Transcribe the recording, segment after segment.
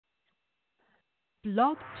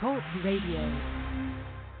Blog Talk Radio.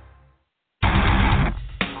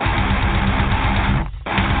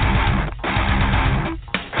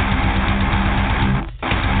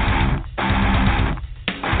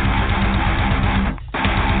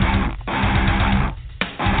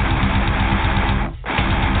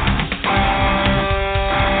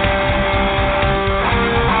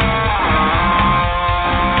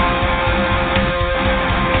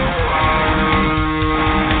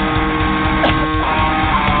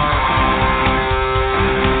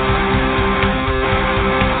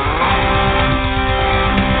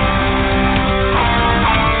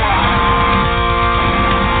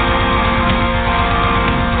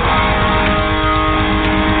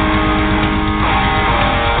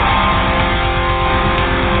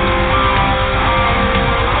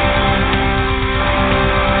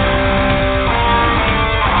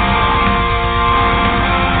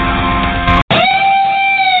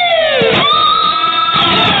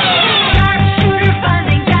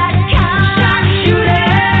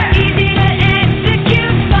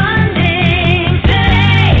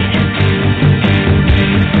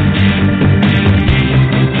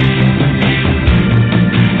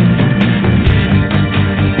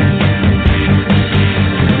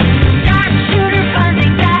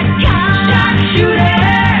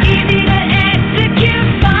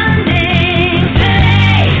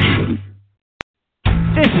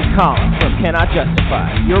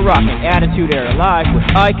 You're rocking Attitude Era Live with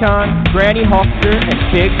Icon, Granny Hawkster,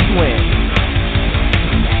 and Big Swing.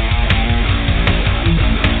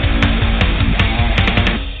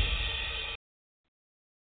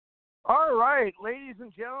 All right, ladies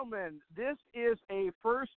and gentlemen, this is a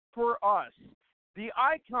first for us. The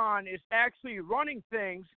Icon is actually running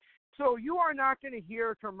things, so you are not going to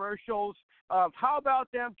hear commercials of "How About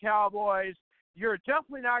Them Cowboys." You're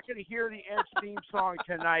definitely not going to hear the Edge theme song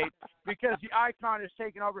tonight because the Icon is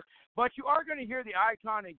taking over. But you are going to hear the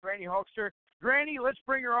Icon and Granny Hawkster. Granny, let's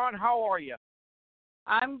bring her on. How are you?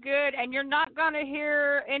 I'm good, and you're not going to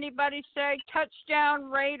hear anybody say "Touchdown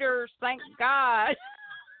Raiders." Thank God.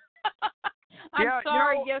 I'm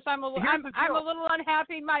sorry. Yes, I'm a little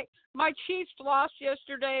unhappy. My Chiefs lost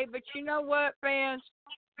yesterday, but you know what, fans?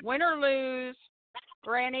 Win or lose,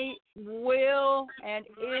 Granny will and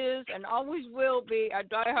is and always will be a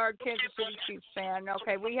diehard Kansas City Chiefs fan.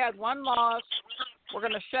 Okay, we had one loss. We're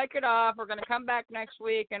going to shake it off. We're going to come back next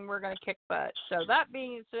week, and we're going to kick butt. So that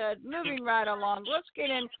being said, moving right along, let's get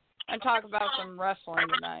in and talk about some wrestling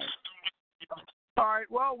tonight. All right,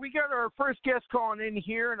 well, we got our first guest calling in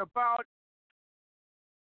here in about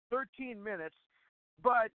 13 minutes.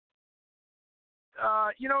 But,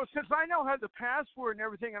 since I now have the password and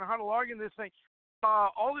everything and how to log in this thing,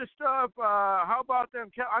 all this stuff, how about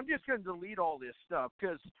them? I'm just going to delete all this stuff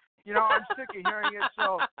because, I'm sick of hearing it.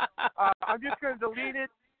 So I'm just going to delete it.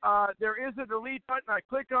 There is a delete button. I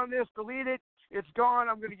click on this, delete it. It's gone.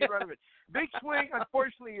 I'm going to get rid of it. Big Swing,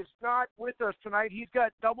 unfortunately, is not with us tonight. He's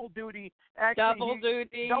got double duty. Actually, double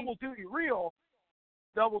duty.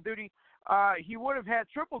 He would have had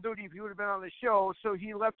triple duty if he would have been on the show, so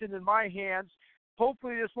he left it in my hands.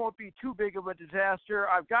 Hopefully this won't be too big of a disaster.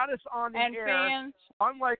 I've got us on the air. Fans,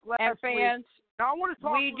 unlike last week. Now I want to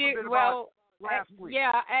talk a little bit about last week.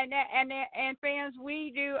 Yeah, and fans,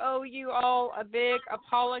 we do owe you all a big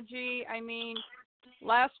apology. I mean,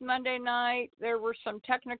 last Monday night there were some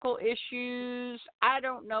technical issues. I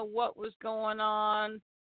don't know what was going on.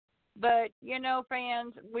 But,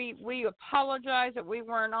 fans, we apologize that we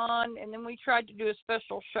weren't on, and then we tried to do a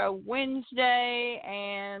special show Wednesday,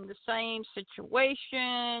 and the same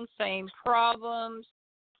situation, same problems.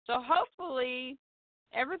 So hopefully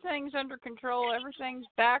everything's under control, everything's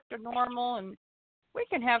back to normal, and we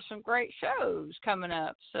can have some great shows coming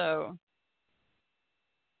up. So,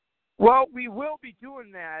 well, we will be doing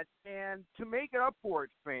that, and to make it up for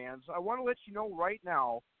it, fans, I want to let you know right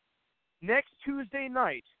now, next Tuesday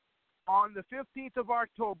night, on the 15th of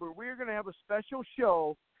October, we're going to have a special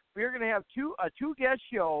show. We're going to have a two-guest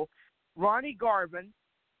show, Ronnie Garvin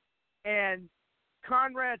and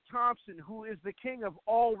Conrad Thompson, who is the king of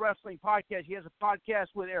all wrestling podcasts. He has a podcast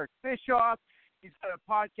with Eric Bischoff. He's got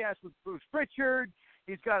a podcast with Bruce Pritchard.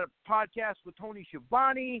 He's got a podcast with Tony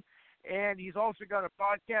Schiavone. And he's also got a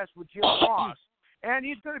podcast with Jim Ross. And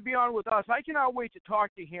he's going to be on with us. I cannot wait to talk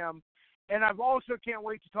to him. And I also can't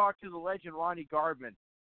wait to talk to the legend Ronnie Garvin.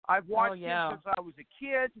 I've watched him since I was a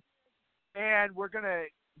kid, and we're going to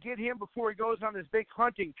get him before he goes on this big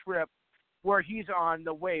hunting trip where he's on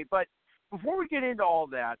the way. But before we get into all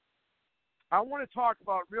that, I want to talk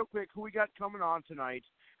about real quick who we got coming on tonight.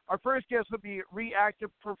 Our first guest will be Reactive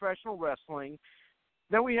Professional Wrestling.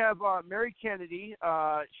 Then we have Mary Kennedy.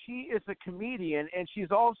 She is a comedian, and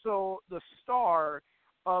she's also the star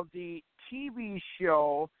of the TV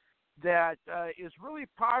show that is really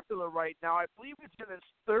popular right now. I believe it's in its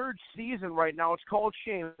third season right now. It's called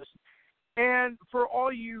Shameless. And for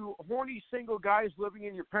all you horny single guys living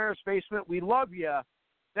in your parents' basement, we love you.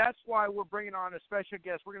 That's why we're bringing on a special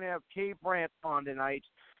guest. We're going to have Kay Brandt on tonight.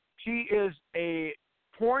 She is a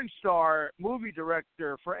porn star movie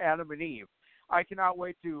director for Adam and Eve. I cannot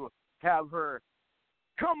wait to have her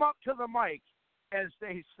come up to the mic, as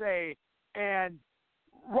they say, and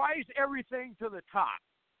rise everything to the top.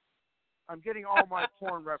 I'm getting all my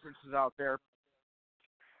porn references out there.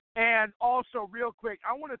 And also, real quick,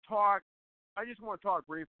 I just want to talk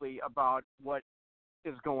briefly about what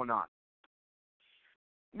is going on.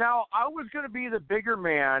 Now, I was going to be the bigger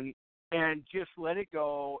man and just let it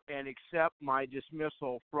go and accept my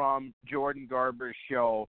dismissal from Jordan Garber's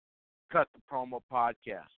show, Cut the Promo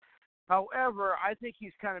podcast. However, I think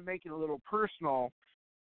he's kind of making it a little personal.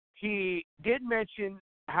 He did mention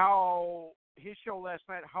how his show last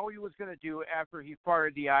night, how he was going to do after he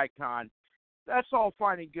fired the Icon. That's all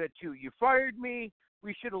fine and good, too. You fired me.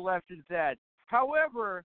 We should have left it at that.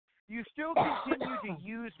 However, you still continue to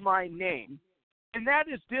use my name, and that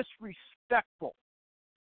is disrespectful.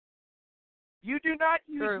 You do not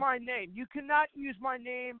use my name. You cannot use my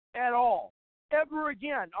name at all, ever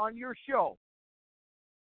again on your show.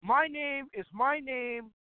 My name is my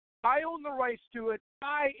name. I own the rights to it.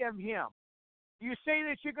 I am him. You say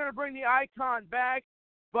that you're going to bring the Icon back,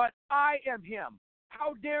 but I am him.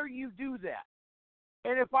 How dare you do that?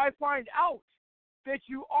 And if I find out that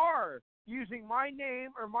you are using my name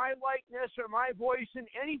or my likeness or my voice in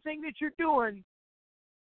anything that you're doing,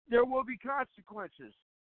 there will be consequences.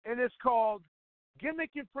 And it's called gimmick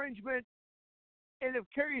infringement, and it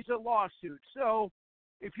carries a lawsuit. So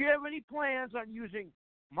if you have any plans on using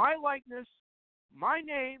my likeness, my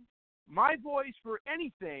name, my voice for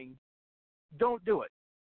anything, don't do it.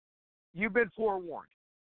 You've been forewarned.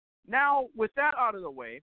 Now, with that out of the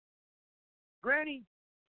way, Granny,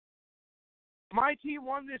 my team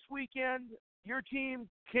won this weekend. Your team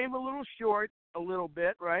came a little short, a little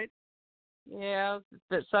bit, right? Yeah,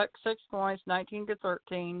 it sucked 6 points,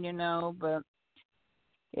 19-13, but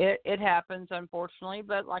it happens, unfortunately.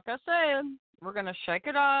 But like I said, we're going to shake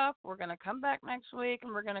it off. We're going to come back next week,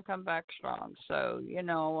 and we're going to come back strong. So, you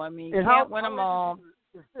can't win them all.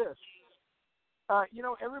 Is this?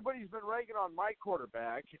 Everybody's been ragging on my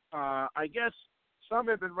quarterback. I guess some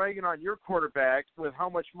have been ragging on your quarterback with how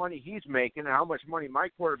much money he's making and how much money my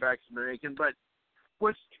quarterback's making. But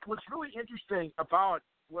what's really interesting about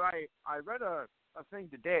what I read a thing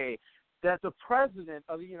today that the President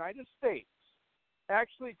of the United States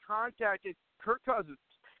actually contacted Kirk Cousins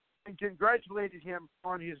and congratulated him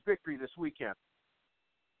on his victory this weekend.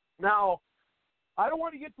 Now, I don't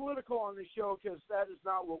want to get political on this show because that is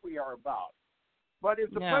not what we are about. But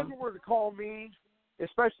if the president were to call me,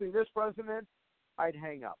 especially this president, I'd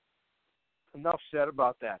hang up. Enough said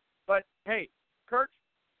about that. But, hey, Kirk,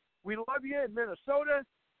 we love you in Minnesota.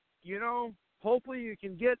 Hopefully you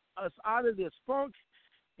can get us out of this funk.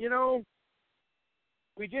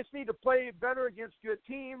 We just need to play better against good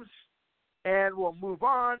teams, and we'll move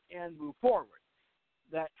on and move forward.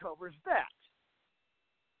 That covers that.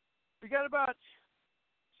 We got about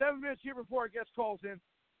 7 minutes here before our guest calls in.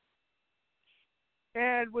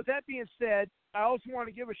 And with that being said, I also want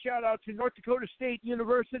to give a shout-out to North Dakota State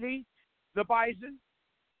University, the Bison.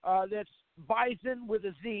 That's Bison with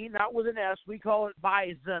a Z, not with an S. We call it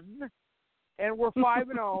Bison. And we're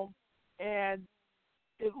 5-0. And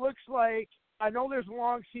it looks like, I know there's a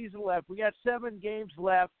long season left. We got 7 games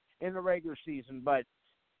left in the regular season. But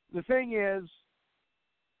the thing is,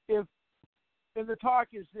 and the talk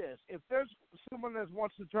is this, if there's someone that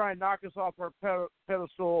wants to try and knock us off our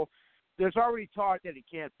pedestal, there's already talk that it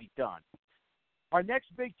can't be done. Our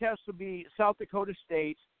next big test will be South Dakota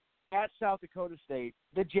State, at South Dakota State,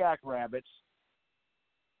 the Jackrabbits.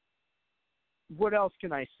 What else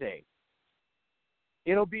can I say?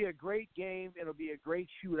 It'll be a great game. It'll be a great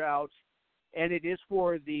shootout, and it is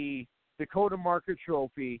for the Dakota Marker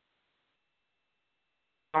Trophy.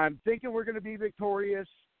 I'm thinking we're going to be victorious,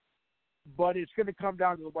 but it's going to come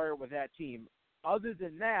down to the wire with that team. Other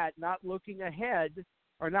than that, not looking ahead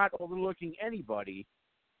or not overlooking anybody,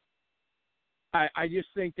 I just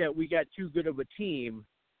think that we got too good of a team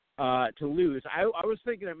to lose. I was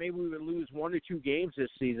thinking that maybe we would lose 1 or 2 games this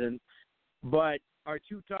season, but our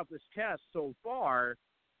 2 toughest tests so far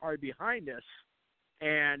are behind us,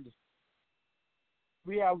 and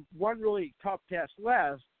we have 1 really tough test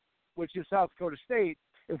left, which is South Dakota State.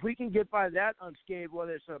 If we can get by that unscathed,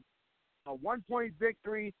 whether it's a a 1-point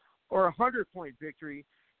victory or a 100-point victory,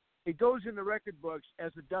 it goes in the record books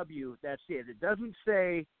as a W. That's it. It doesn't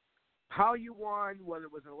say how you won, whether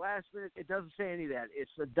it was in the last minute. It doesn't say any of that.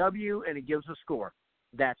 It's a W, and it gives a score.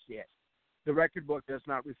 That's it. The record book does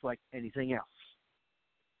not reflect anything else.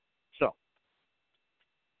 So,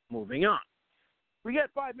 moving on. We got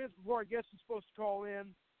 5 minutes before our guest is supposed to call in,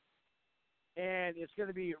 and it's going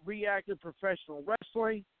to be Reactive Professional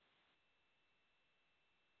Wrestling.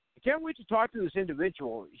 I can't wait to talk to this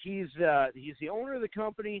individual. He's the owner of the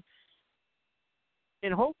company,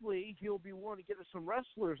 and hopefully he'll be willing to get us some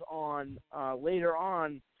wrestlers on later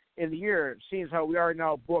on in the year, seeing how we are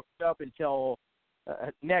now booked up until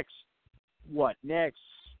next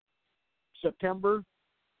September?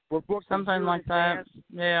 We're booked something like that.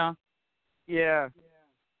 Yeah. Yeah.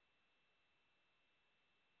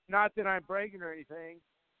 Not that I'm bragging or anything,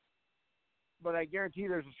 but I guarantee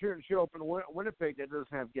there's a certain show up in Winnipeg that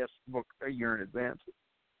doesn't have guests booked a year in advance.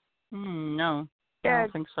 No, I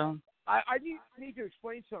don't think so. I need to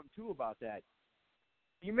explain something, too, about that.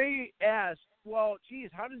 You may ask, well, geez,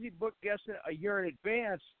 how does he book guests a year in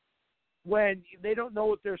advance when they don't know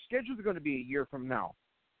what their schedules are going to be a year from now?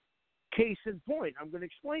 Case in point, I'm going to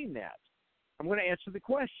explain that. I'm going to answer the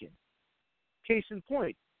question. Case in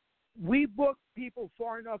point, we book people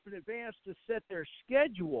far enough in advance to set their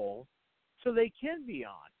schedule so they can be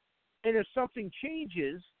on. And if something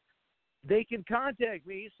changes, they can contact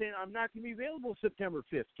me saying, I'm not going to be available September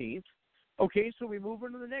 15th. Okay, so we move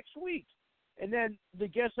into the next week. And then the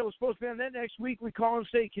guest that was supposed to be on that next week, we call and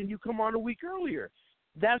say, can you come on a week earlier?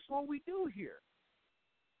 That's what we do here.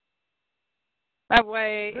 That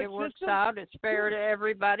way it works out. It's fair to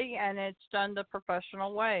everybody, and it's done the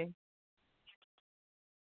professional way.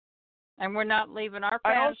 And we're not leaving our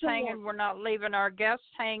fans hanging. We're not leaving our guests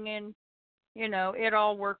hanging. You know, it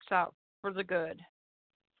all works out for the good.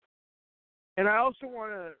 And I also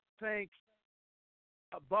want to thank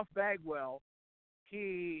Buff Bagwell.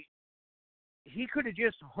 He could have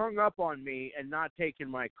just hung up on me and not taken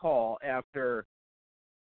my call after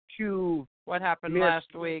what happened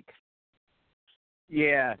last week.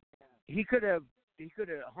 Yeah, he could have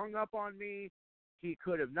hung up on me. He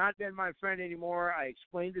could have not been my friend anymore. I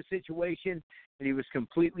explained the situation, and he was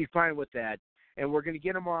completely fine with that. And we're going to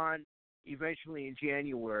get him on eventually in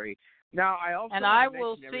January. Now, I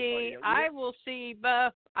will see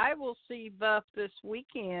Buff this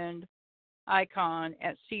weekend, Icon,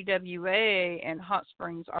 at CWA in Hot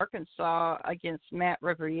Springs, Arkansas, against Matt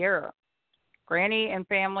Riviera. Granny and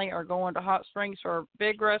family are going to Hot Springs for a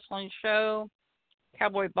big wrestling show.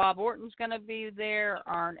 Cowboy Bob Orton's going to be there.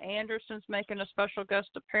 Arn Anderson's making a special guest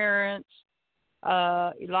appearance.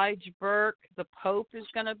 Elijah Burke, the Pope, is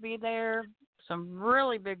going to be there. Some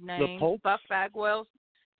really big names. The Pope? Buff Bagwell.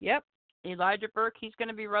 Yep. Elijah Burke, he's going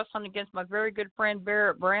to be wrestling against my very good friend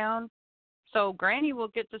Barrett Brown. So Granny will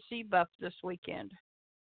get to see Buff this weekend.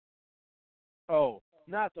 Oh,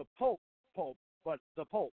 not the Pope, but the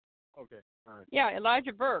Pope. Okay. All right. Yeah,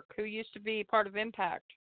 Elijah Burke, who used to be part of Impact.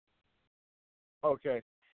 Okay.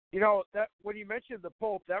 You know, that when you mentioned the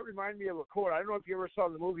Pope, that reminded me of a quote. I don't know if you ever saw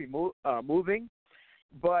the movie Moving,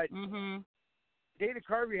 but Dana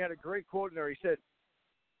Carvey had a great quote in there. He said,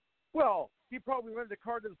 well, he probably lent the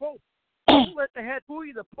car to the Pope. Don't let the head fool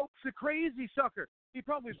you. The Pope's a crazy sucker. He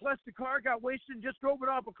probably blessed the car, got wasted, and just drove it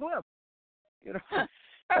off a cliff. You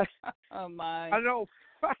know. Oh, my. I know.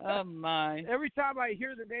 Oh, my. Every time I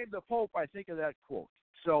hear the name the Pope, I think of that quote.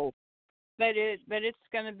 So. But it's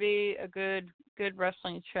going to be a good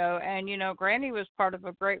wrestling show. And, you know, Granny was part of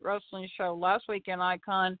a great wrestling show last week in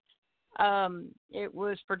Icon. It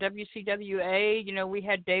was for WCWA. You know, we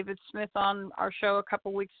had David Smith on our show a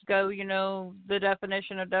couple weeks ago. You know, the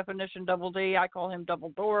definition of definition, Double D. I call him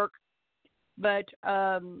Double Dork. But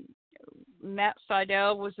Matt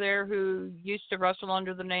Seidel was there, who used to wrestle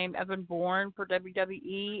under the name Evan Bourne for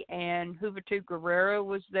WWE, and Juventud Guerrero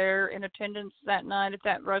was there in attendance that night at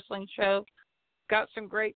that wrestling show. Got some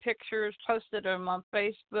great pictures, posted them on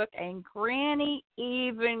Facebook, and Granny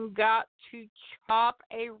even got to chop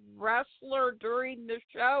a wrestler during the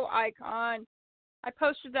show, Icon. I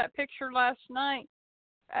posted that picture last night.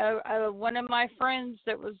 One of my friends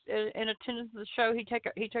that was in attendance of the show,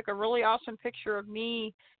 he took a really awesome picture of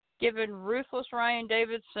me giving Ruthless Ryan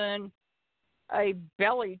Davidson a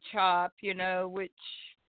belly chop, you know, which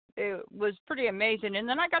it was pretty amazing. And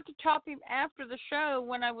then I got to chop him after the show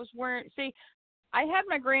when I was wearing, see, I had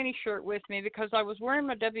my Granny shirt with me because I was wearing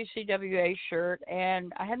my WCWA shirt,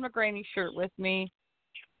 and I had my Granny shirt with me.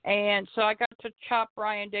 And so I got to chop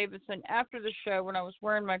Brian Davidson after the show when I was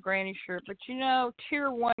wearing my granny shirt. But, Tier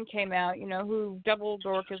 1 came out, who Double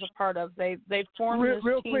Dork is a part of. They formed this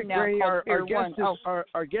real team quick, now Granny, called our Tier 1.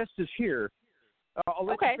 Our guest is here. I'll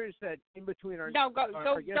let you finish that in between our No, go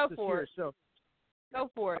guest for is it. here. So. Go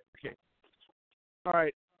for it. Okay. All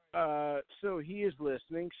right. So he is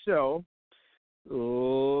listening. So,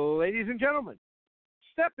 ladies and gentlemen,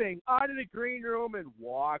 stepping out of the green room and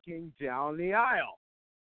walking down the aisle,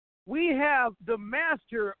 we have the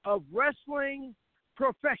master of wrestling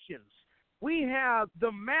professions. We have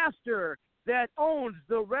the master that owns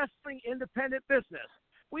the wrestling independent business.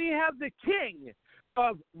 We have the king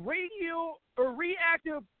of radio or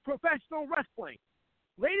reactive professional wrestling.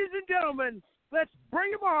 Ladies and gentlemen, let's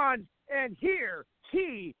bring him on, and here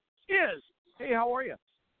he is. Hey, how are you?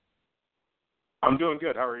 I'm doing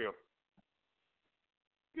good. How are you?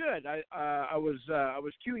 Good. I was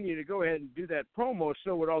cueing you to go ahead and do that promo.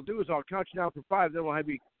 So what I'll do is I'll count you down from 5. Then we'll have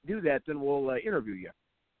you do that. Then we'll interview you.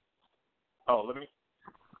 Oh, let me.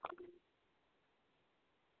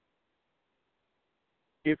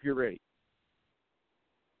 If you're ready.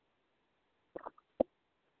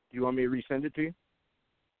 Do you want me to resend it to you?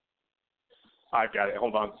 I've got it.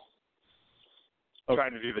 Hold on. Okay.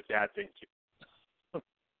 Trying to do the dad thing.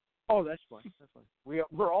 Oh, that's fine. That's fine.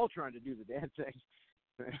 We're all trying to do the dad thing.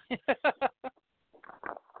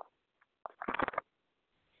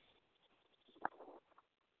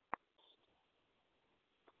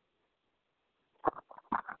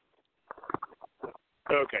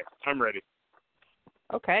 Okay, I'm ready.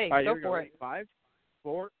 Okay, right, go for it. 5,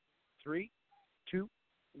 4, 3, 2,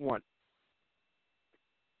 1.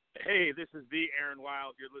 Hey, this is the Aaron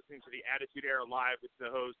Wild. You're listening to the Attitude Era Live with the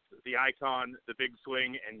hosts, the Icon, the Big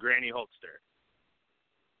Swing, and Granny Hulkster.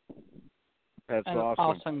 That's awesome.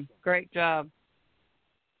 Awesome. Great job.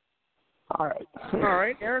 All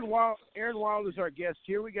right. Aaron Wild is our guest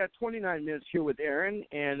here. We got 29 minutes here with Aaron,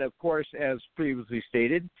 and of course, as previously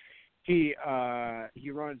stated, he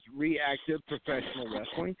runs Reactive Professional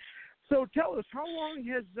Wrestling. So tell us, how long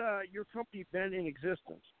has your company been in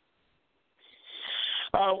existence?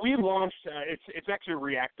 We launched. It's actually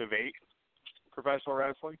Reactivate Professional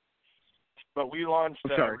Wrestling, but we launched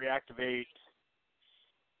Reactivate.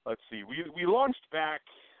 Let's see. We launched back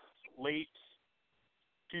late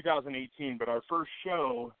 2018, but our first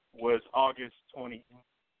show was August 20.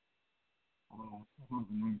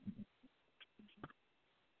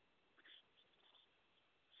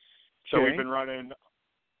 So we've been running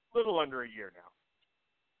a little under a year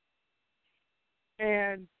now.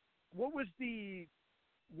 And what was the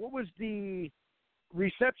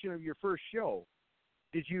reception of your first show?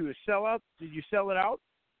 Did you sell out? Did you sell it out?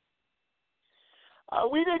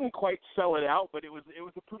 We didn't quite sell it out, but it was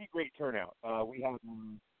a pretty great turnout. We had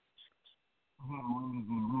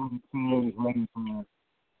ready for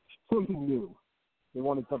something new. They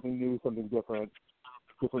wanted something new, something different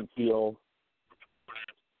feel,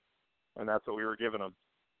 and that's what we were giving them.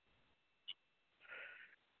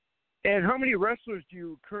 And how many wrestlers do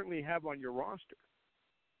you currently have on your roster?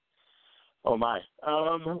 Oh my!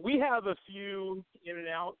 We have a few in and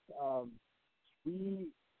out. We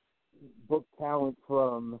book talent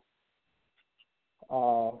from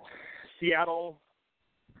Seattle,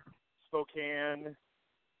 Spokane,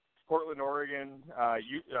 Portland, Oregon,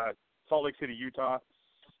 Salt Lake City, Utah.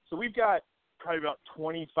 So we've got probably about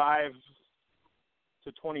 25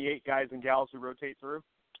 to 28 guys and gals who rotate through.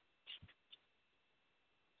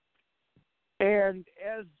 And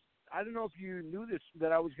as I don't know if you knew this,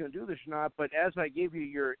 that I was going to do this or not, but as I gave you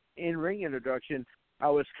your in-ring introduction, I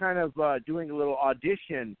was kind of doing a little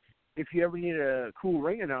audition. If you ever need a cool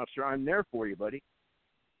ring announcer, I'm there for you, buddy.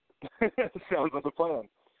 Sounds like a plan.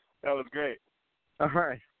 That was great. All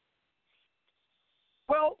right.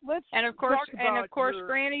 Well, let's of course, your...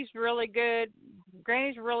 Granny's really good.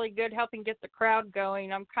 Granny's really good helping get the crowd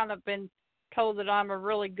going. I'm kind of been told that I'm a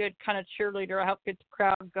really good kind of cheerleader. I help get the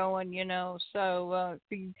crowd going, So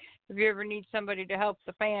if you ever need somebody to help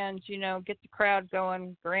the fans, get the crowd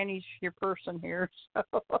going, Granny's your person here. So.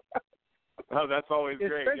 Oh, that's always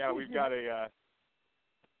great. Yeah, we've got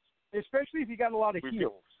especially if you got a lot of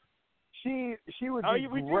heels. She would be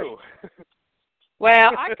we great. do.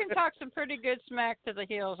 Well, I can talk some pretty good smack to the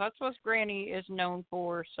heels. That's what Granny is known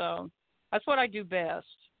for, so that's what I do best.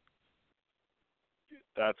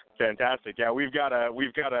 That's fantastic. Yeah, we've got a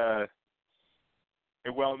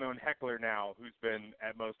well-known heckler now who's been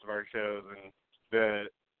at most of our shows, and the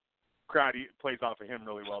crowd plays off of him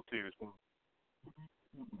really well too.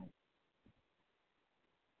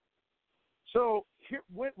 So here,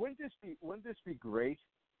 wouldn't this be great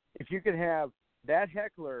if you could have that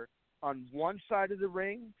heckler on one side of the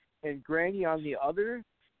ring and Granny on the other,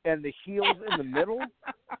 and the heels in the middle.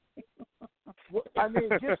 I mean,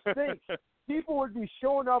 just think, people would be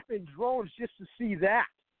showing up in drones just to see that.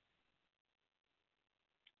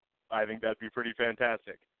 I think that'd be pretty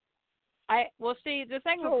fantastic. Well, see, the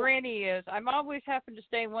thing with Granny is I'm always having to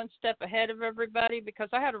stay one step ahead of everybody, because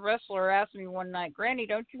I had a wrestler ask me one night, Granny,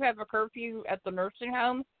 don't you have a curfew at the nursing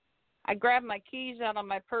home? I grabbed my keys out of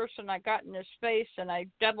my purse, and I got in his face, and I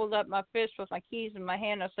doubled up my fist with my keys in my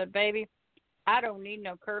hand. I said, baby, I don't need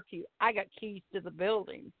no curfew. I got keys to the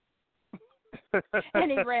building.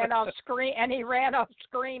 And he ran off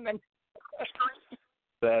screaming.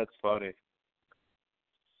 That's funny.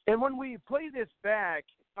 And when we play this back,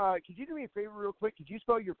 could you do me a favor real quick? Could you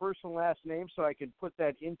spell your first and last name so I can put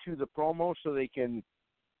that into the promo so they can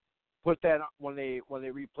put that when they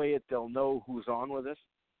replay it, they'll know who's on with us?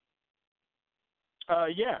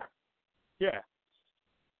 Yeah.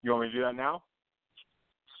 You want me to do that now?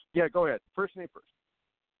 Yeah, go ahead. First name first.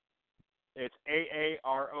 It's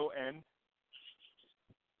Aaron.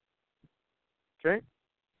 Okay.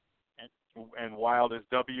 And Wild is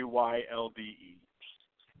Wilde.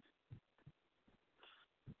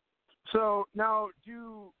 So now,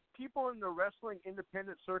 do people in the wrestling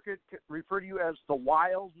independent circuit refer to you as the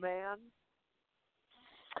Wild Man?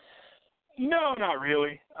 No, not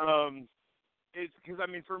really. It's because, I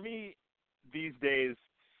mean, for me these days,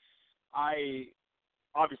 I'm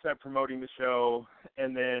promoting the show,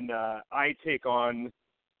 and then I take on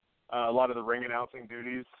a lot of the ring announcing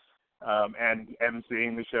duties and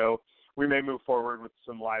emceeing the show. We may move forward with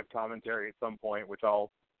some live commentary at some point, which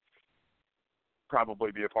I'll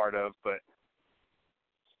probably be a part of, but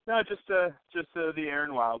no, just the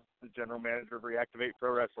Aaron Wild, the general manager of Reactivate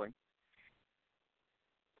Pro Wrestling.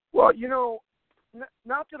 Well, you know,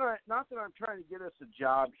 not that I'm trying to get us a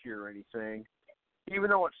job here or anything, even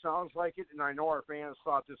though it sounds like it, and I know our fans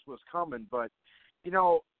thought this was coming, but you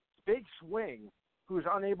know, Big Swing, who's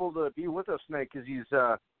unable to be with us tonight because he's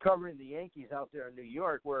covering the Yankees out there in New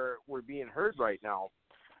York, where we're being heard right now.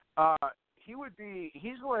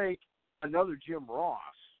 He's like another Jim Ross,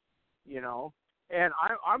 you know, and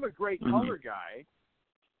I'm a great color guy.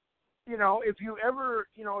 You know, if you ever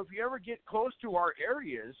get close to our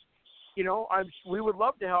areas, you know, we would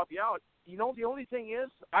love to help you out. You know, the only thing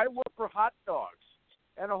is, I work for hot dogs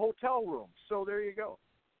and a hotel room, so there you go.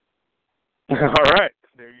 All right,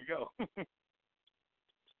 there you go.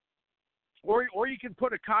 Or you can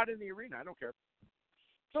put a cot in the arena. I don't care.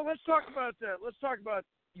 So let's talk about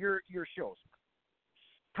your shows.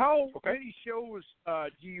 How many shows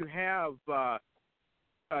do you have?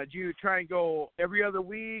 Do you try and go every other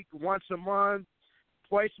week, once a month,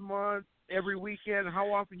 twice a month, every weekend? How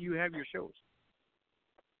often do you have your shows?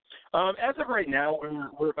 As of right now,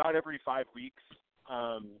 we're about every 5 weeks.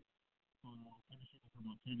 And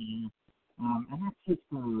that's just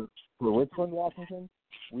for Richland, Washington.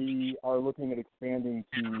 We are looking at expanding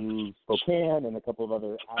to Spokane and a couple of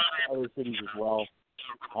other cities as well.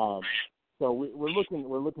 So we're looking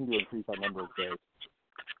to increase our number of days.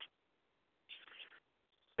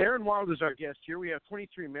 Aaron Wild is our guest here. We have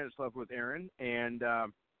 23 minutes left with Aaron, and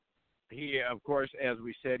he, of course, as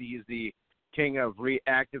we said, he is the king of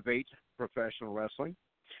Reactivate Professional Wrestling.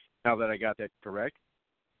 Now that I got that correct.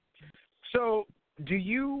 So, do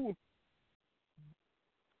you,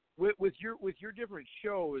 with your different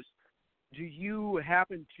shows, do you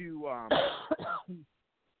happen to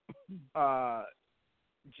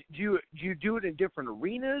do you do it in different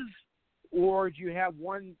arenas, or do you have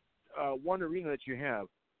one arena that you have?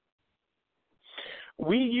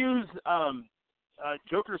 We use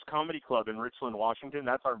Joker's Comedy Club in Richland, Washington.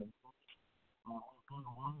 That's our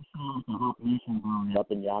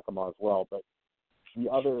up in Yakima as well. But the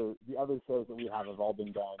other shows that we have all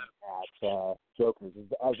been done at Joker's.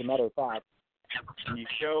 As a matter of fact, the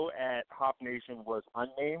show at Hop Nation was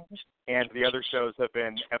unnamed, and the other shows have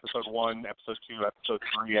been Episode 1, Episode 2, Episode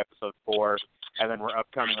 3, Episode 4, and then we're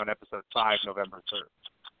upcoming on Episode 5, November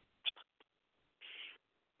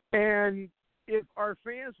 3rd. And if our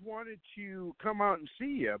fans wanted to come out and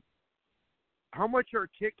see you, how much are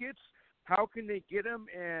tickets? How can they get them?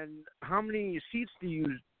 And how many seats do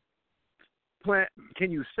you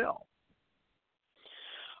can you sell?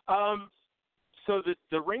 So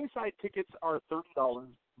the ringside tickets are $30.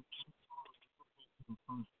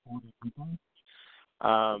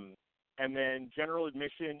 And then general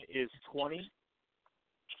admission is $20.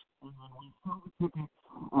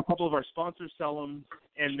 A couple of our sponsors sell them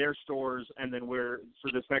in their stores, and then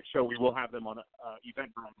for this next show, we will have them on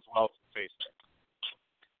Eventbrite as well as Facebook.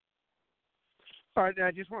 All right, now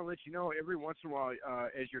I just want to let you know, every once in a while,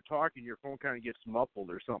 as you're talking, your phone kind of gets muffled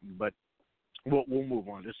or something, but we'll move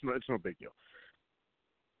on. It's no big deal.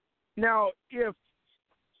 Now, if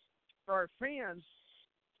our fans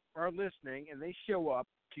are listening and they show up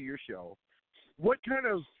to your show, what kind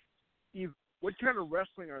of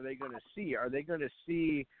wrestling are they going to see? Are they going to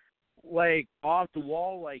see like off the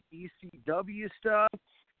wall, like ECW stuff?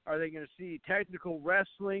 Are they going to see technical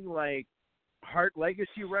wrestling, like Hart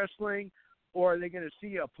Legacy wrestling, or are they going to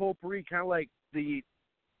see a potpourri, kind of like the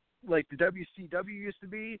WCW used to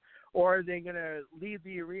be, or are they going to leave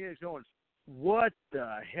the arena going, "What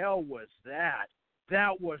the hell was that?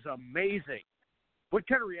 That was amazing"? What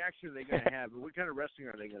kind of reaction are they going to have, and what kind of wrestling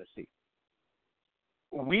are they going to see?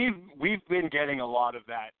 We've been getting a lot of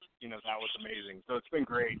that. That was amazing. So it's been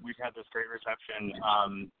great. We've had this great reception.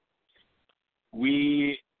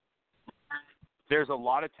 There's a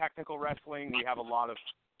lot of technical wrestling. We have a lot of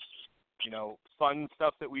fun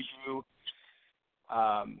stuff that we do.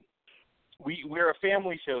 We're a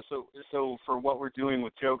family show, so for what we're doing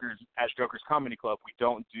with Joker's Comedy Club, we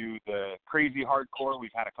don't do the crazy hardcore.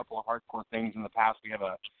 We've had a couple of hardcore things in the past. We have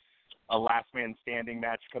a last man standing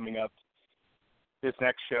match coming up this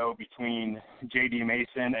next show between J.D.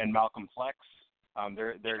 Mason and Malcolm Flex.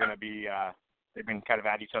 They're going to be they've been kind of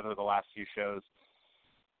at each other the last few shows.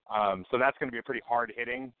 So that's going to be a pretty hard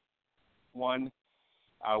hitting one.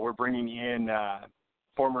 We're bringing in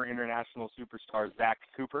former international superstar Zach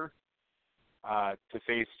Cooper to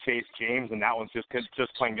face Chase James, and that one's just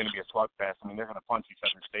plain going to be a slugfest. I mean, they're going to punch each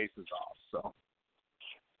other's faces off. So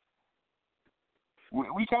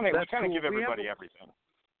we kind of give everybody everything.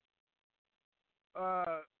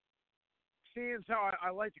 Seeing as how I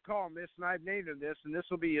like to call him this, and I've named him this, and this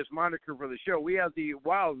will be his moniker for the show. We have the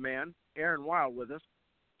Wild Man, Aaron Wild, with us.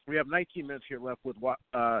 We have 19 minutes here left with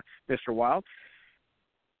Mr. Wild.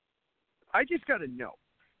 I just got to know.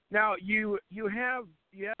 Now, you have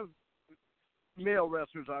male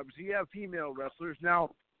wrestlers, obviously. You have female wrestlers. Now,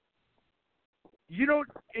 you don't,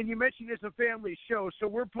 and you mentioned it's a family show, so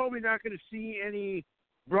we're probably not going to see any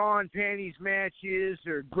bra and panties matches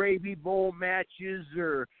or gravy bowl matches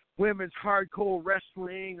or women's hardcore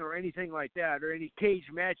wrestling or anything like that, or any cage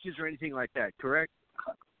matches or anything like that, correct?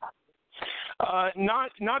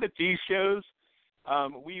 Not at these shows.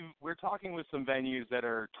 We're talking with some venues that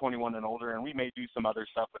are 21 and older, and we may do some other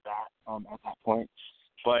stuff with that at that point.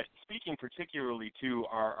 But speaking particularly to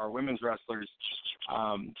our women's wrestlers,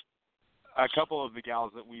 a couple of the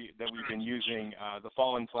gals that we've been using, the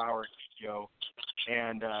Fallen Flower Kikyo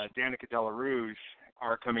and Danica Della Rouge,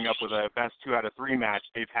 are coming up with a best 2 out of 3 match.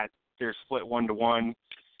 They're split 1-1.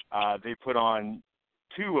 They put on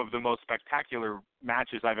 2 of the most spectacular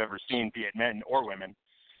matches I've ever seen, be it men or women.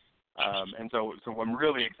 And so I'm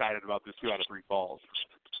really excited about this 2 out of 3 falls.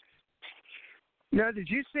 Now, did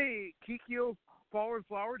you say Kikyo Fallen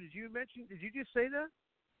Flower? Did you just say that?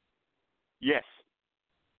 Yes.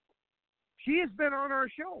 She has been on our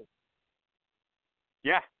show.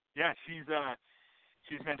 Yeah, she's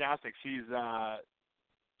fantastic. She's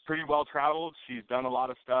pretty well traveled. She's done a lot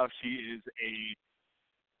of stuff. She is a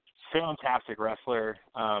fantastic wrestler,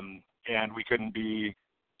 and we couldn't be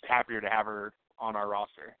happier to have her on our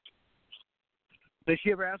roster. Does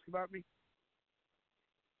she ever ask about me?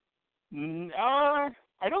 I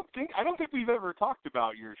don't think we've ever talked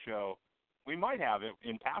about your show. We might have it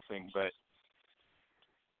in passing, but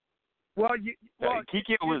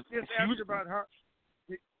Kiki was. Just asked about how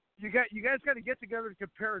you guys got to get together to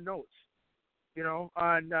compare notes.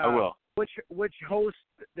 On I will. Which host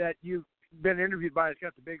that you've been interviewed by has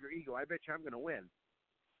got the bigger ego. I bet you I'm going to win.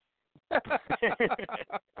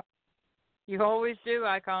 You always do,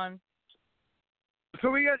 Icon. So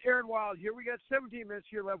we got Aaron Wild here. We got 17 minutes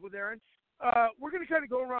here left with Aaron. We're going to kind of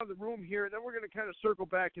go around the room here, and then we're going to kind of circle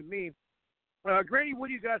back to me. Granny, what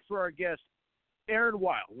do you got for our guest, Aaron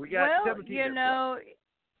Wild? We got 17 minutes.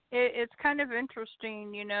 It's kind of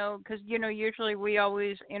interesting, because, usually we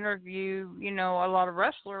always interview, a lot of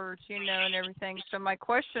wrestlers, and everything. So my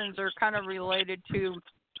questions are kind of related to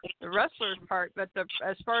the wrestler part, but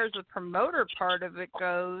as far as the promoter part of it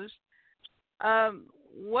goes,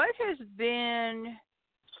 what has been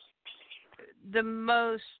the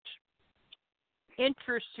most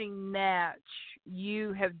interesting match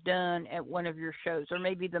you have done at one of your shows, or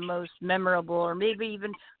maybe the most memorable, or maybe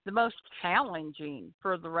even the most challenging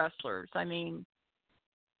for the wrestlers? I mean,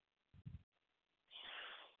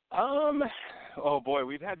 oh boy,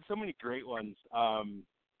 we've had so many great ones. I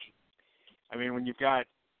mean, when you've got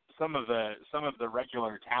some of the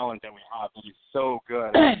regular talent that we have, is so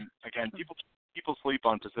good. And again, people sleep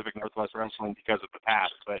on Pacific Northwest Wrestling because of the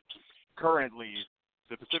past, but currently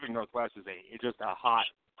the Pacific Northwest is just a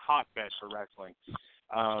hotbed for wrestling.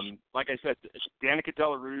 Like I said, Danica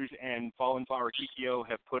Della Rouge and Fallen Flower Kikyo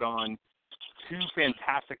have put on 2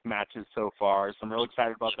 fantastic matches so far, so I'm real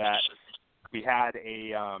excited about that. We had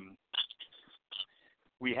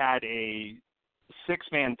a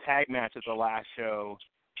 6-man tag match at the last show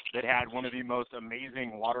that had one of the most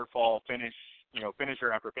amazing waterfall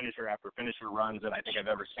finisher after finisher after finisher runs that I think I've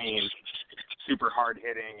ever seen. Super hard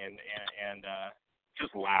hitting and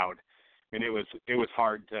just loud. I mean, it was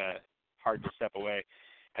hard to step away.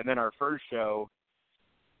 And then our first show,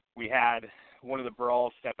 we had one of the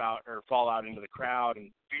brawls fall out into the crowd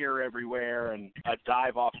and beer everywhere and a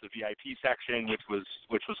dive off the VIP section, which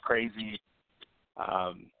was crazy.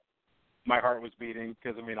 My heart was beating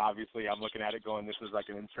because, I mean, obviously I'm looking at it going, this is like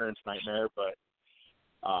an insurance nightmare, but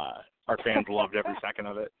our fans loved every second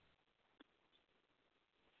of it.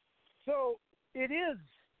 So it is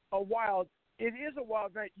a wild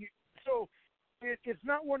night. So it's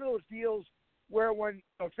not one of those deals where when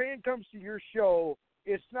a fan comes to your show,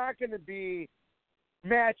 it's not going to be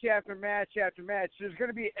match after match after match. There's going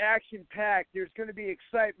to be action-packed. There's going to be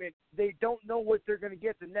excitement. They don't know what they're going to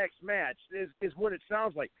get the next match is what it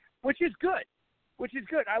sounds like, which is good.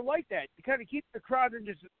 I like that. You kind of keep the crowd in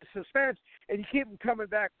suspense, and you keep them coming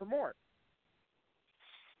back for more.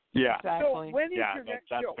 Yeah. Exactly. So when is your next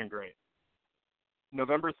show? That's been great.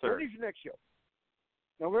 November 3rd. When is your next show?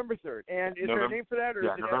 November 3rd. And is there a name for that, or is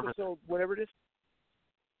it November episode, whatever it is?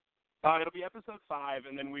 It'll be episode 5,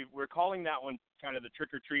 and then we're calling that one kind of the Trick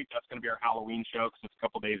or Treat. That's going to be our Halloween show because it's a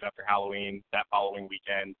couple days after Halloween that following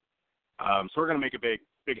weekend. So we're going to make a big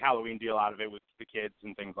Halloween deal out of it with the kids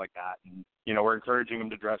and things like that. And, we're encouraging them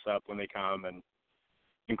to dress up when they come and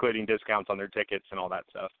including discounts on their tickets and all that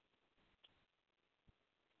stuff.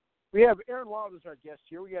 We have Aaron Wild as our guest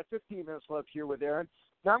here. We got 15 minutes left here with Aaron.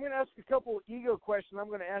 Now I'm going to ask a couple ego questions. I'm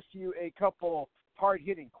going to ask you a couple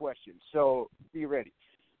hard-hitting questions, so be ready.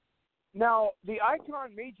 Now, the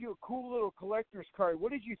Icon made you a cool little collector's card.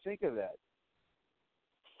 What did you think of that?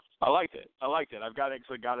 I liked it. I've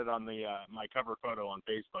actually got it on the my cover photo on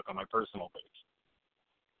Facebook on my personal page.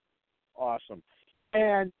 Awesome.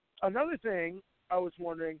 And another thing I was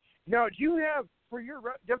wondering, now, do you have, for your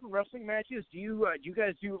different wrestling matches, do you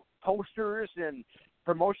guys do posters and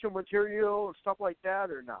promotional material and stuff like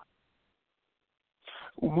that or not?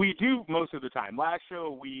 We do most of the time. Last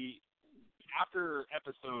show, after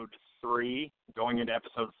episode 3, going into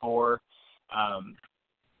episode 4,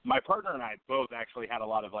 my partner and I both actually had a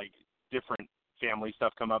lot of like different family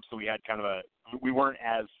stuff come up, so we had we weren't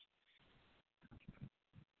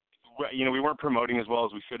promoting as well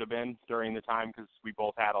as we should have been during the time because we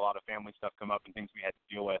both had a lot of family stuff come up and things we had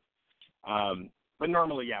to deal with. But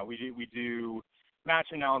normally, yeah, we do match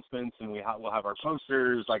announcements and we'll have our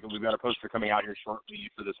posters. Like we've got a poster coming out here shortly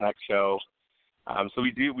for this next show. So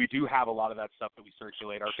we do have a lot of that stuff that we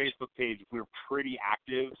circulate. Our Facebook page, we're pretty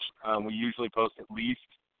active. We usually post at least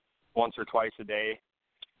once or twice a day,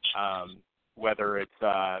 whether it's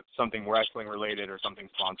something wrestling related or something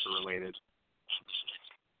sponsor related.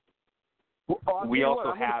 Well, we also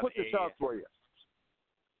I'm have put this out for you.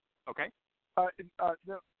 Okay.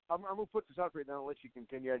 No, I'm going to put this out right now and let you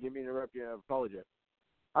continue. I didn't mean to interrupt you. I apologize.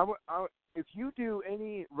 If you do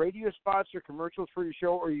any radio spots or commercials for your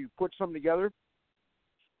show or you put some together,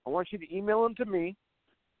 I want you to email them to me.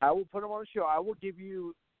 I will put them on the show. I will give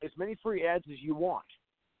you as many free ads as you want.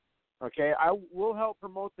 Okay? I will help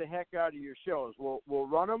promote the heck out of your shows. We'll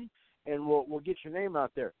run them, and we'll get your name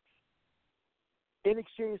out there. In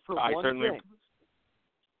exchange for one thing.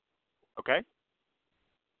 Okay.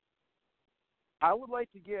 I would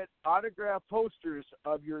like to get autographed posters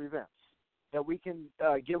of your events that we can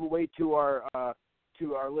give away to our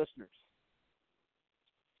listeners.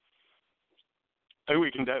 I think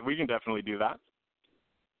we can definitely do that.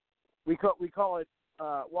 We call it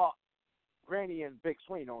Granny and Big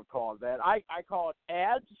Swing don't call it that. I call it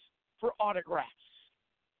ads for autographs.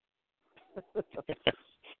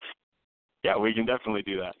 Yeah, we can definitely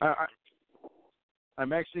do that.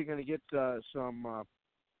 I'm actually going to get some.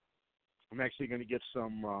 I'm actually going to get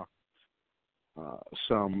some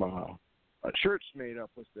shirts made up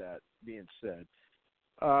with that being said.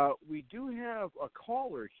 We do have a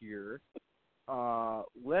caller here.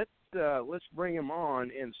 Let's bring him on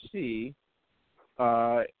and see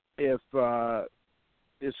if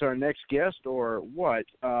it's our next guest or what.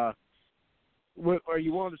 Are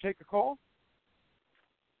you willing to take a call?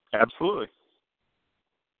 Absolutely.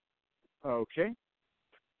 Okay.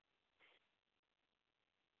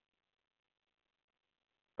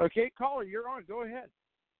 Okay, caller, you're on. Go ahead.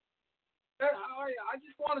 I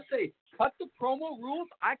just want to say, cut the promo rules.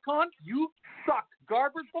 Icon, you suck.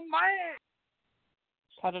 Garbage from my ass.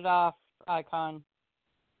 Cut it off, Icon.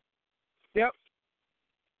 Yep.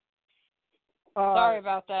 Sorry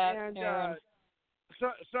about that, and, Aaron.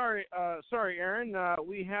 Sorry, Aaron.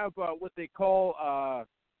 We have what they call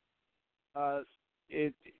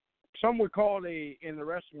some would call it in the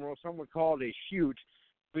wrestling world, some would call it a shoot.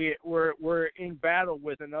 We're in battle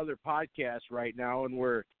with another podcast right now, and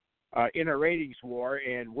we're in a ratings war,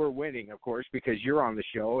 and we're winning, of course, because you're on the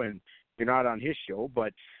show and you're not on his show.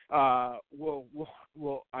 But I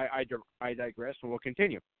digress, and we'll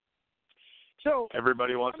continue. So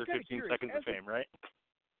everybody wants their 15 seconds of fame, right?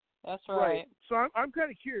 That's right. So I'm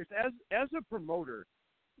kind of curious, as a promoter,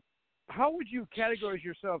 how would you categorize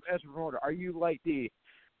yourself as a promoter? Are you like the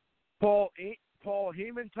Paul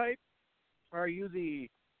Heyman type? Are you the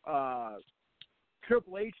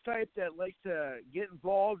Triple H type that likes to get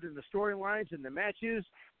involved in the storylines and the matches?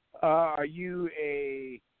 Are you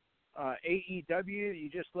a AEW? You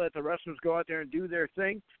just let the wrestlers go out there and do their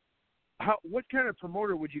thing? What kind of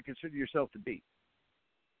promoter would you consider yourself to be?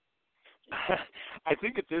 I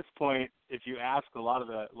think at this point, if you ask a lot of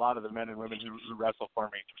the men and women who wrestle for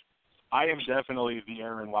me, I am definitely the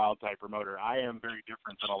Aaron Wild type promoter. I am very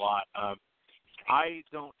different than a lot. I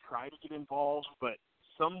don't try to get involved, but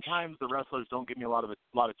sometimes the wrestlers don't give me a lot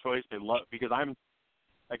of choice. They love because I'm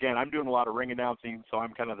doing a lot of ring announcing, so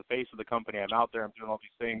I'm kind of the face of the company. I'm out there, I'm doing all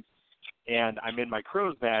these things, and I'm in my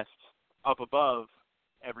crow's nest up above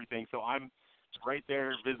everything, so I'm right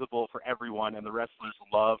there, visible for everyone, and the wrestlers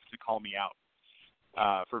love to call me out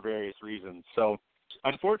for various reasons. So,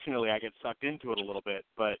 unfortunately, I get sucked into it a little bit,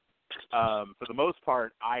 but for the most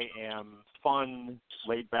part, I am fun,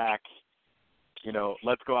 laid back.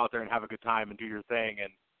 Let's go out there and have a good time and do your thing,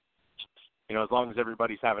 and as long as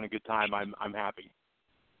everybody's having a good time, I'm happy.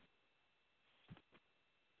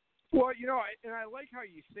 Well, and I like how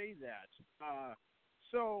you say that.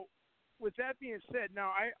 So, with that being said,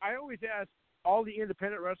 now I always ask all the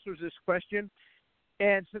independent wrestlers this question,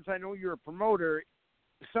 and since I know you're a promoter,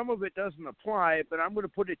 some of it doesn't apply, but I'm going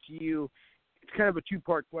to put it to you. It's kind of a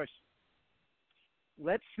two-part question.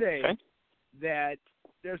 Let's say that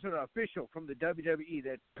there's an official from the WWE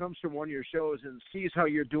that comes to one of your shows and sees how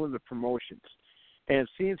you're doing the promotions and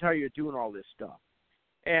sees how you're doing all this stuff.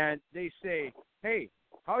 And they say, hey,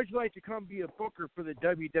 how would you like to come be a booker for the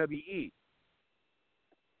WWE?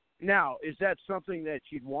 Now, is that something that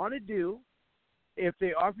you'd want to do? If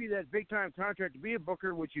they offer you that big-time contract to be a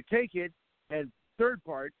booker, would you take it? And third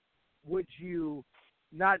part, would you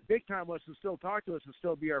not big-time us and still talk to us and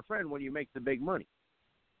still be our friend when you make the big money?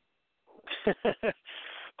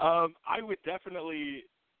 I would definitely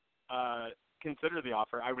consider the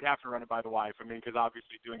offer. I would have to run it by the wife. Because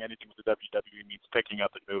obviously doing anything with the WWE means picking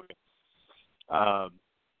up and moving.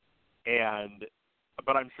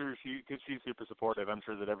 But I'm sure because she's super supportive, I'm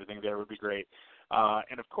sure that everything there would be great.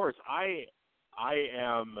 And of course, I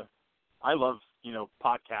love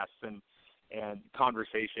podcasts and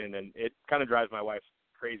conversation, and it kind of drives my wife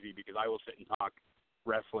crazy because I will sit and talk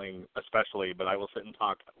wrestling, especially, but I will sit and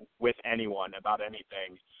talk with anyone about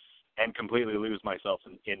anything and completely lose myself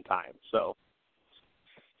in time. So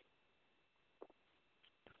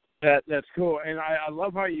that's cool, and I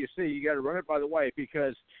love how you say you got to run it by the wife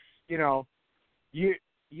because you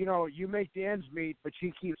make the ends meet, but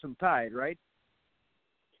she keeps them tied, right?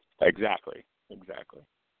 Exactly.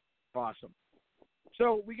 Awesome.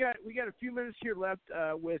 So we got a few minutes here left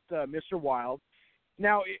with Mr. Wild.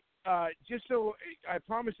 Now, just so I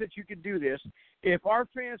promise that you can do this, if our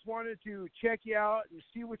fans wanted to check you out and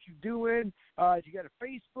see what you're doing, you got a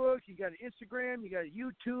Facebook, you got an Instagram, you got a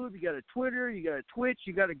YouTube, you got a Twitter, you got a Twitch,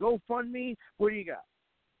 you got a GoFundMe. What do you got?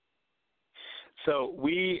 So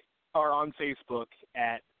we are on Facebook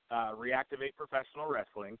at Reactivate Professional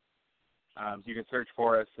Wrestling. You can search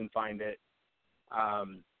for us and find it.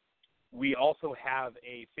 We also have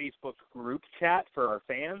a Facebook group chat for our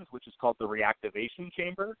fans, which is called the Reactivation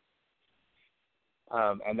Chamber.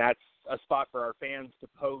 And that's a spot for our fans to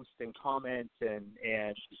post and comment and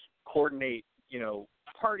coordinate,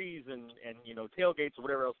 parties and tailgates or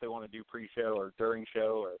whatever else they want to do pre-show or during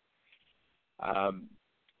show. Or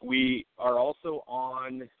we are also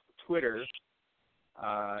on Twitter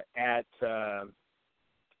at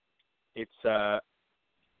it's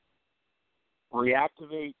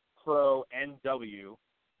Reactivate Pro NW,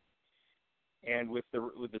 and with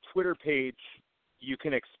the Twitter page, you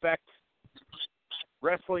can expect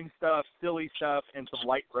wrestling stuff, silly stuff, and some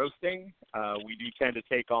light roasting. We do tend to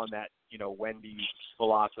take on that, Wendy's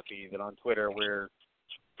philosophy that on Twitter we're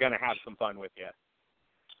gonna have some fun with you.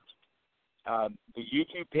 The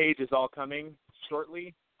YouTube page is all coming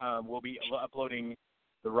shortly. We'll be uploading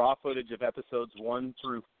the raw footage of episodes 1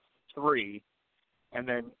 through 3, and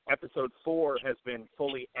then episode 4 has been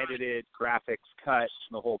fully edited, graphics cut,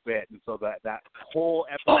 the whole bit, and so that whole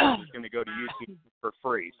episode is going to go to YouTube for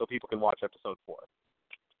free, so people can watch episode 4.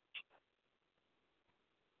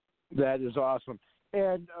 That is awesome.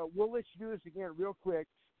 And we'll let you do this again real quick.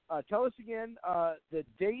 Tell us again the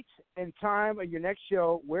date and time of your next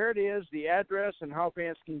show, where it is, the address, and how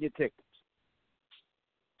fans can get tickets.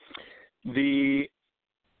 The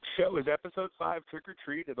show is episode 5, Trick or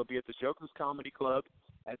Treat. It'll be at the Jokers Comedy Club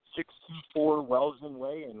at 624 Wellsman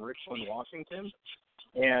Way in Richland, Washington.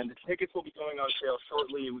 And tickets will be going on sale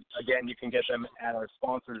shortly. Again, you can get them at our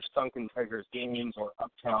sponsors, Sunken Tigers Games or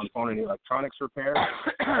Uptown Phone and Electronics Repair.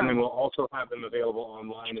 And then we'll also have them available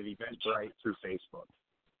online at Eventbrite through Facebook.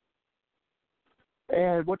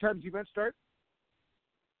 And what time does the event start?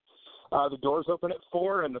 The doors open at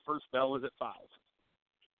 4, and the first bell is at 5.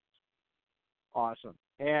 Awesome.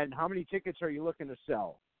 And how many tickets are you looking to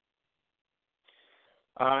sell?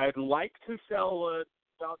 I'd like to sell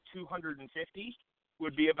about 250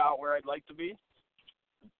 would be about where I'd like to be,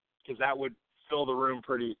 because that would fill the room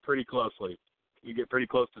pretty closely. You get pretty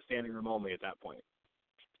close to standing room only at that point.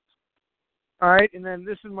 All right, and then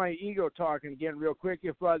this is my ego talking again real quick.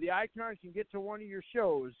 If the Icon can get to one of your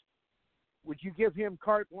shows, would you give him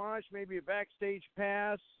carte blanche, maybe a backstage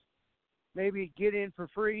pass, maybe get in for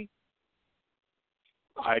free?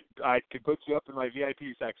 I could put you up in my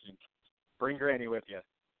VIP section. Bring Granny with you.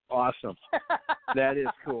 Awesome. That is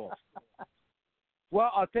cool.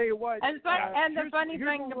 Well, I'll tell you what. And the funny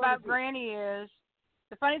thing about Granny is,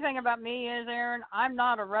 the funny thing about me is, Aaron, I'm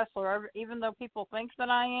not a wrestler. Even though people think that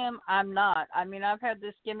I am, I'm not. I mean, I've had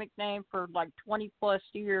this gimmick name for like 20-plus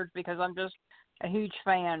years because I'm just a huge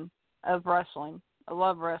fan of wrestling. I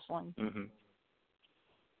love wrestling. Mm-hmm.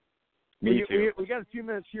 We got a few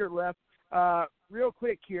minutes here left. Real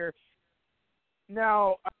quick here.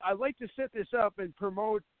 Now, I'd like to set this up and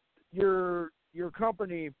promote your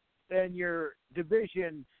company and your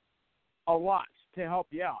division a lot to help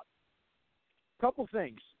you out. Couple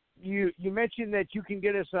things. You mentioned that you can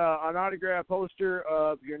get us an autograph poster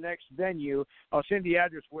of your next venue. I'll send the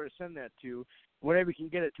address where to send that to. Whenever you can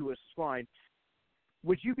get it to us, is fine.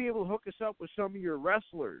 Would you be able to hook us up with some of your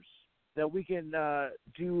wrestlers that we can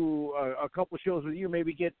do a couple shows with you?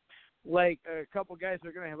 Maybe get like a couple guys that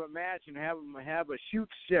are going to have a match and have them have a shoot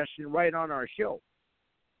session right on our show.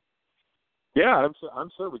 Yeah, I'm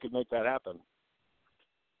sure we could make that happen.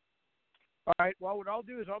 All right. Well, what I'll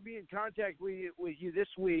do is I'll be in contact with you this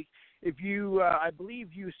week. If you, I believe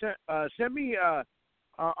you send me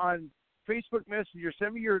on Facebook Messenger,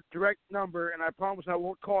 send me your direct number, and I promise I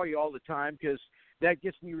won't call you all the time because that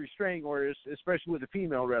gets me restraining orders, especially with the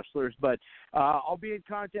female wrestlers. But I'll be in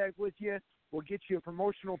contact with you. We'll get you a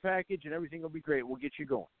promotional package, and everything will be great. We'll get you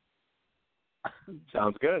going.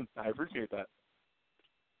 Sounds good. I appreciate that.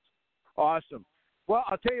 Awesome. Well,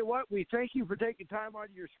 I'll tell you what, we thank you for taking time out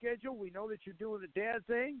of your schedule. We know that you're doing the dad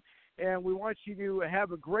thing, and we want you to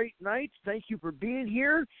have a great night. Thank you for being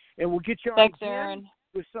here, and we'll get you on Thanks, again Aaron.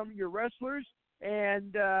 with some of your wrestlers,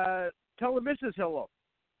 and tell the missus hello.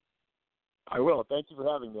 I will. Thank you for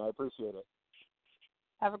having me. I appreciate it.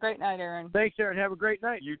 Have a great night, Aaron. Thanks, Aaron. Have a great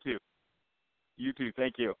night. You too. You too.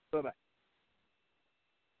 Thank you. Bye-bye.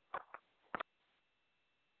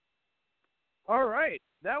 All right.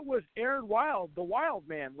 That was Aaron Wild, the Wild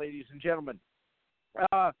Man, ladies and gentlemen.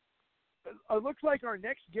 It looks like our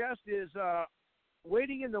next guest is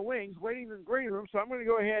waiting in the wings, waiting in the green room, so I'm going to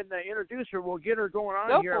go ahead and introduce her. We'll get her going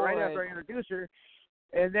on here right after I introduce her,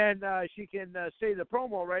 and then she can say the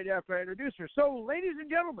promo right after I introduce her. So, ladies and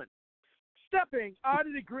gentlemen, stepping out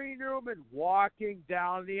of the green room and walking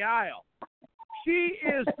down the aisle, she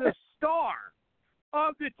is the star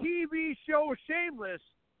of the TV show Shameless,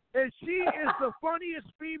 and she is the funniest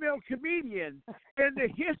female comedian in the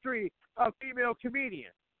history of female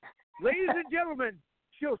comedians. Ladies and gentlemen,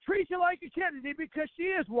 she'll treat you like a Kennedy because she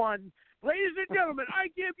is one. Ladies and gentlemen, I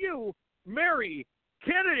give you Mary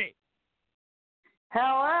Kennedy.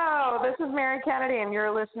 Hello, this is Mary Kennedy, and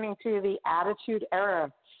you're listening to the Attitude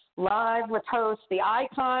Era, live with hosts The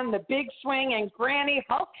Icon, The Big Swing, and Granny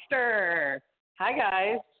Hulkster. Hi,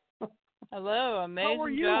 guys. Hello, amazing How are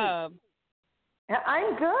you? job.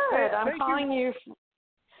 I'm good. I'm Thank calling you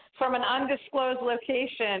from an undisclosed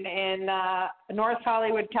location in North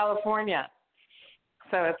Hollywood, California.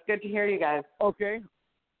 So it's good to hear you guys. Okay.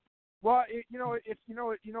 Well, it's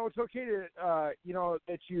okay to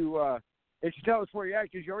that you tell us where you're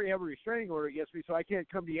at because you already have a restraining order against me, so I can't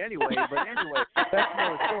come to you anyway. But anyway, that's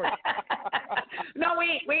another story. No,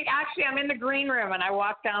 wait. Actually, I'm in the green room, and I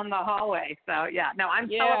walk down the hallway. So, yeah. No, I'm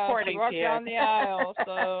teleporting to you. down the aisle,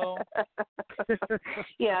 so.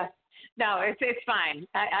 Yeah. No, it's fine.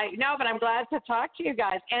 I no, but I'm glad to talk to you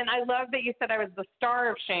guys. And I love that you said I was the star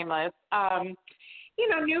of Shameless.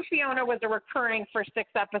 New Fiona was a recurring for 6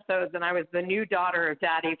 episodes, and I was the new daughter of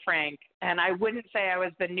Daddy Frank. And I wouldn't say I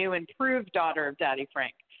was the new improved daughter of Daddy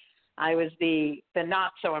Frank. I was the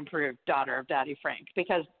not so improved daughter of Daddy Frank,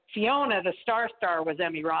 because Fiona, the star, was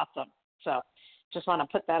Emmy Rossum. So just want to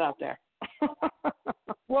put that out there.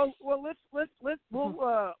 Well, let's what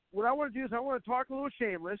I want to do is I want to talk a little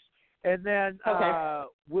Shameless, and then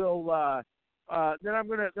we're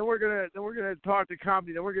gonna talk to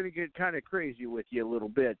comedy. Then we're gonna get kind of crazy with you a little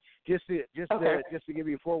bit, just to give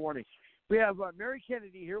you a forewarning. We have Mary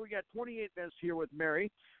Kennedy here. We got 28 minutes here with Mary.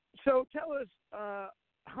 So tell us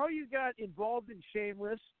how you got involved in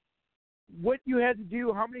Shameless, what you had to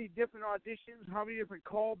do, how many different auditions, how many different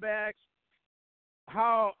callbacks,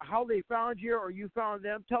 how they found you or you found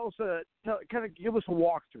them. Tell us, kind of give us a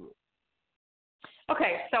walkthrough.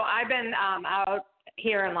 Okay, so I've been out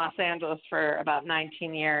here in Los Angeles for about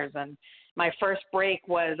 19 years, and my first break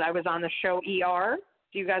was I was on the show ER.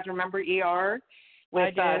 Do you guys remember ER?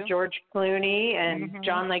 With George Clooney and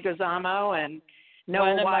John Leguizamo and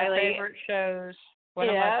Noah Wiley. One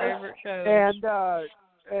of my favorite shows.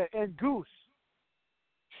 And Goose.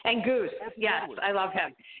 And Goose, yes, I love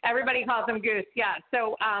him. Everybody calls him Goose, yeah.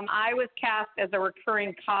 So I was cast as a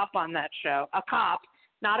recurring cop on that show, a cop,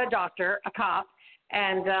 not a doctor, a cop.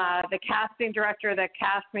 And the casting director that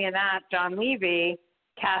cast me in that, John Levy,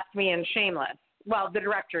 cast me in Shameless. Well, the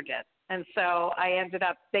director did. And so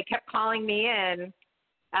they kept calling me in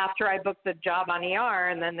after I booked the job on ER,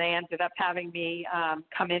 and then they ended up having me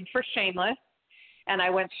come in for Shameless. And I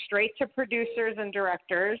went straight to producers and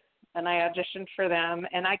directors, and I auditioned for them.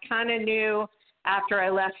 And I kind of knew after I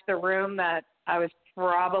left the room that I was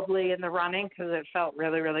probably in the running because it felt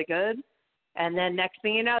really, really good. And then next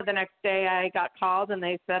thing you know, the next day I got called and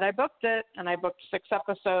they said I booked it, and I booked 6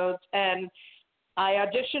 episodes. And I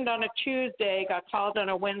auditioned on a Tuesday, got called on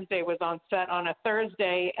a Wednesday, was on set on a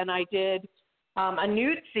Thursday, and I did a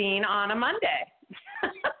nude scene on a Monday.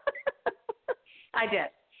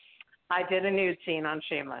 I did a nude scene on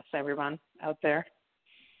Shameless, everyone out there.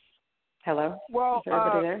 Hello? Well, is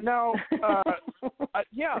everybody there? No,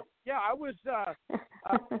 yeah, I was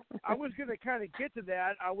going to kind of get to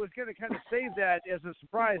that. I was going to kind of save that as a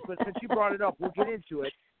surprise, but since you brought it up, we'll get into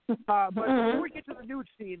it. But before we get to the nude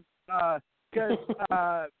scene, because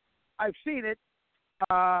I've seen it,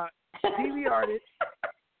 DVR'd it,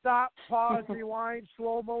 stop, pause, rewind,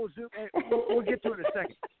 slow-mo, zoom, and we'll get to it in a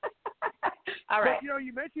second. All right. But,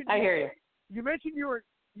 you mentioned. I hear you. You mentioned you were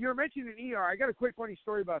mentioning ER. I got a quick funny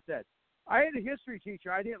story about that. I had a history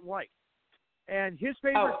teacher I didn't like, and his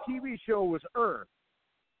favorite TV show was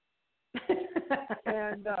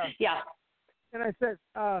and yeah. And I said,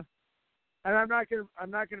 and I'm not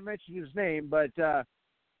gonna mention his name, but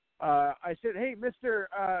I said, hey, Mister,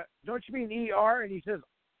 don't you mean ER? And he says,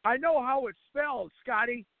 I know how it's spelled,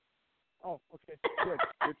 Scotty. Oh, okay,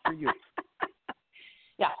 good for you.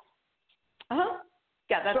 Yeah.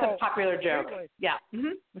 Yeah, that's a popular joke. Anyway, yeah.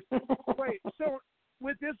 Wait, so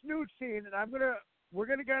with this nude scene, and we're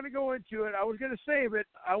gonna kind of go into it. I was gonna save it.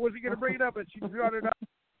 I wasn't gonna bring it up, but she brought it up.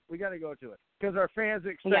 We got to go to it because our fans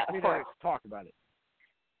expect me to talk about it.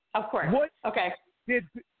 Of course.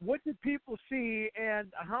 What did people see,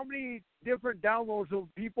 and how many different downloads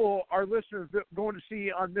of people, our listeners, going to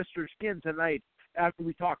see on Mr. Skin tonight after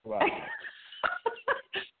we talk about it?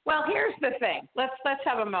 Well, here's the thing. Let's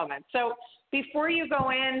have a moment. So before you go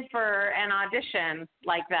in for an audition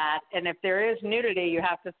like that, and if there is nudity, you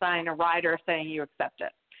have to sign a rider saying you accept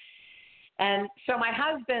it. And so my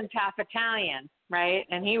husband's half Italian, right?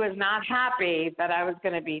 And he was not happy that I was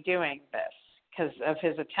going to be doing this because of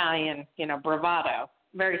his Italian, bravado,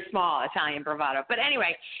 very small Italian bravado. But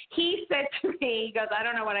anyway, he said to me, he goes, I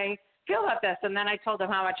don't know what I feel about this. And then I told him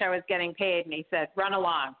how much I was getting paid, and he said, run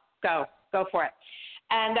along, go for it.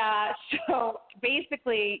 And so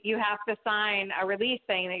basically you have to sign a release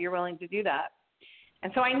saying that you're willing to do that.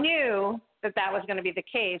 And so I knew that was going to be the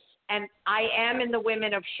case. And I am in the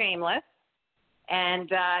Women of Shameless. And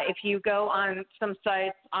if you go on some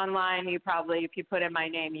sites online, if you put in my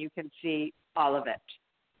name, you can see all of it.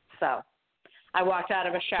 So I walked out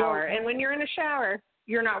of a shower. And when you're in a shower,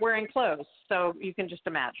 you're not wearing clothes. So you can just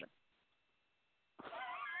imagine.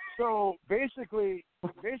 So basically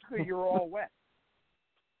you're all wet.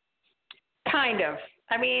 Kind of.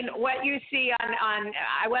 I mean, what you see on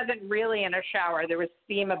I wasn't really in a shower. There was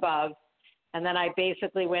steam above. And then I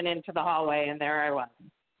basically went into the hallway, and there I was.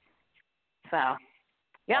 So,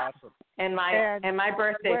 yeah, Awesome. and my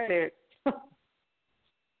birthday suit.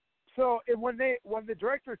 So when the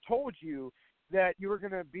director told you that you were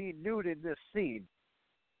going to be nude in this scene,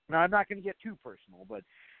 now I'm not going to get too personal, but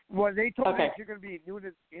when they told you that you're going to be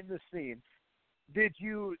nude in this scene, did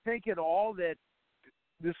you think at all that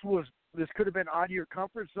this could have been out of your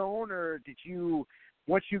comfort zone, or did you,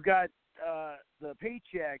 once you got the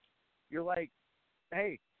paycheck, you're like,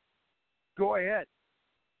 hey, go ahead?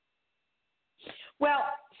 Well,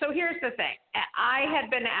 so here's the thing. I had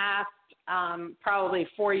been asked probably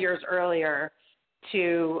 4 years earlier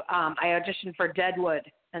to, I auditioned for Deadwood,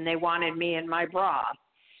 and they wanted me in my bra.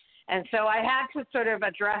 And so I had to sort of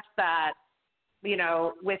address that,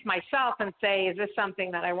 with myself and say, is this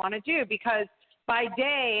something that I want to do? Because by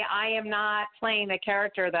day, I am not playing the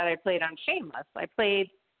character that I played on Shameless. I played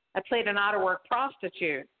an out-of-work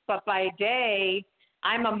prostitute. But by day,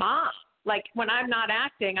 I'm a mom. Like, when I'm not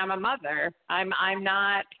acting, I'm a mother.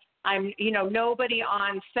 Nobody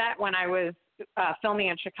on set when I was filming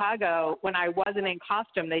in Chicago, when I wasn't in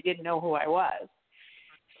costume, they didn't know who I was.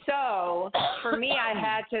 So for me, I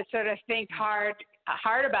had to sort of think hard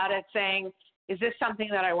about it, saying, is this something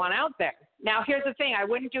that I want out there? Now, here's the thing. I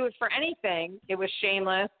wouldn't do it for anything. It was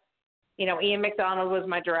Shameless. Ian McDonald was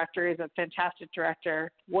my director. He's a fantastic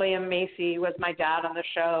director. William Macy was my dad on the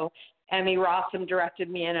show. Emmy Rossum directed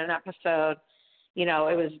me in an episode. It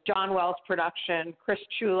was John Wells production, Chris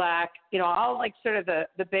Chulak, all like sort of the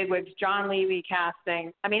bigwigs, John Levy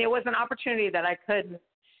casting. I mean, it was an opportunity that I couldn't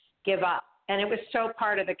give up, and it was so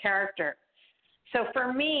part of the character. So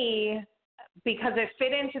for me, because it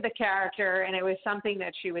fit into the character and it was something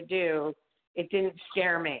that she would do, it didn't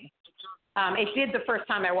scare me. It did the first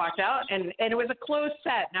time I walked out, and it was a closed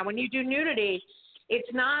set. Now, when you do nudity,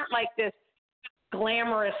 it's not like this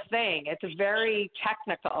glamorous thing. It's very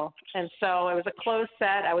technical. And so it was a closed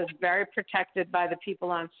set. I was very protected by the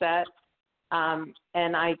people on set.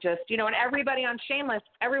 And I just, and everybody on Shameless,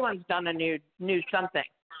 everyone's done a nude something.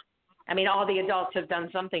 I mean, all the adults have done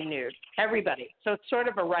something nude. Everybody. So it's sort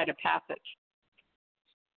of a rite of passage.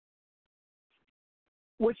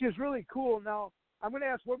 Which is really cool. Now, I'm going to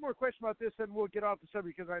ask one more question about this, and we'll get off the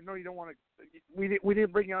subject because I know you don't want to. We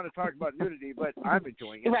didn't bring you on to talk about nudity, but I'm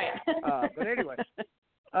enjoying it. Right. But anyway,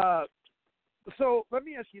 so let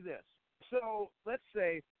me ask you this. So let's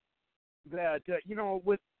say that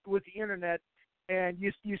with the internet, and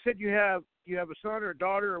you said you have a son or a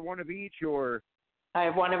daughter or one of each, or I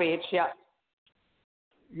have one of each. Yeah.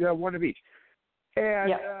 You have one of each. And,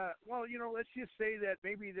 yeah. Let's just say that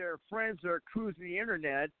maybe their friends are cruising the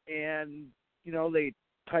internet and, they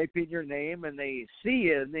type in your name and they see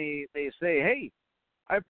it and they say, hey,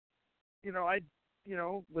 was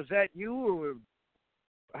that you, or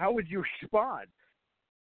how would you respond?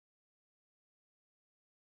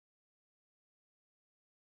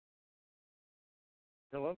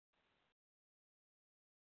 Hello?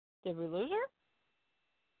 Did we lose her?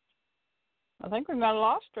 I think we might have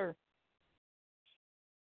lost her.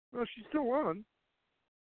 Well, she's still on.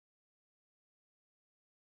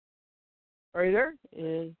 Are you there?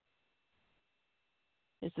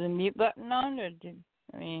 Is the mute button on?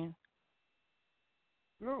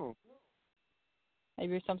 No.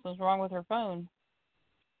 Maybe something's wrong with her phone.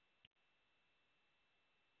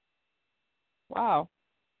 Wow.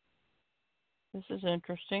 This is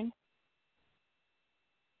interesting.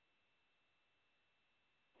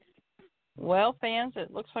 Well, fans,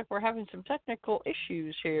 it looks like we're having some technical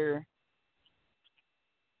issues here.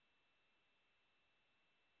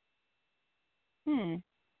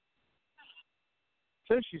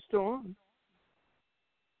 Says she's still on.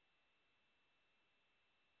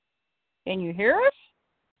 Can you hear us?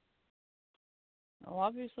 Well,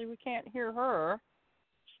 obviously we can't hear her.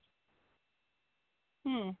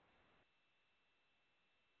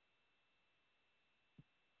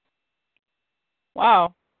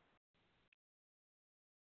 Wow.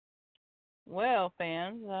 Well,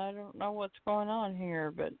 fans, I don't know what's going on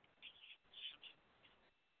here, but...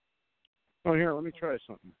 Oh, here, let me try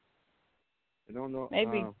something. I don't know.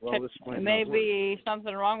 Maybe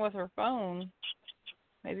something wrong with her phone.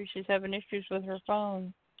 Maybe she's having issues with her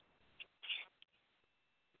phone.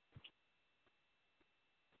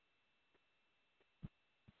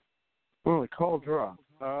 Well, the call dropped.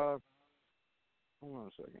 Hold on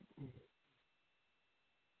a second.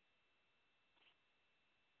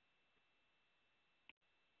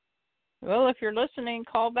 Well, if you're listening,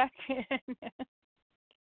 call back in.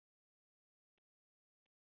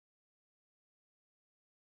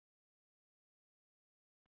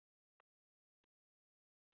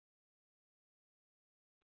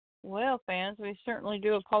 Well, fans, we certainly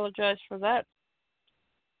do apologize for that.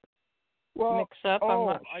 mix up. I'm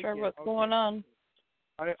not sure what's going on.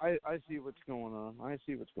 I see what's going on. I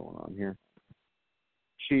see what's going on here.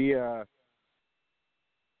 She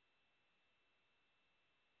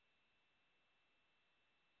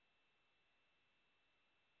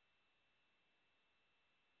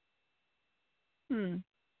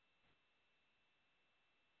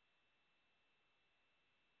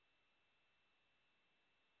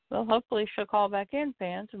Well, hopefully she'll call back in,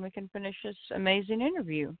 fans, and we can finish this amazing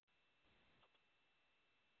interview.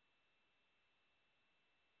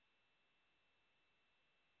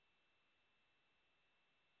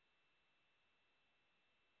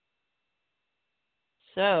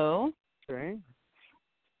 So. Okay.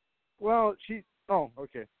 Well, oh,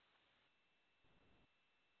 okay.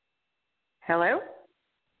 Hello?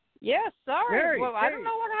 Yes, sorry. Mary, well, I don't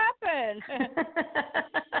know what happened.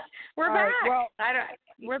 We're back. Well,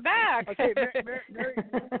 we're back. Okay,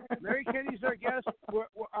 Mary Kenny's our guest.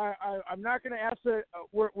 I'm not going to ask the.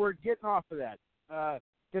 We're getting off of that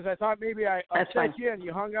because I thought maybe I upset you and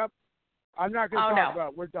you hung up. I'm not going to talk about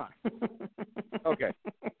it. We're done. Okay.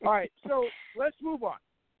 All right. So let's move on.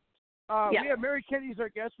 We have Mary Kenny's our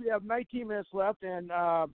guest. We have 19 minutes left, and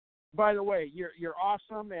by the way, you're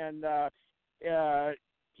awesome, and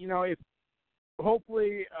if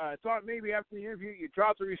hopefully thought maybe after the interview you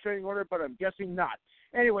dropped the restraining order, but I'm guessing not.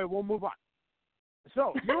 Anyway, we'll move on.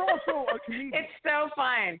 So you're also a comedian. It's so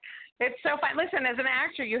fun. It's so fun. Listen, as an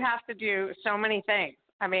actor, you have to do so many things.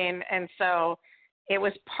 I mean, and so it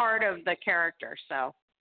was part of the character. So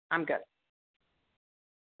I'm good.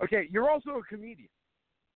 Okay, you're also a comedian.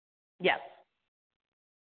 Yes.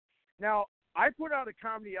 Now, I put out a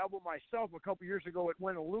comedy album myself a couple years ago. It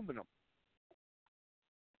went aluminum.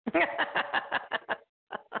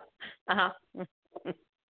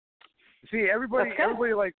 See, everybody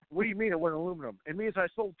like, what do you mean it went aluminum? It means I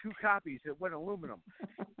sold 2 copies. It went aluminum.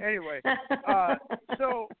 Anyway,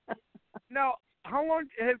 so now, how long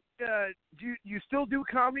do you still do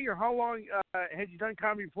comedy, or how long had you done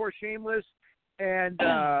comedy before Shameless? And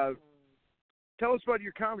tell us about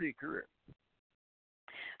your comedy career.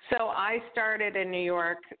 So I started in New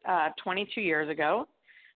York 22 years ago.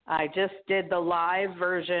 I just did the live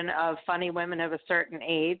version of Funny Women of a Certain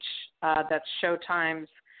Age. That's Showtime's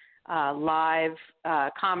live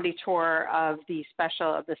comedy tour of the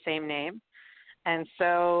special of the same name. And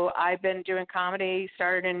so I've been doing comedy,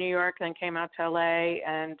 started in New York, then came out to LA,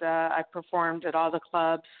 and I performed at all the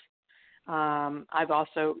clubs. I've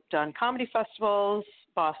also done comedy festivals,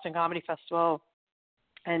 Boston Comedy Festival,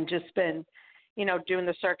 and just been, doing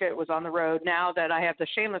the circuit, was on the road. Now that I have the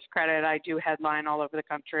Shameless credit, I do headline all over the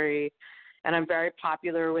country, and I'm very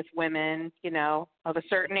popular with women, of a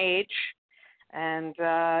certain age. And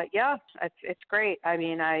it's great. I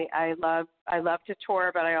mean, I love to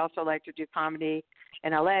tour, but I also like to do comedy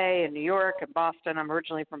in LA and New York and Boston. I'm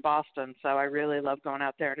originally from Boston, so I really love going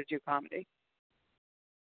out there to do comedy.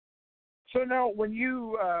 So now, when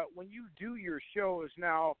you do your shows,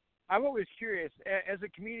 now I'm always curious. As a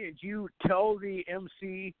comedian, do you tell the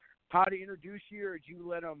MC how to introduce you, or do you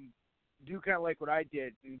let them do kind of like what I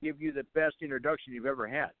did and give you the best introduction you've ever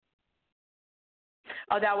had?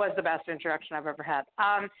 Oh, that was the best introduction I've ever had.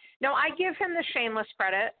 No, I give him the Shameless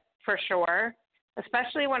credit for sure,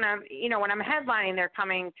 especially when I'm headlining. They're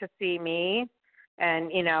coming to see me, and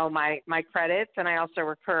my credits, and I also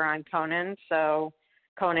recur on Conan. So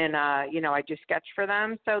Conan, I do sketch for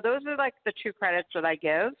them. So those are like the 2 credits that I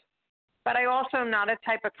give. But I also am not a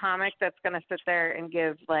type of comic that's going to sit there and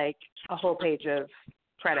give like a whole page of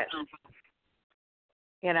credits.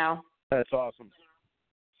 That's awesome.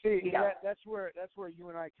 See, that's where you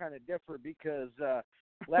and I kind of differ, because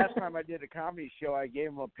last time I did a comedy show, I gave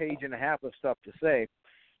him a page and a half of stuff to say,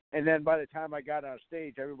 and then by the time I got on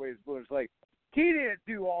stage, everybody was like, "He didn't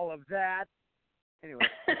do all of that." Anyway.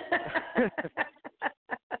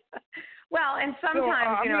 Well, and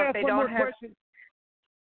sometimes if they don't have. Question.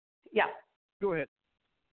 Yeah. Go ahead.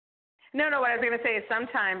 No, what I was going to say is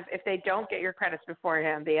sometimes if they don't get your credits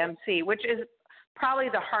beforehand, the MC, which is probably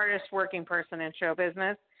the hardest working person in show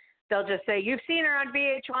business, they'll just say, "You've seen her on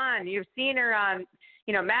VH1, you've seen her on,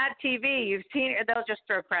 Mad TV, you've seen her." They'll just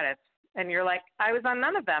throw credits. And you're like, "I was on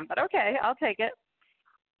none of them, but okay, I'll take it."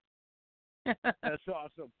 That's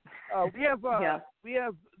awesome. We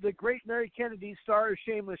have the great Mary Kennedy, star of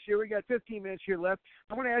Shameless here. We got 15 minutes here left.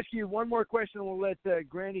 I want to ask you one more question, and we'll let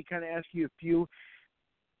Granny kind of ask you a few.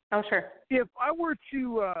 Oh, sure. If I were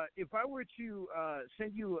to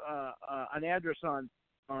send you an address on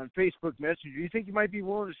Facebook Messenger, do you think you might be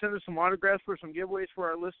willing to send us some autographs for some giveaways for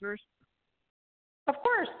our listeners? Of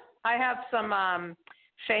course. I have some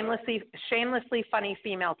shamelessly funny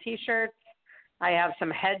female T-shirts. I have some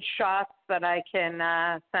headshots that I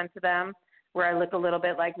can send to them where I look a little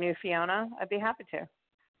bit like new Fiona, I'd be happy to.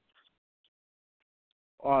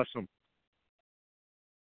 Awesome.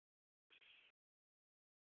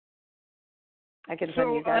 I can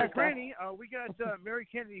send you guys. Granny, we got Mary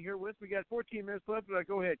Kennedy here with. We got 14 minutes left, but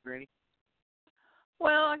go ahead, Granny.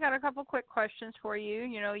 Well, I got a couple quick questions for you.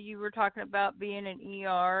 You know, you were talking about being an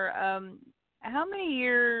ER. How many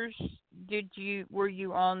years were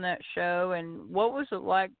you on that show, and what was it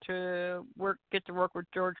like to get to work with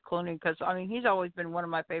George Clooney? Because I mean, he's always been one of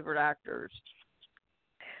my favorite actors.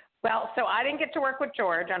 Well, so I didn't get to work with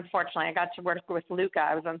George, unfortunately. I got to work with Luca.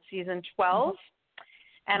 I was on season 12,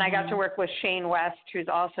 and I got to work with Shane West, who's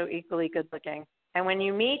also equally good looking. And when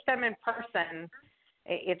you meet them in person,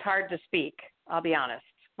 it's hard to speak, I'll be honest.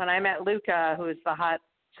 When I met Luca, who's the hot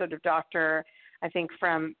sort of doctor, I think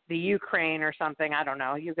from the Ukraine or something, I don't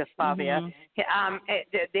know, Yugoslavia,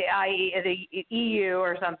 the EU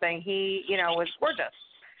or something, he, was gorgeous.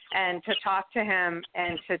 And to talk to him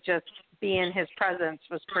and to just be in his presence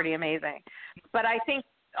was pretty amazing. But I think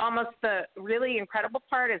almost the really incredible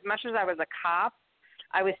part, as much as I was a cop,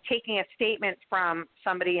 I was taking a statement from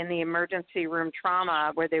somebody in the emergency room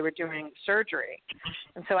trauma where they were doing surgery.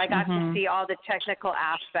 And so I got to see all the technical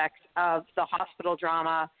aspects of the hospital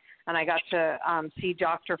drama, and I got to see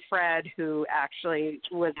Dr. Fred, who actually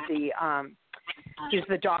was he's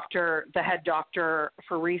the doctor, the head doctor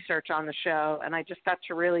for research on the show, and I just got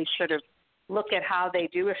to really sort of look at how they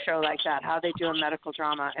do a show like that, how they do a medical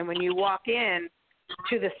drama. And when you walk in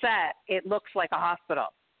to the set, it looks like a hospital.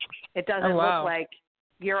 It doesn't look like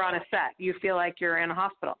you're on a set. You feel like you're in a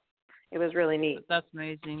hospital. It was really neat. That's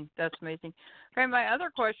amazing. That's amazing. Okay, my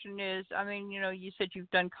other question is, I mean, you said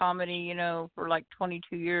you've done comedy, for like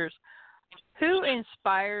 22 years. Who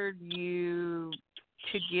inspired you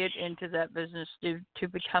to get into that business, to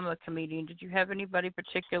become a comedian? Did you have anybody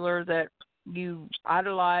particular that you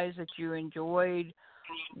idolized, that you enjoyed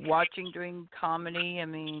watching doing comedy? I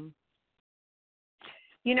mean,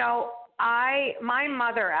 my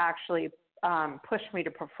mother actually pushed me to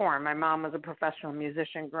perform. My mom was a professional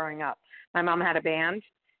musician growing up. My mom had a band,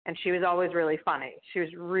 and she was always really funny. She was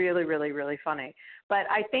really, really, really funny. But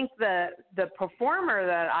I think the performer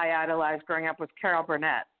that I idolized growing up was Carol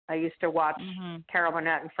Burnett. I used to watch Carol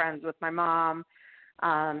Burnett and Friends with my mom,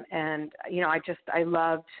 and I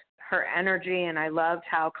loved her energy, and I loved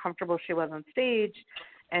how comfortable she was on stage,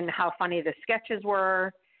 and how funny the sketches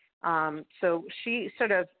were. So she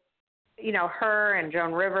sort of, her and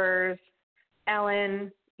Joan Rivers,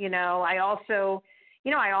 Ellen. I also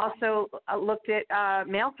looked at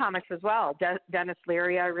male comics as well. Dennis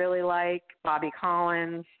Leary, I really like. Bobby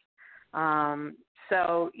Collins.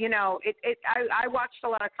 So, I watched a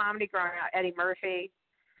lot of comedy growing up, Eddie Murphy.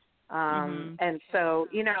 And so,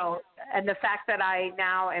 and the fact that I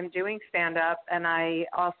now am doing stand-up, and I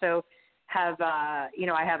also have, I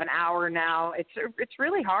have an hour now. It's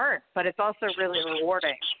really hard, but it's also really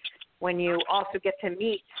rewarding when you also get to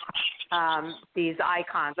meet these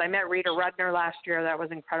icons. I met Rita Rudner last year. That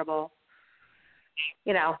was incredible.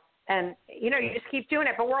 And, you just keep doing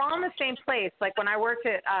it. But we're all in the same place. Like when I worked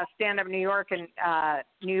at Stand Up New York in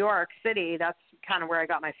New York City, that's kind of where I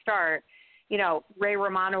got my start. Ray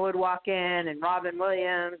Romano would walk in, and Robin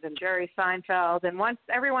Williams and Jerry Seinfeld. And once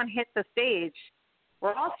everyone hit the stage,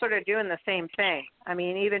 we're all sort of doing the same thing. I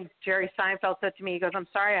mean, even Jerry Seinfeld said to me, he goes, "I'm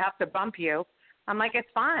sorry I have to bump you." I'm like, it's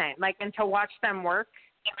fine. Like, and to watch them work,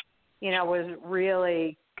 was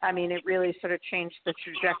really, it really sort of changed the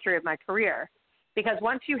trajectory of my career. Because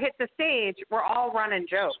once you hit the stage, we're all running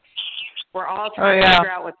jokes. We're all trying to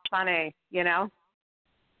figure out what's funny,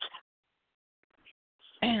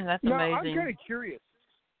 Man, that's amazing. I'm kind of curious.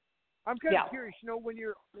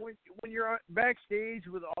 When you're backstage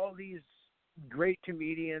with all these great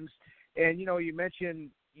comedians, and you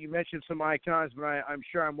mentioned some icons, but I'm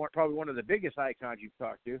sure I'm probably one of the biggest icons you've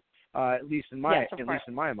talked to, at least in my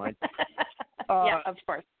mind. Yeah, of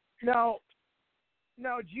course. Now,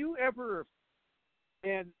 do you ever?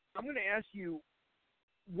 And I'm going to ask you,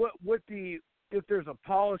 if there's a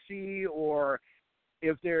policy, or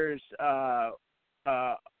if there's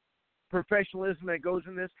professionalism that goes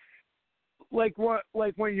in this, like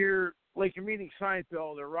when you're meeting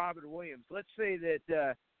Seinfeld or Robin Williams. Let's say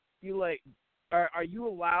that are you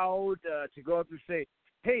allowed to go up and say,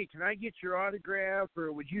 "Hey, can I get your autograph?"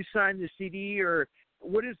 or "Would you sign the CD?" or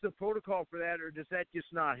what is the protocol for that, or does that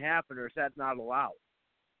just not happen, or is that not allowed?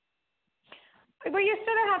 Well, you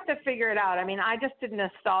sort of have to figure it out. I mean, I just did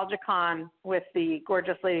NostalgiaCon with the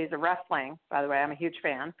Gorgeous Ladies of Wrestling, by the way. I'm a huge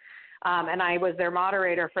fan. And I was their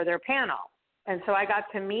moderator for their panel. And so I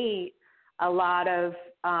got to meet a lot of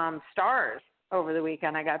stars over the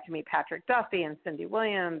weekend. I got to meet Patrick Duffy and Cindy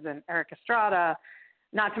Williams and Eric Estrada,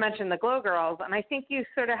 not to mention the Glow Girls. And I think you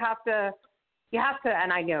sort of have to,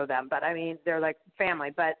 and I know them, but I mean, they're like family,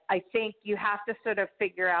 but I think you have to sort of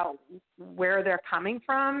figure out where they're coming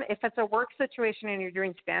from. If it's a work situation and you're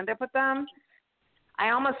doing stand-up with them,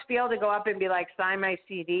 I almost feel to go up and be like, sign my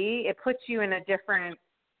CD. It puts you in a different,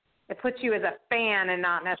 it puts you as a fan and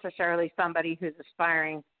not necessarily somebody who's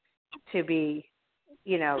aspiring to be,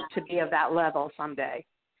 you know, to be of that level someday.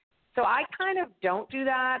 So I kind of don't do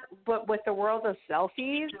that, but with the world of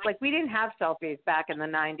selfies, like we didn't have selfies back in the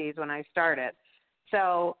 90s when I started.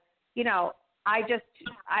 So, you know, I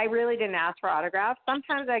really didn't ask for autographs.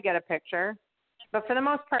 Sometimes I get a picture, but for the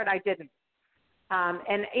most part I didn't.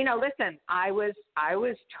 And, you know, listen, I was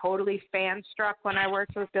totally fan-struck when I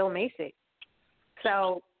worked with Bill Macy.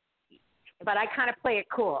 So, but I kind of play it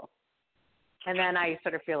cool, and then I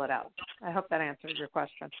sort of feel it out. I hope that answers your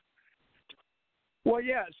question. Well,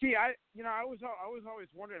 yeah. See, I was always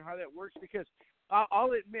wondering how that works because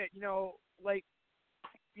I'll admit, you know, like,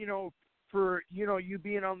 you know, for, you know, you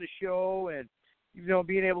being on the show and, you know,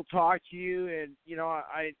 being able to talk to you and, you know,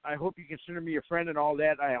 I hope you consider me a friend and all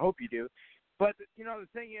that. I hope you do. But, you know,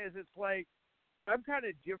 the thing is, it's like, I'm kind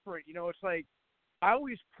of different. You know, it's like I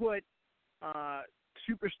always put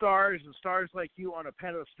superstars and stars like you on a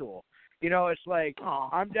pedestal. You know, it's like,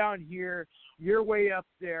 I'm down here, you're way up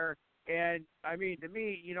there. And, I mean, to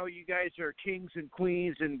me, you know, you guys are kings and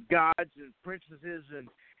queens and gods and princesses. And,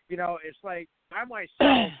 you know, it's like I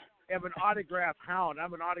myself am an autograph hound.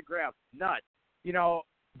 I'm an autograph nut, you know.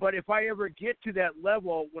 But if I ever get to that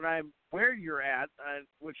level when I'm where you're at,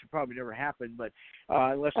 which will probably never happen, but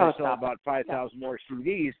unless I sell about 5,000 more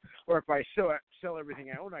CDs, or if I sell everything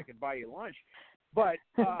I own, I can buy you lunch. But,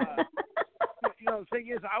 you know, the thing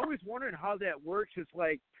is, I always wondered how that works. It's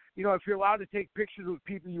like, you know, if you're allowed to take pictures with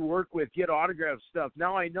people you work with, get autograph stuff.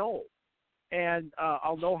 Now I know, and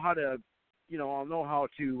I'll know how to, you know,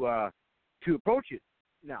 to approach it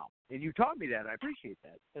now. And you taught me that. I appreciate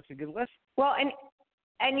that. That's a good lesson. Well,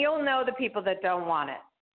 and you'll know the people that don't want it.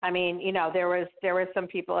 I mean, you know, there was some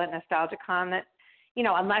people at NostalgiaCon that, you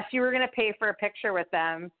know, unless you were going to pay for a picture with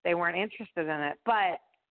them, they weren't interested in it. But,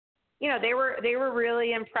 you know, they were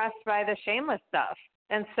really impressed by the Shameless stuff.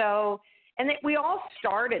 And so, we all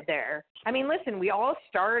started there. I mean, listen, we all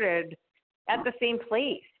started at the same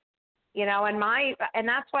place, you know, and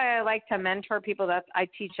that's why I like to mentor people. I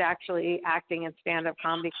teach actually acting and stand-up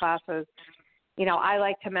comedy classes. You know, I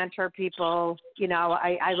like to mentor people. You know,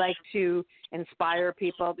 I like to inspire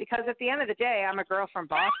people because at the end of the day, I'm a girl from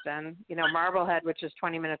Boston, you know, Marblehead, which is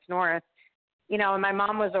 20 minutes north, you know, and my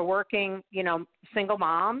mom was a working, you know, single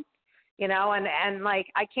mom, you know, and like,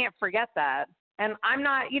 I can't forget that. And I'm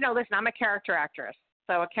not, you know, listen, I'm a character actress.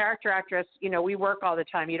 So a character actress, you know, we work all the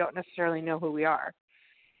time. You don't necessarily know who we are.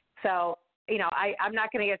 So, you know, I'm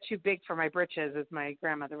not going to get too big for my britches, as my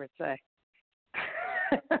grandmother would say.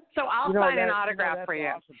 So I'll sign an autograph for you.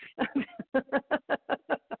 Awesome.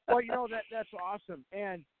 Well, you know, that's awesome.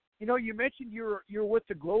 And, you know, you mentioned you're with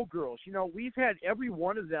the Glow Girls. You know, we've had every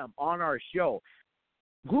one of them on our show.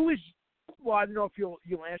 Who is, well, I don't know if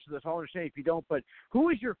you'll answer this. I'll understand if you don't, but who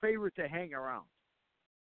is your favorite to hang around?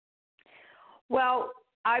 Well,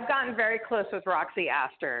 I've gotten very close with Roxy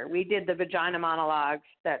Astor. We did the Vagina monologues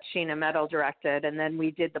that Sheena Meadow directed, and then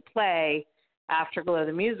we did the play Afterglow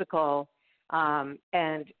the musical.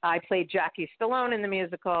 And I played Jackie Stallone in the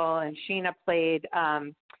musical, and Sheena played,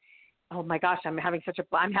 oh my gosh, I'm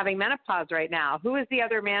having menopause right now. Who is the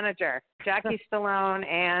other manager? Jackie Stallone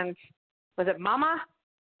and, was it Mama?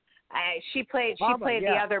 She played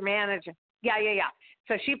the other manager. Yeah.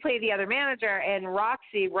 So she played the other manager, and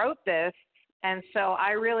Roxy wrote this. And so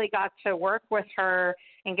I really got to work with her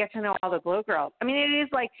and get to know all the Glow Girls. I mean, it is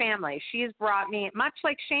like family. She's brought me, much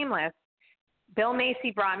like Shameless, Bill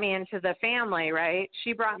Macy brought me into the family, right?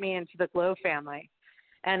 She brought me into the Glow family.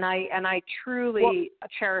 And I truly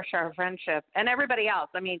cherish our friendship. And everybody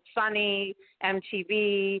else. I mean, Sunny,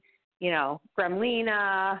 MTV, you know,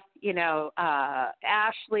 Gremlina, you know,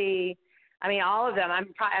 Ashley. I mean, all of them.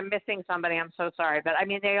 I'm missing somebody. I'm so sorry. But, I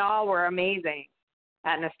mean, they all were amazing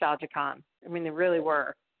at NostalgiaCon. I mean, they really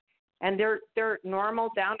were. And they're normal,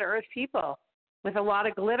 down-to-earth people with a lot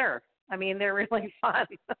of glitter. I mean, they're really fun.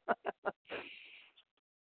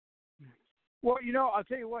 Well, you know, I'll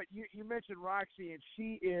tell you what. You mentioned Roxy, and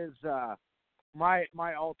she is my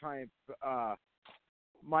all-time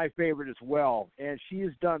my favorite as well. And she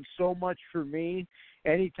has done so much for me.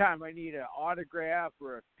 Anytime I need an autograph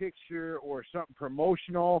or a picture or something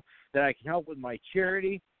promotional that I can help with my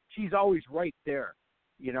charity, she's always right there.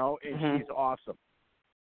 You know, and she's awesome.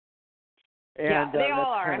 And, they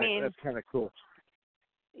all are. That's kind of cool.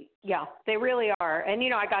 Yeah, they really are. And,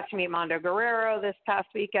 I got to meet Mondo Guerrero this past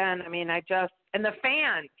weekend. And the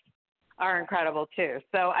fans are incredible too.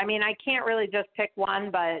 So, I can't really just pick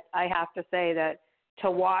one, but I have to say that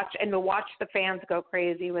to watch the fans go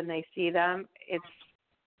crazy when they see them,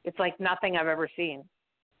 it's like nothing I've ever seen.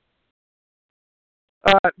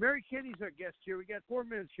 Mary Kenny's our guest here. We got 4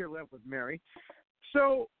 minutes here left with Mary.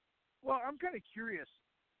 So, I'm kind of curious.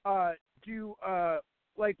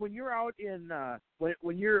 Like when you're out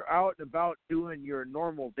when you're out and about doing your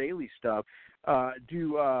normal daily stuff,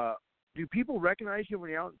 do people recognize you when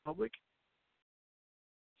you're out in public?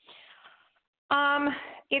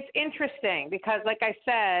 It's interesting because, like I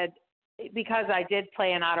said, because I did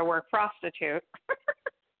play an out-of-work prostitute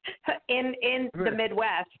in the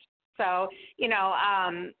Midwest. So,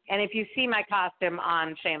 and if you see my costume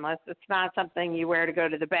on Shameless, it's not something you wear to go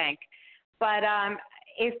to the bank. But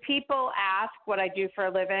if people ask what I do for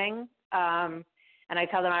a living, and I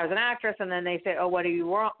tell them I was an actress, and then they say, "Oh, what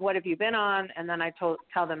have you been on?" And then I tell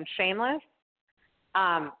them Shameless.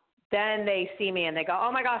 Then they see me and they go,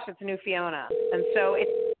 "Oh my gosh, it's new Fiona." And so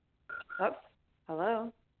it's,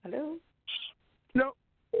 hello. No.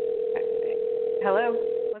 Hello.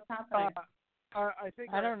 What's happening?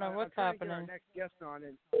 I don't know what's happening. I'm trying to get our next guest on,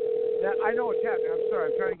 and I know what's happening. I'm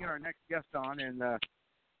sorry. I'm trying to get our next guest on, and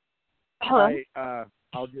hello.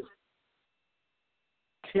 I'll just.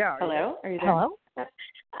 Yeah. Hello. Are you there? Hello.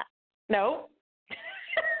 No.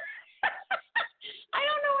 I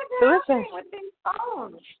don't know what's Who is happening this? with these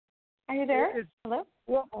phones. Are you there? Hello.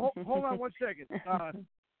 Well, hold on 1 second.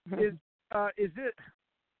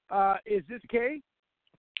 Is this Kay?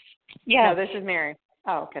 Yes. No, this is Mary.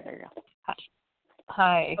 Oh, okay, there you go.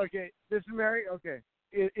 Hi. Okay, this is Mary. Okay,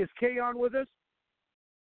 is Kay on with us?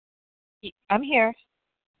 I'm here.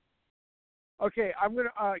 Okay,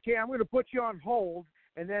 Kay, I'm gonna put you on hold,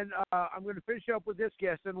 and then I'm gonna finish up with this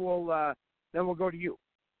guest, and we'll go to you.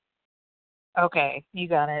 Okay, you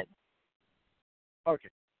got it. Okay.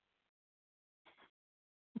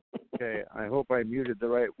 Okay, I hope I muted the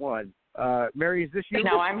right one. Mary, is this you?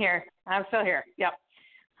 No, I'm here. I'm still here. Yep.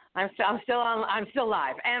 I'm still on. I'm still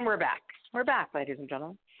live, and we're back. We're back, ladies and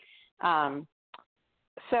gentlemen.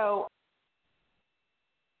 So.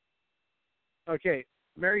 Okay,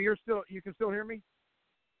 Mary, you can still hear me?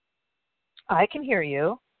 I can hear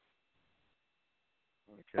you.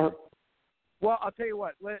 Okay. Oh. Well, I'll tell you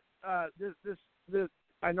what. This.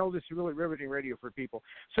 I know this is really riveting radio for people.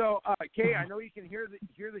 So, Kay, I know you can hear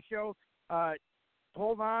the show.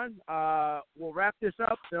 Hold on. We'll wrap this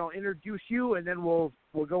up. Then I'll introduce you, and then we'll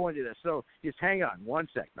go into this. So just hang on 1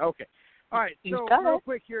 second. Okay. All right. So real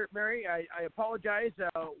quick here, Mary. I apologize.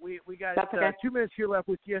 We got 2 minutes here left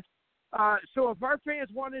with you. So if our fans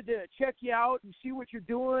wanted to check you out and see what you're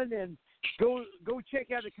doing and go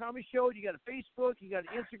check out the comedy show, you got a Facebook, you got an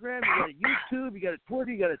Instagram, you got a YouTube, you got a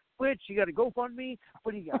Twitter, you got a Twitch, you got a GoFundMe.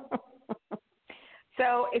 What do you got?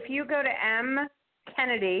 So if you go to M.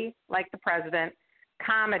 Kennedy, like the president,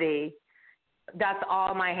 comedy, that's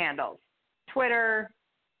all my handles. Twitter,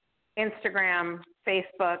 Instagram,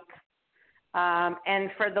 Facebook.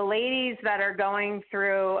 And for the ladies that are going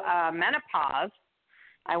through menopause,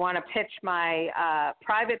 I want to pitch my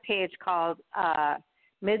private page called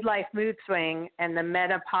Midlife Mood Swing and the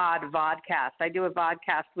Metapod Vodcast. I do a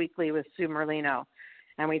vodcast weekly with Sue Merlino,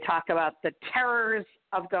 and we talk about the terrors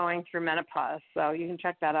of going through menopause. So you can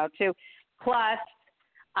check that out too. Plus,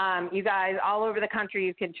 you guys all over the country,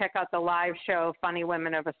 you can check out the live show, Funny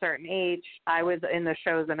Women of a Certain Age. I was in the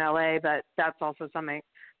shows in LA, but that's also something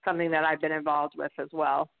that I've been involved with as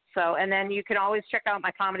well. So, and then you can always check out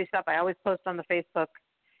my comedy stuff. I always post on the Facebook.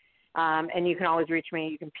 And you can always reach me.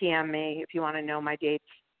 You can PM me if you want to know my dates.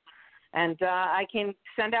 And I can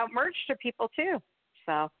send out merch to people too.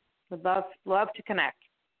 So would love to connect.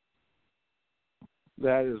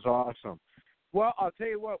 That is awesome. Well, I'll tell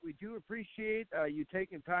you what, we do appreciate you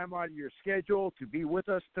taking time out of your schedule to be with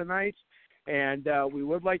us tonight. And we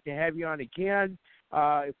would like to have you on again.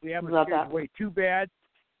 If we haven't scared away too bad.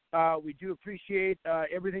 We do appreciate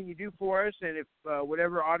everything you do for us, and if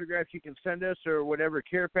whatever autographs you can send us or whatever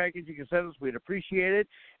care package you can send us, we'd appreciate it.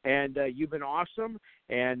 And you've been awesome,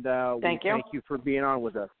 and thank you for being on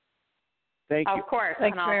with us. Thank you. Of course,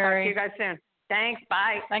 Thanks, and I'll Mary. talk to you guys soon. Thanks,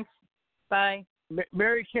 bye. Thanks, bye.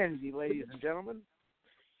 Mary Kennedy, ladies and gentlemen.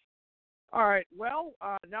 All right, well,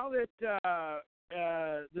 now that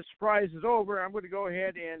the surprise is over, I'm going to go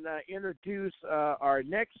ahead and introduce our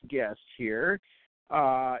next guest here.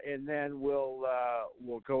 And then we'll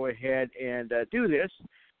go ahead and do this.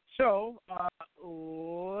 So,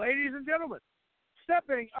 ladies and gentlemen,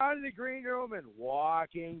 stepping out of the green room and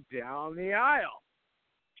walking down the aisle.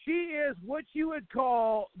 She is what you would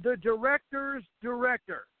call the director's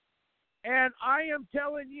director. And I am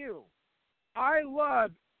telling you, I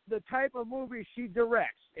love the type of movie she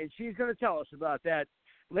directs, and she's going to tell us about that.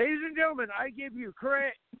 Ladies and gentlemen, I give you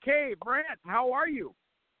Kay Brandt. How are you?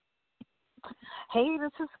 Hey,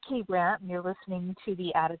 this is Kay Brandt, and you're listening to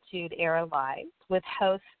the Attitude Era Live with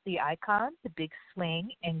hosts The Icon, The Big Swing,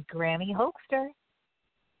 and Granny Hoaxster.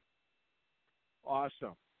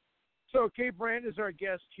 Awesome. So Kay Brandt is our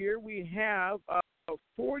guest here. We have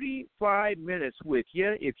 45 minutes with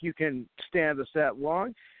you, if you can stand us that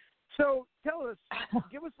long. So tell us,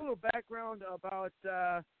 give us a little background about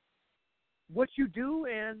what you do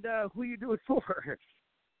and who you do it for.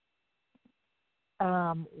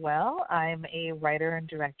 Well, I'm a writer and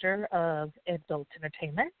director of adult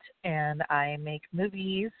entertainment, and I make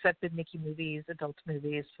movies. I've been making movies, adult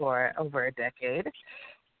movies, for over a decade.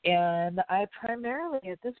 And I primarily,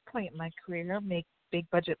 at this point in my career, make big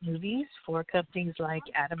budget movies for companies like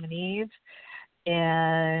Adam and Eve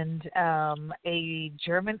and a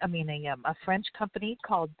French company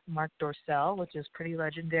called Marc Dorcel, which is pretty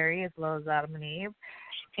legendary, as well as Adam and Eve.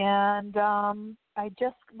 And I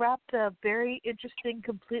just wrapped a very interesting,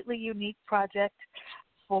 completely unique project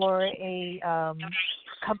for a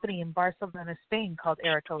company in Barcelona, Spain, called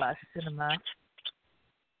Era of WWF.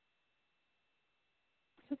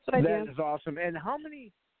 That's what I do. That is awesome. And how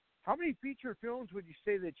many feature films would you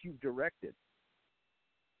say that you've directed?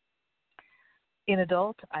 In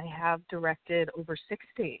adult, I have directed over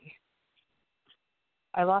 60.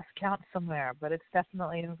 I lost count somewhere, but it's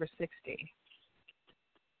definitely over 60.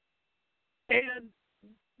 And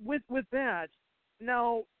with that,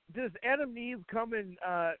 now does Adam and Eve come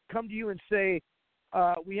to you and say,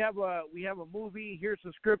 we have a movie, here's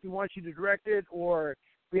the script, we want you to direct it, or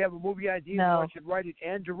we have a movie idea, we want you to write it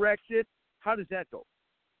and direct it? How does that go?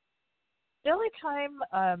 The only time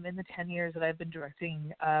in the 10 years that I've been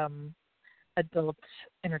directing adult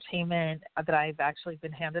entertainment that I've actually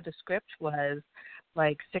been handed a script was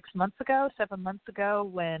like 7 months ago,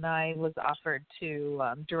 when I was offered to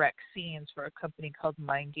direct scenes for a company called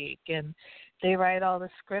MindGeek. And they write all the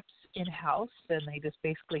scripts in-house, and they just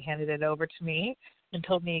basically handed it over to me and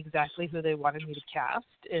told me exactly who they wanted me to cast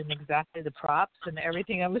and exactly the props and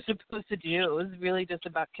everything I was supposed to do. It was really just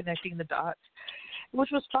about connecting the dots,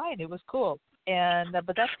 which was fine. It was cool. And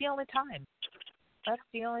but that's the only time. That's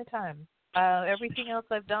the only time. Everything else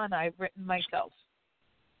I've done, I've written myself.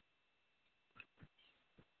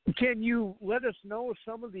 Can you let us know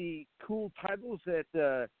some of the cool titles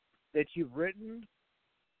that you've written?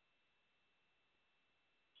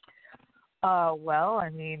 Well, I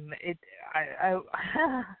mean, I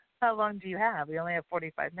how long do you have? We only have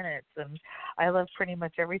 45 minutes, and I love pretty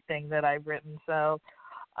much everything that I've written. So,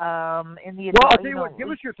 in the I'll tell you what. Give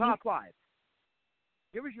us your top five.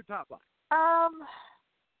 Give us your top five.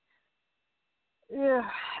 Yeah,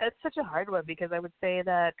 it's such a hard one, because I would say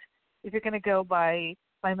that if you're going to go by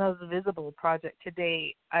my most visible project to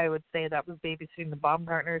date, I would say that was Babysitting the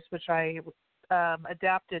Baumgartners, which I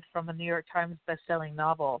adapted from a New York Times best-selling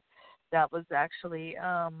novel that was actually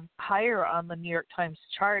higher on the New York Times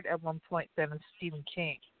chart at one point than Stephen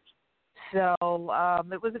King. So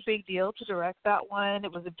it was a big deal to direct that one.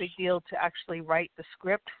 It was a big deal to actually write the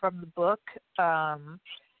script from the book.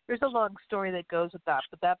 There's a long story that goes with that,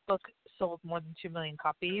 but that book sold more than 2 million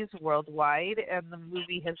copies worldwide, and the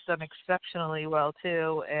movie has done exceptionally well,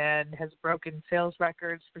 too, and has broken sales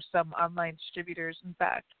records for some online distributors, in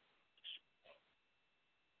fact.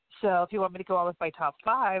 So if you want me to go on with my top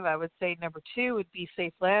five, I would say number 2 would be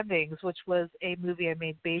Safe Landings, which was a movie I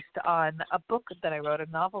made based on a book that I wrote,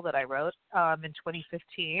 a novel that I wrote in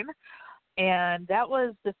 2015. And that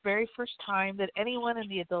was the very first time that anyone in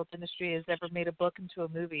the adult industry has ever made a book into a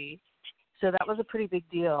movie. So that was a pretty big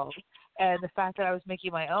deal. And the fact that I was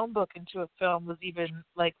making my own book into a film was even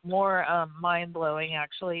more mind-blowing,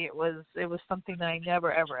 actually. It was something that I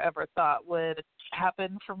never, ever, ever thought would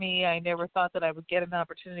happen for me. I never thought that I would get an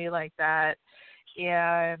opportunity like that.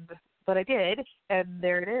 But I did, and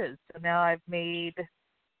there it is. So now I've made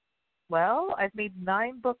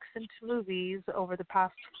 9 books into movies over the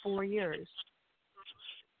past 4 years.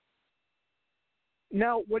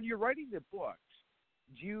 Now, when you're writing the books,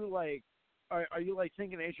 do you are you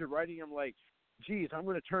thinking as you're writing them geez, I'm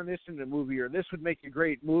going to turn this into a movie, or this would make a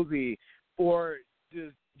great movie, or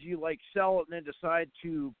do you sell it and then decide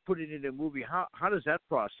to put it in a movie? How does that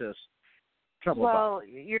process come about? Well,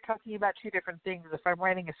 you're talking about 2 different things. If I'm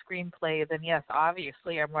writing a screenplay, then yes,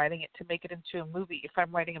 obviously I'm writing it to make it into a movie. If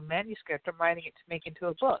I'm writing a manuscript, I'm writing it to make into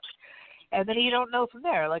a book. And then you don't know from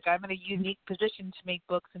there. Like, I'm in a unique position to make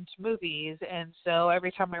books into movies, and so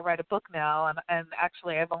every time I write a book now, and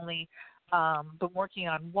actually I've only been working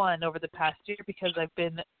on one over the past year because I've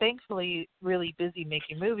been thankfully really busy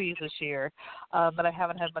making movies this year, but I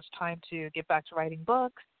haven't had much time to get back to writing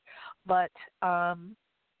books. But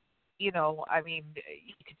you know, I mean,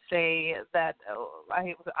 you could say that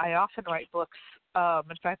I often write books.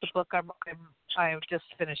 In fact, the book I just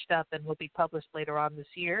finished up and will be published later on this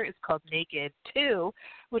year is called Naked 2,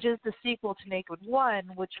 which is the sequel to Naked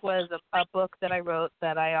 1, which was a book that I wrote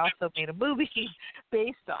that I also made a movie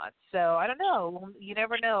based on. So I don't know. You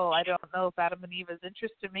never know. I don't know if Adam and Eve is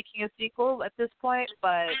interested in making a sequel at this point,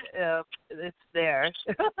 but it's there.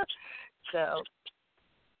 So.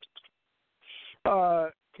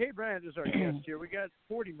 Kay Brand is our guest here. We got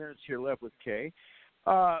 40 minutes here left with Kay.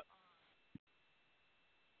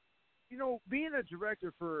 You know, being a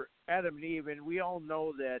director for Adam and Eve, and we all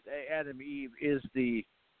know that Adam and Eve is the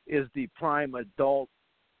prime adult,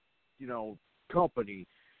 you know, company.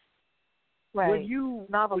 Right. When you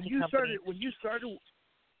started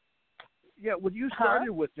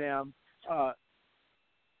with them,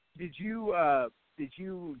 did you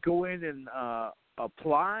go in and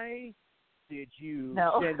apply? Did you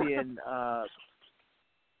send in?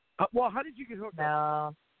 Well, how did you get hooked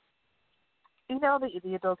up? You know,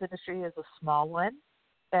 the adult industry is a small one,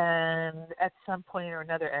 and at some point or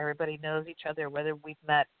another, everybody knows each other, whether we've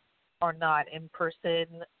met or not in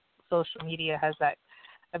person. Social media has that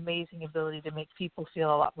amazing ability to make people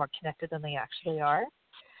feel a lot more connected than they actually are.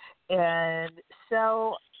 And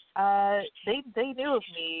so they knew of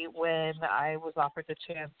me when I was offered the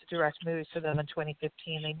chance to direct movies for them in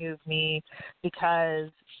 2015. They knew of me because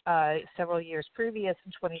several years previous,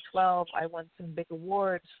 in 2012, I won some big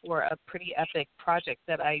awards for a pretty epic project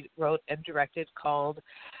that I wrote and directed called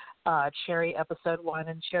Cherry Episode 1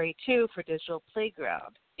 and Cherry 2 for Digital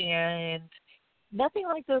Playground. And nothing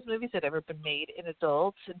like those movies had ever been made in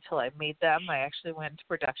adults until I made them. I actually went into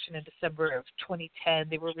production in December of 2010.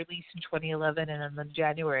 They were released in 2011, and in the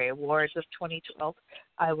January Awards of 2012,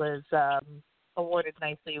 I was awarded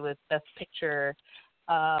nicely with Best Picture,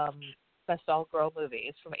 Best All-Girl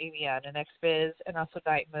Movies from AVN and XBiz, and also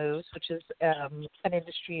Night Moves, which is an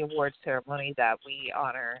industry award ceremony that we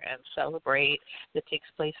honor and celebrate that takes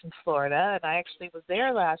place in Florida. And I actually was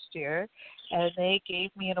there last year, and they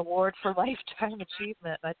gave me an award for Lifetime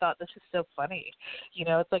Achievement. And I thought, this is so funny. You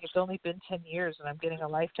know, it's like it's only been 10 years, and I'm getting a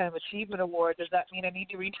Lifetime Achievement Award. Does that mean I need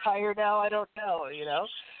to retire now? I don't know, you know.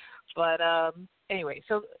 But anyway,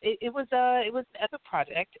 so it was an epic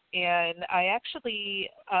project, and I actually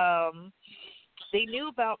they knew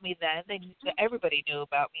about me then. Everybody knew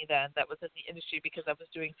about me then that was in the industry because I was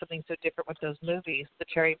doing something so different with those movies, the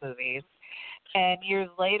Cherry movies. And years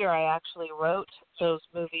later, I actually wrote those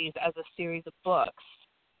movies as a series of books.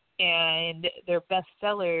 And they're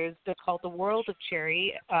bestsellers. They're called The World of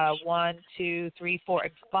Cherry, 1, 2, 3, 4,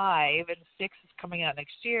 and 5, and 6 is coming out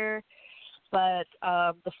next year. But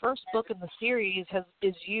the first book in the series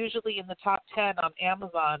is usually in the top 10 on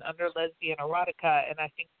Amazon under lesbian erotica, and I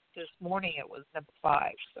think this morning it was number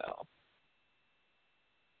 5. So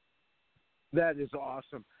that is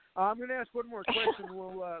awesome. I'm going to ask one more question.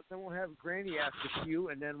 Then we'll have Granny ask a few,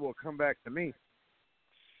 and then we'll come back to me.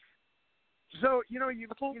 So you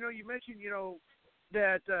mentioned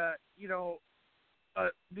that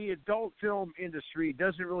the adult film industry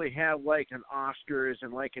doesn't really have like an Oscars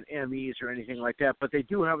and like an Emmys or anything like that, but they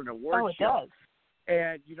do have an award show. Oh, it does.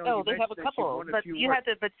 And they have a couple, but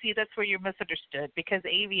but see, that's where you're misunderstood, because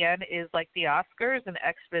AVN is like the Oscars and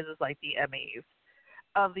XBiz is like the Emmys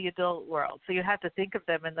of the adult world. So you have to think of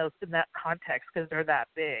them in that context because they're that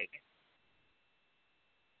big.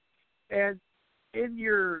 And in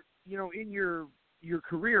your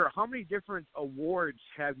career, how many different awards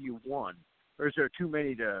have you won? Or is there too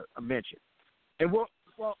many to mention? And well,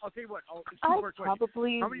 I'll tell you what. I've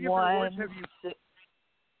probably how many different won awards have you?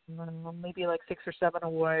 Maybe like 6 or 7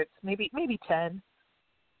 awards, maybe 10.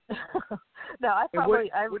 No, I think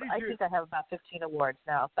I have about 15 awards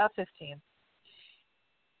now. About 15.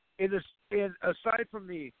 And aside from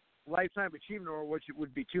the Lifetime Achievement Award, which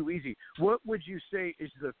would be too easy, what would you say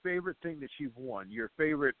is the favorite thing that you've won? Your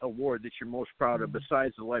favorite award that you're most proud of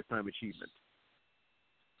besides the Lifetime Achievement?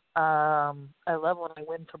 I love when I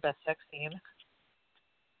win for Best Sex Scene.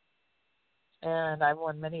 And I've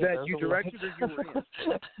won many of those. That you directed or you were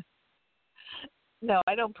in? No,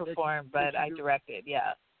 I don't perform, but I directed.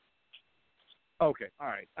 Yeah. Okay, all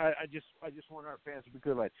right. I just want our fans to be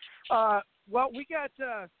good. Well, we got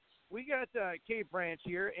Kate Branch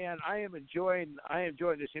here, and I am enjoying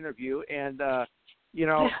this interview. And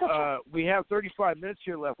We have 35 minutes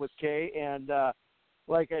here left with Kay, and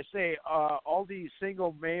like I say, all these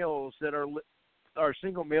single males that are our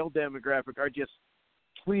single male demographic are just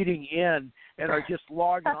tweeting in and are just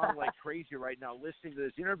logging on like crazy right now, listening to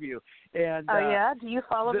this interview. And do you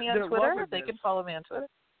follow me on Twitter? They can follow me on Twitter.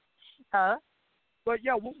 Huh? But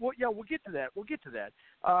we'll get to that. We'll get to that.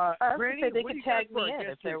 Granny, they can tag me in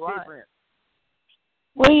if they want.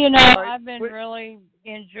 Well, I've been really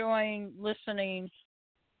enjoying listening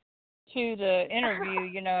to the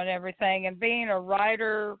interview, and everything, and being a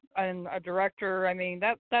writer and a director. I mean,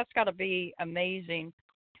 that's got to be amazing.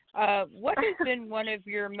 What has been one of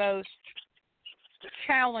your most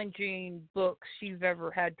challenging books you've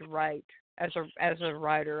ever had to write as a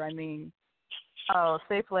writer? I mean,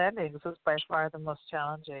 Safe Landings was by far the most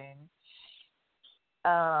challenging.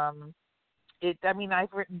 I've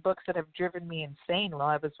written books that have driven me insane while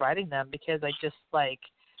I was writing them because I just I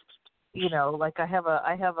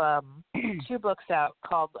have 2 books out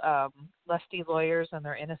called Lusty Lawyers and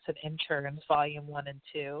Their Innocent Interns, Volume 1 and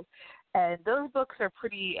 2. And those books are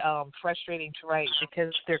pretty frustrating to write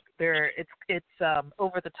because it's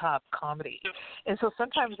over the top comedy. And so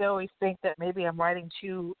sometimes I always think that maybe I'm writing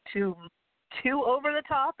too over the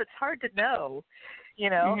top. It's hard to know,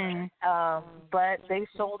 but they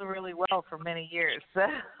sold really well for many years.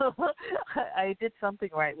 So I did something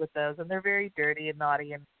right with those, and they're very dirty and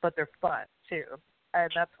naughty, but they're fun too. And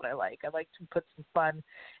that's what I like. I like to put some fun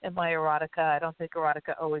in my erotica. I don't think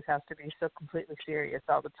erotica always has to be so completely serious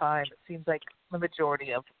all the time. It seems like the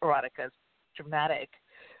majority of erotica is dramatic.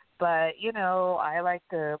 But, I like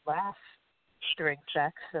to laugh during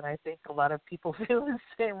sex, and I think a lot of people feel the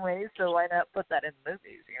same way, so why not put that in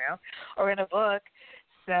movies, or in a book?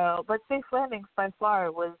 So, but Safe Landings by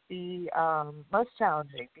far was the most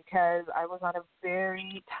challenging because I was on a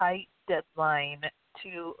very tight deadline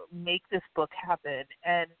to make this book happen.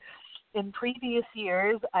 And in previous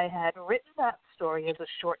years, I had written that story as a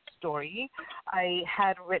short story. I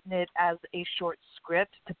had written it as a short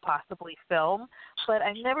script to possibly film, but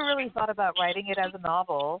I never really thought about writing it as a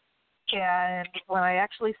novel. And when I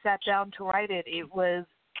actually sat down to write it, it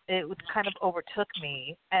kind of overtook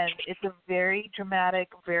me. And it's a very dramatic,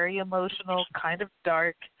 very emotional, kind of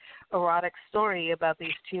dark, erotic story about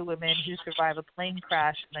these 2 women who survive a plane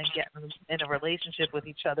crash and then get in a relationship with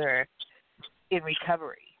each other in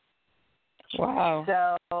recovery. Wow.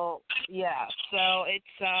 So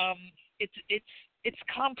it's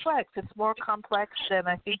complex. It's more complex than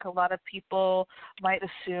I think a lot of people might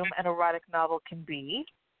assume an erotic novel can be.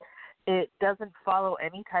 It doesn't follow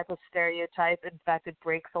any type of stereotype. In fact, it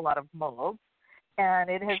breaks a lot of molds. And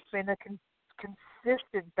it has been a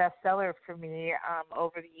consistent bestseller for me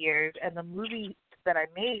over the years. And the movie that I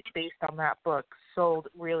made based on that book sold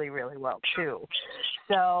really, really well, too.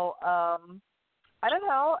 So, I don't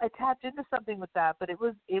know. I tapped into something with that, but it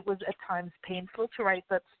was at times painful to write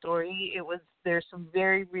that story. There's some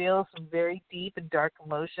very real, some very deep and dark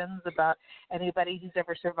emotions about anybody who's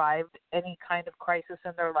ever survived any kind of crisis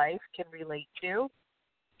in their life can relate to.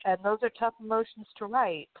 And those are tough emotions to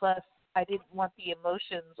write. Plus, I didn't want the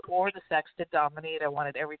emotions or the sex to dominate. I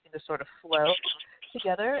wanted everything to sort of flow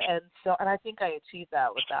together. And I think I achieved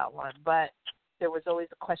that with that one. But there was always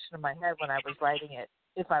a question in my head when I was writing it,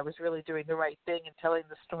 if I was really doing the right thing and telling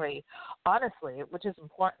the story honestly, which is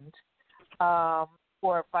important,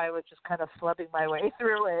 or if I was just kind of flubbing my way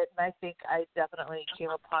through it. And I think I definitely came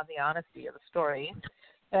upon the honesty of the story.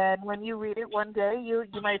 And when you read it one day, you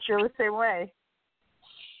might feel the same way.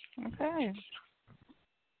 Okay.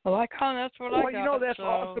 Well, that's what I got. Well, that's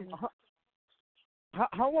awesome.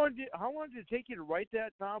 How long did it take you to write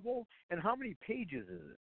that novel, and how many pages is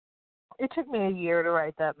it? It took me a year to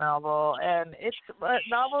write that novel, and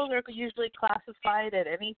novels are usually classified at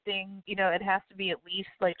anything, it has to be at least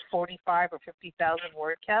like 45 or 50,000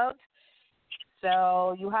 word count.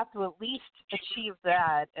 So you have to at least achieve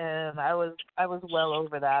that, and I was well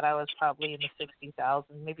over that. I was probably in the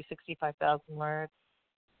 60,000, maybe 65,000 words.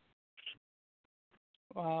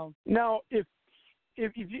 Wow. Now, if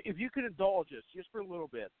you could indulge us just for a little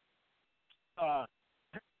bit,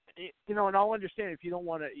 and I'll understand if you don't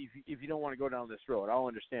want to go down this road. I'll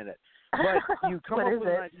understand it. But you come up with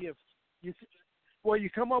an idea. You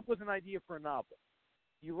come up with an idea for a novel.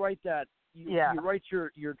 You write that. You write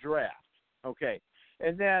your draft. Okay.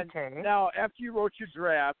 And then now after you wrote your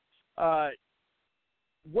draft,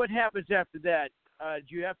 what happens after that?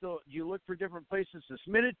 Do you look for different places to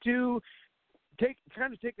submit it to? Take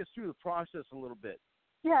us through the process a little bit.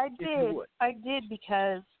 Yeah, I did. I did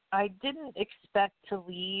because I didn't expect to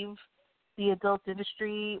leave the adult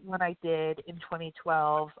industry when I did in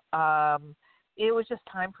 2012. it was just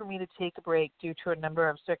time for me to take a break due to a number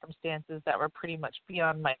of circumstances that were pretty much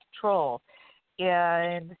beyond my control.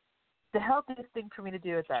 And the healthiest thing for me to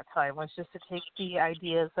do at that time was just to take the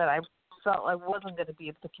ideas that I felt I wasn't going to be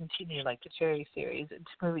able to continue, like the Cherry series, into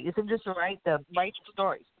movies, and just write the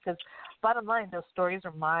stories. Because bottom line, those stories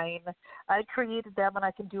are mine. I created them, and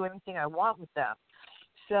I can do anything I want with them.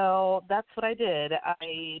 So that's what I did.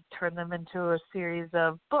 I turned them into a series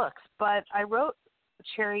of books. But I wrote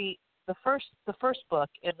Cherry, the first book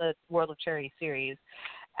in the World of Cherry series,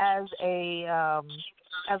 as a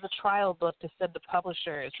trial book to send to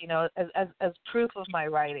publishers, as proof of my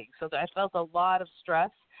writing. So that I felt a lot of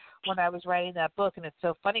stress when I was writing that book, and it's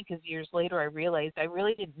so funny because years later I realized I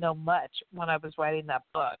really didn't know much when I was writing that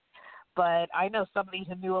book. But I know somebody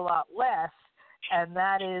who knew a lot less, and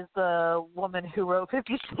that is the woman who wrote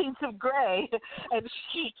 50 Shades of Grey, and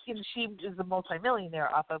she is a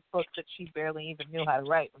multimillionaire off of books that she barely even knew how to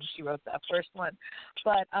write when she wrote that first one.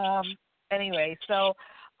 But anyway, so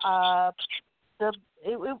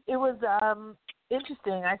it was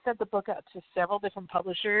interesting. I sent the book out to several different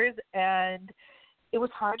publishers, and it was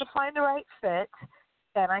hard to find the right fit,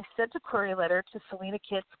 and I sent a query letter to Selena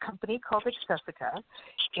Kitt's company called Accessica,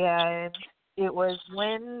 and it was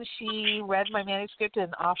when she read my manuscript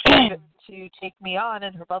and offered to take me on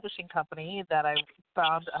in her publishing company that I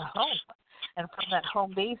found a home. And from that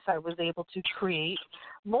home base, I was able to create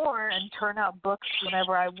more and turn out books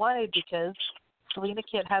whenever I wanted, because Selena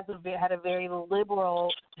Kitt had a very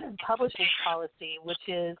liberal publishing policy, which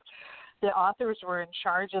is the authors were in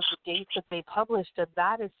charge of the dates that they published, and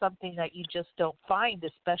that is something that you just don't find,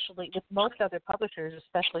 especially with most other publishers,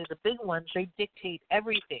 especially the big ones. They dictate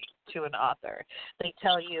everything to an author. They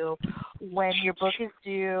tell you when your book is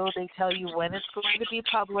due. They tell you when it's going to be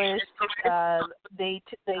published. They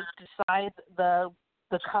decide the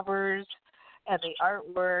covers and the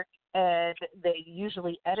artwork, and they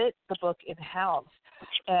usually edit the book in-house.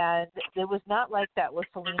 And it was not like that with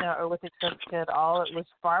Selena or with Accessica at all. It was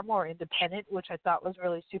far more independent, which I thought was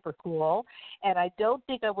really super cool. And I don't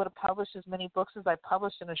think I would have published as many books as I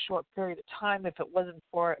published in a short period of time if it wasn't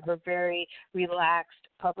for her very relaxed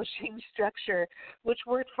publishing structure, which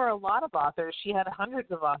worked for a lot of authors. She had hundreds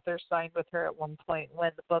of authors signed with her at one point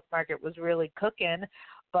when the book market was really cooking.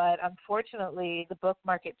 But unfortunately, the book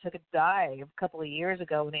market took a dive a couple of years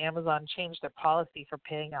ago when Amazon changed their policy for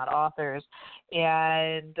paying out authors,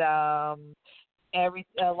 and a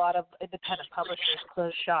lot of independent publishers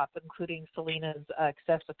closed shop, including Selena's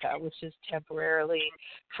Accessica, which is temporarily,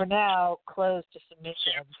 for now, closed to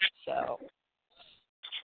submission.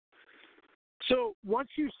 So once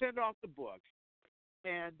you send off the book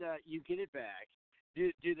and you get it back,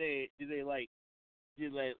 do they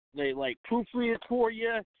proofread it for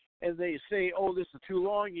you, and they say, "Oh, this is too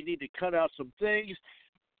long. You need to cut out some things"?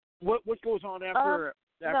 What goes on after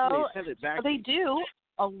they send it back? They do.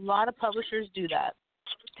 A lot of publishers do that,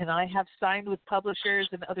 and I have signed with publishers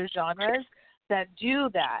in other genres that do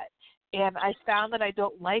that. And I found that I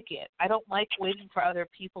don't like it. I don't like waiting for other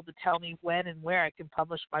people to tell me when and where I can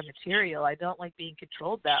publish my material. I don't like being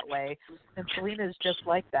controlled that way. And Selena is just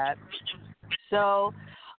like that. So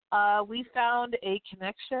we found a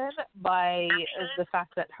connection by the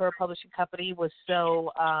fact that her publishing company was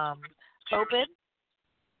so open,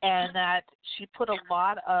 and that she put a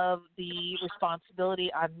lot of the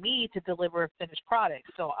responsibility on me to deliver a finished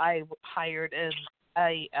product. So I hired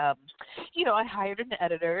I hired an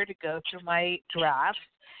editor to go through my drafts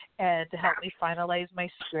and to help me finalize my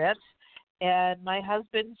scripts. And my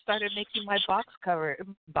husband started making my book covers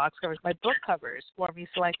for me,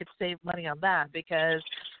 so I could save money on that, because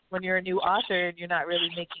when you're a new author and you're not really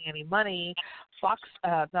making any money, I'm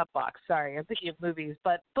thinking of movies,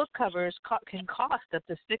 but book covers can cost up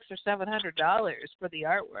to $600 or $700 for the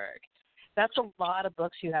artwork. That's a lot of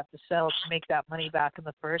books you have to sell to make that money back in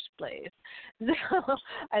the first place. So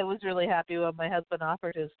I was really happy when my husband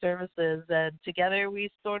offered his services, and together we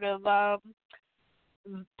sort of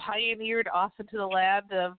pioneered off into the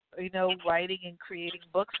land of, writing and creating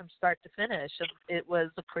books from start to finish. And it was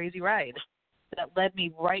a crazy ride that led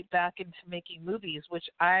me right back into making movies, which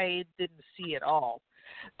I didn't see at all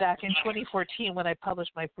back in 2014 when I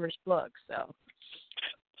published my first book. So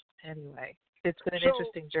anyway, it's been an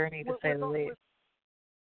interesting journey, to say the least.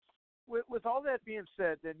 With all that being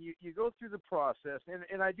said, then you go through the process,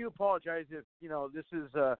 and I do apologize if this is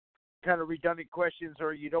kind of redundant questions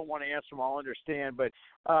or you don't want to answer them. I'll understand, but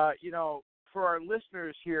for our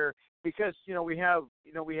listeners here, because we have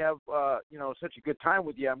such a good time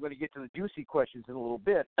with you, I'm going to get to the juicy questions in a little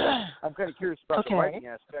bit. I'm kind of curious about the writing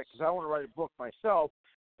aspect, because I want to write a book myself.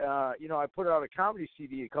 I put out a comedy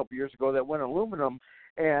CD a couple years ago that went aluminum,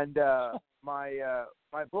 and my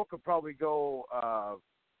book would probably go,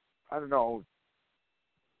 I don't know,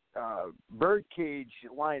 birdcage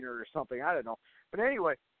liner or something. I don't know. But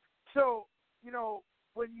anyway, so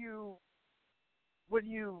when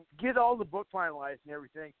you get all the book finalized and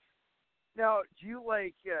everything, now do you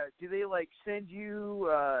do they send you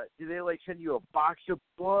a box of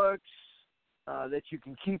books that you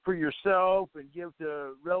can keep for yourself and give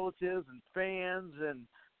to relatives and fans and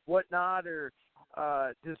whatnot, or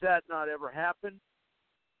does that not ever happen?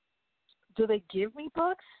 Do they give me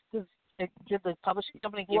books? Did the publishing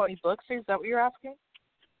company give me books? Is that what you're asking?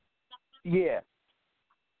 Yeah.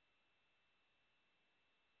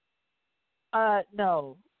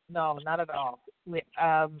 No, not at all.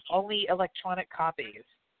 Only electronic copies.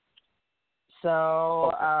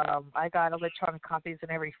 So I got electronic copies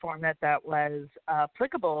in every format that was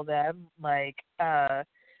applicable then, like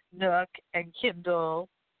Nook and Kindle,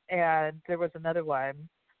 and there was another one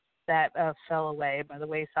that fell away by the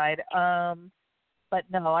wayside. But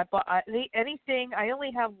no, I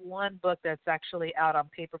only have one book that's actually out on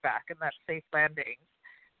paperback, and that's Safe Landing.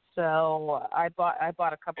 So I bought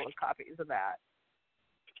a couple of copies of that.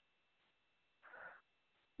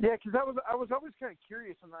 Yeah, because I was always kind of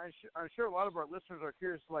curious, and I'm sure a lot of our listeners are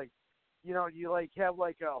curious. You have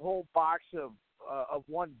a whole box of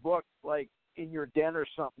one book in your den or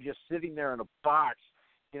something, just sitting there in a box,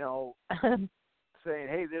 saying,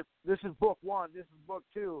 "Hey, this is book one, this is book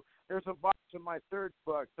two. There's a box of my third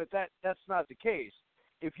book." But that's not the case.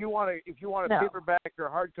 If you want a paperback or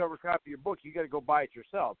hardcover copy of your book, you got to go buy it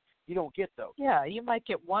yourself. You don't get those. Yeah, you might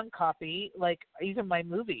get one copy, like even my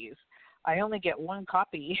movies. I only get one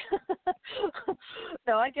copy.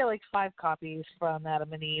 No, I get 5 copies from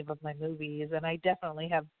Adam and Eve of my movies, and I definitely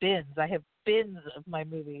have bins. I have bins of my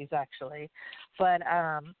movies actually, but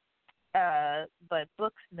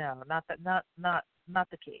books, no, not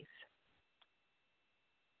the case.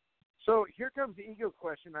 So here comes the ego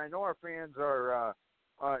question. I know our fans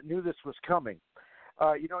knew this was coming.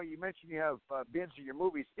 You mentioned you have bins of your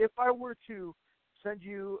movies. If I were to send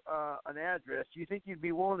you an address, do you think you'd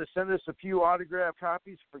be willing to send us a few autographed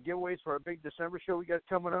copies for giveaways for our big December show we got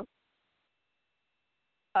coming up?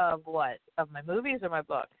 Of what? Of my movies or my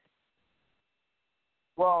books?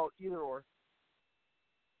 Well, either or.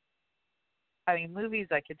 I mean, movies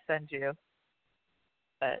I could send you,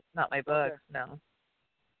 but not my books. Okay. No.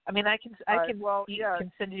 I mean, I can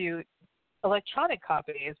send you electronic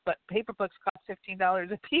copies, but paper books cost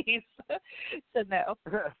 $15 a piece. So no.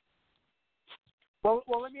 Well,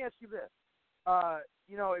 let me ask you this.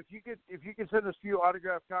 If you could send us a few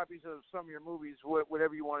autographed copies of some of your movies,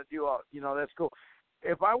 whatever you want to do, that's cool.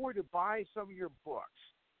 If I were to buy some of your books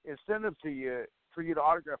and send them to you for you to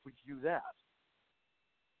autograph, would you do that?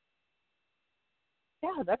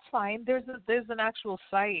 Yeah, that's fine. There's an actual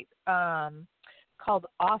site called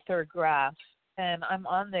Authorgraph, and I'm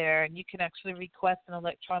on there, and you can actually request an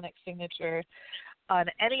electronic signature on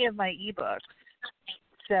any of my ebooks.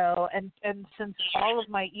 So, and since all of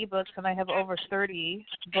my ebooks, and I have over 30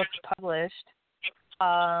 books published,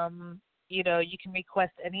 you can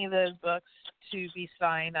request any of those books to be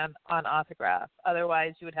signed on Autograph.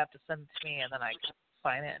 Otherwise, you would have to send it to me, and then I could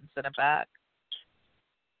sign it and send it back.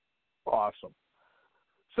 Awesome.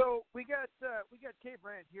 So we got Kay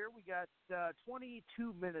Brandt here. We got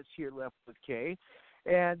 22 minutes here left with Kay,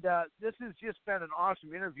 and this has just been an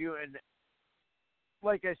awesome interview. And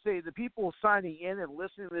like I say, the people signing in and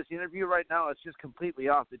listening to this interview right now, it's just completely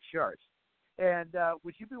off the charts. And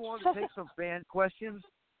would you be willing to take some fan questions?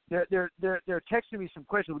 They're texting me some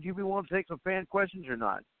questions. Would you be willing to take some fan questions or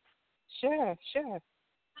not? Sure.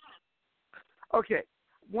 Okay.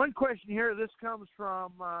 One question here. This comes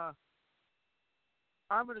from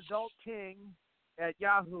I'm an Adult King at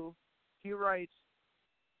Yahoo. He writes,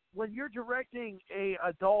 when you're directing a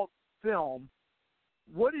adult film,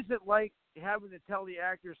 what is it like having to tell the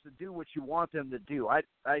actors to do what you want them to do?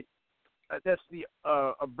 That's the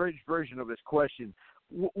abridged version of this question.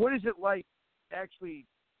 What is it like actually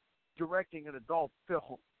directing an adult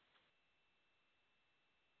film?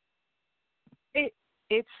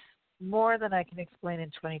 It's more than I can explain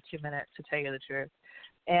in 22 minutes, to tell you the truth.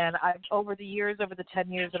 And over the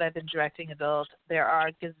 10 years that I've been directing adults, there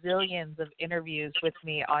are gazillions of interviews with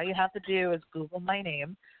me. All you have to do is Google my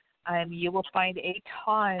name, and you will find a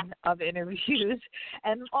ton of interviews.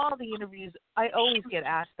 And all the interviews, I always get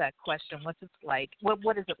asked that question: what's it like?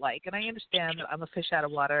 What is it like? And I understand that I'm a fish out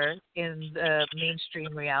of water in the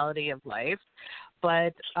mainstream reality of life,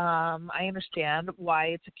 but I understand why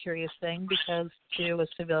it's a curious thing, because to a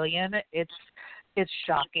civilian, it's It's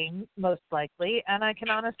shocking, most likely, and I can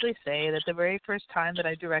honestly say that the very first time that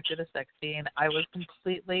I directed a sex scene, I was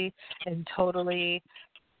completely and totally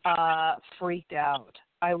freaked out.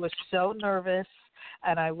 I was so nervous,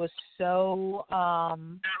 and I was so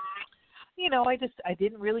I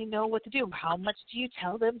didn't really know what to do. How much do you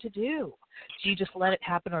tell them to do? Do you just let it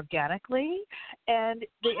happen organically? And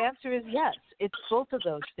the answer is yes. It's both of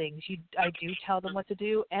those things. I do tell them what to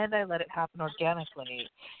do, and I let it happen organically.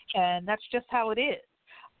 And that's just how it is.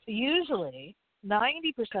 Usually,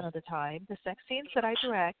 90% of the time, the sex scenes that I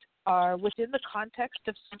direct are within the context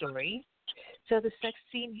of story. So the sex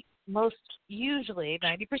scene most usually,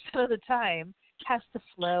 90% of the time, has to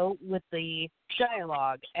flow with the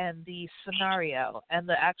dialogue and the scenario and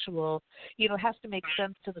the actual, has to make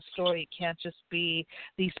sense to the story. It can't just be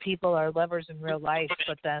these people are lovers in real life,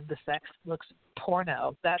 but then the sex looks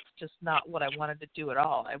porno. That's just not what I wanted to do at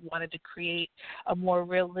all. I wanted to create a more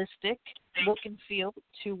realistic look and feel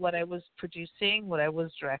to what I was producing, what I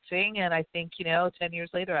was directing, and I think, 10 years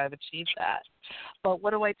later I've achieved that. But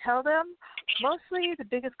what do I tell them? Mostly the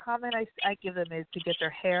biggest comment I give them is to get their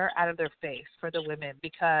hair out of their face for the women,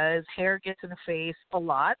 because hair gets in the face a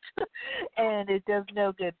lot and it does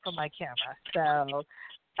no good for my camera. So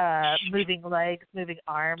moving legs, moving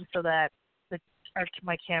arms so that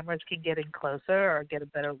my cameras can get in closer or get a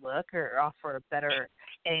better look or offer a better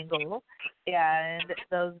angle, and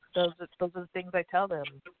those are the things I tell them.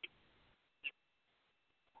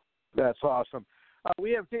 That's awesome.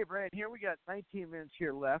 We have tape right here. We got 19 minutes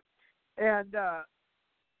here left, and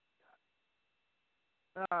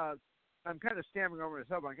I'm kind of stammering over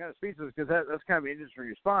myself. I'm kind of speechless because that's kind of an interesting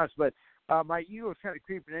response. But my ego is kind of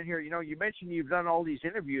creeping in here. You mentioned you've done all these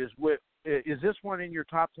interviews. Is this one in your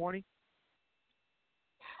top 20?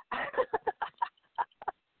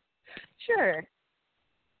 Sure.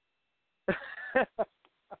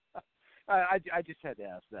 I just had to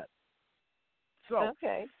ask that. So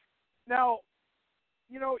okay. Now,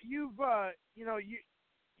 you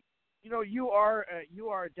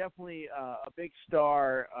are definitely a big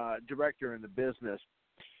star director in the business.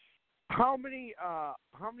 How many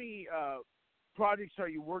projects are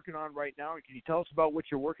you working on right now? And can you tell us about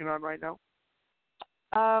what you're working on right now?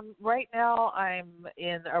 Right now, I'm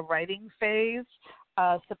in a writing phase.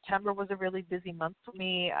 September was a really busy month for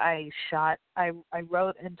me. I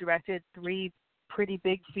wrote and directed 3 pretty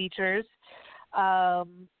big features.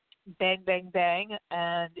 Bang, bang, bang,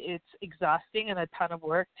 and it's exhausting and a ton of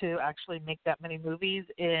work to actually make that many movies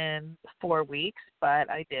in 4 weeks, but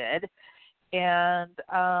I did. And,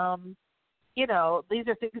 these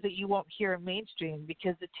are things that you won't hear in mainstream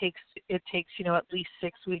because it takes at least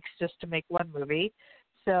 6 weeks just to make one movie.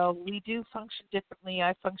 So we do function differently.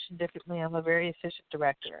 I function differently. I'm a very efficient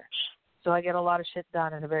director. So I get a lot of shit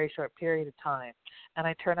done in a very short period of time, and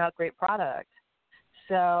I turn out great product.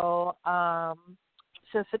 So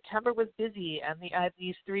September was busy, and I have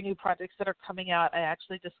these 3 new projects that are coming out. I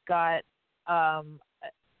actually just got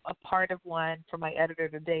a part of one for my editor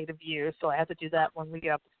today to view, so I have to do that when we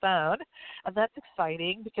get off the phone. And that's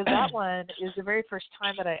exciting because that one is the very first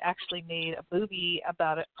time that I actually made a movie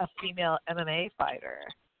about a female MMA fighter.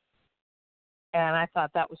 And I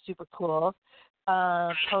thought that was super cool.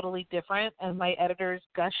 Totally different, and my editor's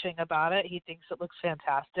gushing about it. He thinks it looks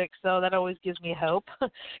fantastic, so that always gives me hope,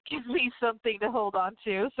 gives me something to hold on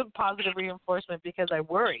to, some positive reinforcement, because I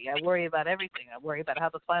worry about everything. I worry about how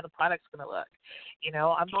the final product's going to look.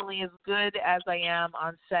 I'm only as good as I am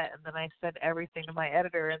on set, and then I send everything to my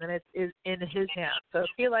editor, and then it's in his hands. So if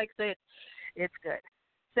he likes it, it's good.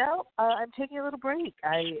 So I'm taking a little break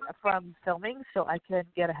from filming so I can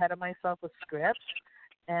get ahead of myself with scripts.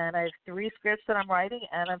 And I have 3 scripts that I'm writing,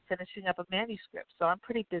 and I'm finishing up a manuscript, so I'm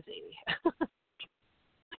pretty busy.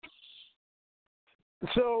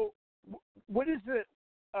 So, what is the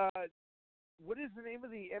name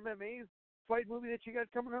of the MMA fight movie that you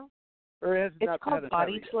got coming out? Or has it It's called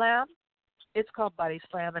Body Slam. It's called Body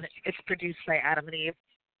Slam, and it's produced by Adam and Eve.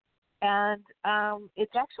 And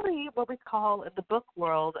it's actually what we call in the book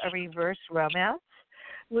world a reverse romance,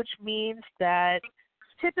 which means that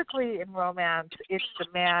typically in romance, it's the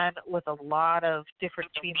man with a lot of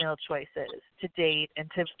different female choices to date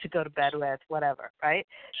and to go to bed with, whatever, right?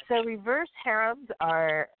 So reverse harems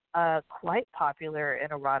are quite popular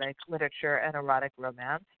in erotic literature and erotic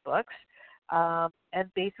romance books.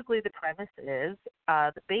 And basically the premise is,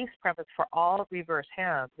 the base premise for all reverse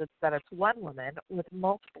harems is that it's one woman with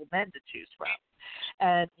multiple men to choose from.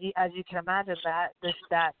 And as you can imagine,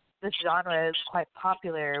 that this genre is quite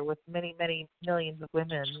popular with many, many millions of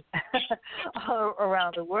women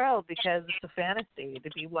around the world because it's a fantasy to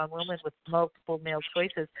be one woman with multiple male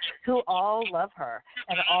choices who all love her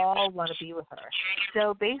and all want to be with her.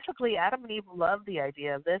 So basically, Adam and Eve love the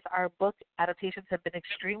idea of this. Our book adaptations have been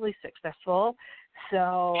extremely successful,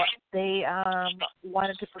 so they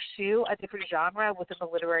wanted to pursue a different genre within the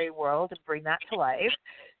literary world and bring that to life.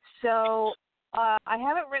 So I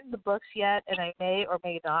haven't written the books yet, and I may or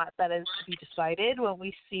may not. That is to be decided when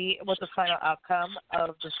we see what the final outcome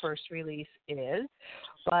of the first release is.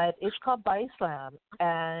 But it's called Body Slam,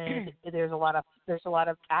 and there's a lot of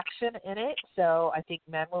action in it. So I think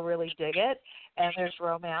men will really dig it. And there's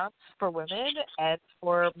romance for women, and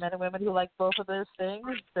for men and women who like both of those things,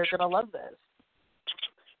 they're gonna love this.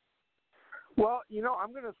 Well,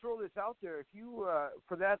 I'm going to throw this out there. If you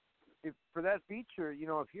for that feature,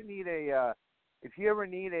 if you need if you ever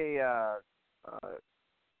need a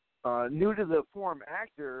new to the form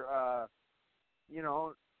actor,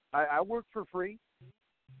 I work for free.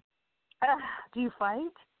 Do you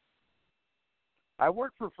fight? I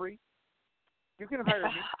work for free. You can hire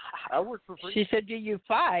me. I work for free. She said, "Do you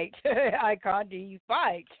fight?" Icon, do you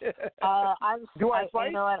fight? Do I fight?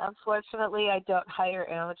 You know what? Unfortunately, I don't hire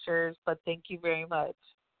amateurs, but thank you very much.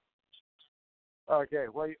 Okay.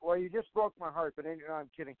 Well, you just broke my heart, but no, I'm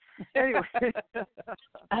kidding. Anyway,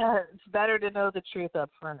 it's better to know the truth up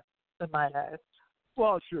front, in my eyes.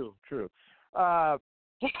 Well, true.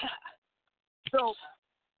 So,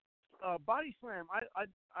 Body Slam,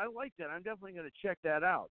 I like that. I'm definitely going to check that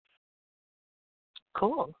out.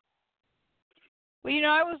 Cool. Well,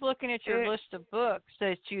 I was looking at your list of books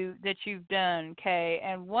that you've done, Kay,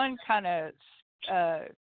 and one kind of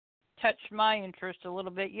touched my interest a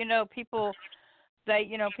little bit.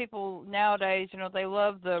 People nowadays, they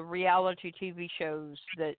love the reality TV shows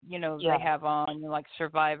that they have on, like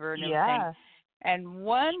Survivor and everything. Yeah. And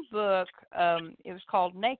one book, it was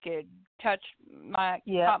called Naked, caught my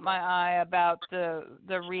eye about the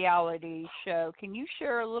reality show. Can you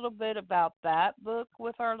share a little bit about that book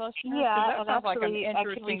with our listeners? Yeah, that sounds like an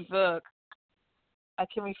interesting book. I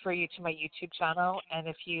can refer you to my YouTube channel, and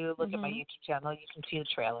if you look at my YouTube channel, you can see the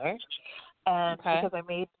trailer. And because I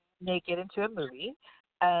made Naked into a movie,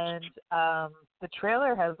 and the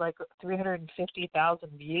trailer has like 350,000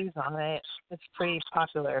 views on it. It's pretty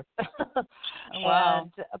popular. Wow!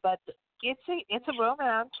 But it's a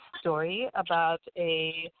romance story about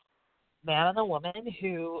a man and a woman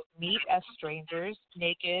who meet as strangers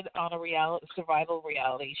naked on a survival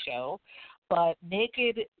reality show. But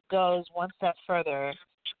Naked goes one step further.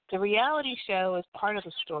 The reality show is part of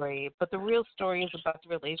the story, but the real story is about the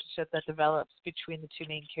relationship that develops between the two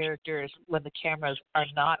main characters when the cameras are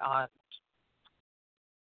not on.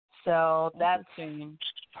 So that's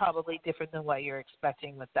probably different than what you're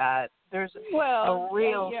expecting with that. There's a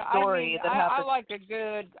real story that happens.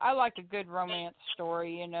 I like a good romance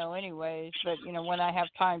story, anyways. But when I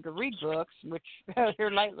have time to read books, which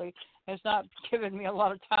here lately has not given me a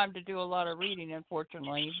lot of time to do a lot of reading,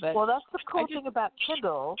 unfortunately. But that's the cool thing about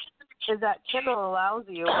Kindle, is that Kindle allows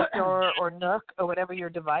you, or Nook, or whatever your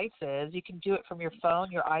device is, you can do it from your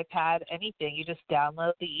phone, your iPad, anything. You just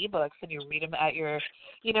download the ebooks and you read them at your,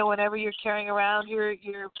 whenever you're carrying around your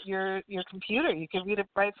computer, you can read it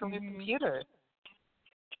right from your computer.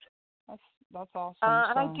 That's awesome.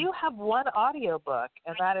 And I do have one audiobook,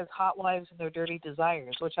 and that is Hot Wives and Their Dirty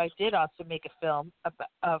Desires, which I did also make a film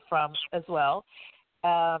from as well.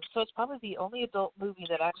 So it's probably the only adult movie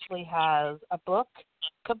that actually has a book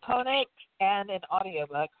component and an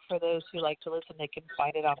audiobook. For those who like to listen, they can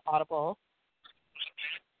find it on Audible.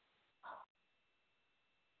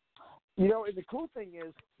 And the cool thing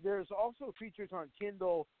is there's also features on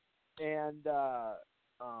Kindle and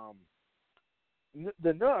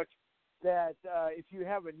the Nook that if you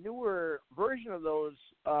have a newer version of those,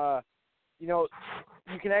 you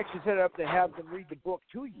can actually set it up to have them read the book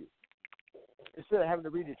to you instead of having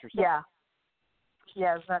to read it yourself.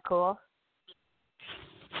 Yeah, isn't that cool?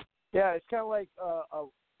 Yeah, it's kind of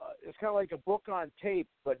like a book on tape,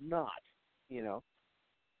 but not.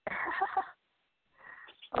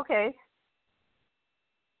 Okay.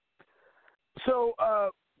 So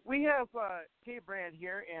we have Kay Brand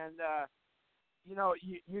here, and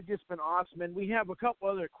you've just been awesome. And we have a couple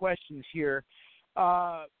other questions here.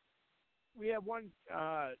 We have one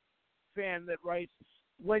fan that writes,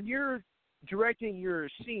 when you're directing your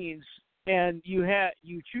scenes and you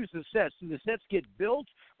choose the sets, do the sets get built,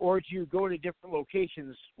 or do you go to different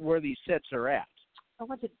locations where these sets are at?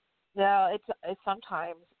 No, it's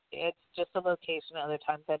sometimes it's just a location. Other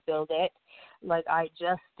times I build it. Like I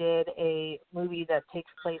just did a movie that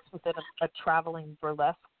takes place within a traveling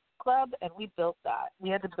burlesque club, and we built that. We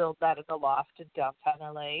had to build that in the loft in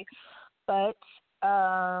downtown LA. But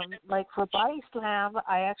like for Body Slam,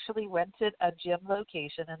 I actually rented a gym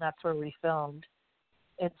location, and that's where we filmed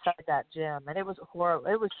inside that gym. And it was horrible.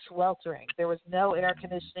 It was sweltering. There was no air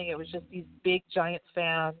conditioning. It was just these big giant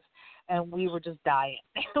fans, and we were just dying.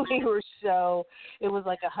 It was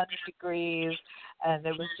like 100 degrees, and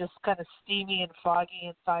it was just kind of steamy and foggy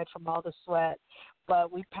inside from all the sweat.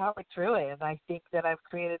 But we powered through it, and I think that I've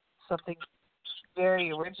created something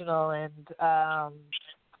very original and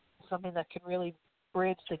something that can really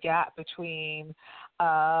bridge the gap between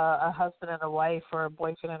a husband and a wife or a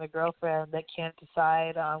boyfriend and a girlfriend that can't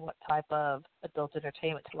decide on what type of adult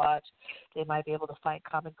entertainment to watch. They might be able to find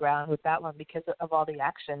common ground with that one because of all the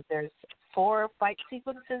action. There's 4 fight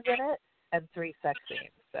sequences in it and 3 sex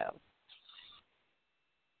scenes. So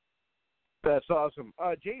that's awesome.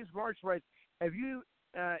 James March writes, have you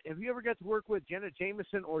ever got to work with Jenna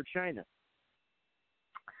Jameson or China?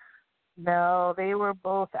 No, they were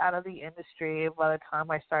both out of the industry by the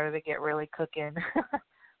time I started to get really cooking.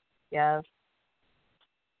 Yes.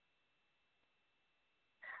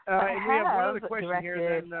 And we have one other question directed,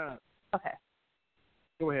 here. Then, okay.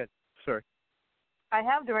 Go ahead. Sorry. I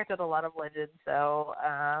have directed a lot of legends, so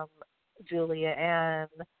Julia Ann,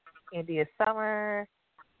 India Summer,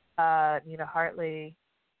 Nina Hartley.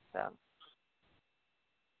 So.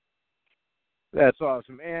 That's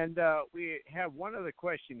awesome. And we have one other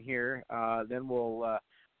question here. Then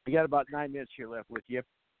we got about 9 minutes here left with you.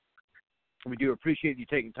 We do appreciate you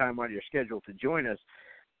taking time out of your schedule to join us.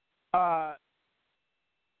 The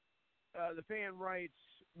fan writes,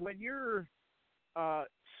 when you're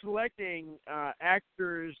selecting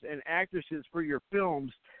actors and actresses for your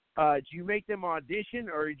films, do you make them audition,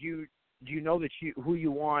 or do you know that who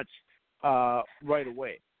you want right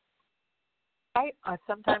away?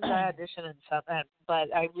 Sometimes I audition but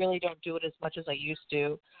I really don't do it as much as I used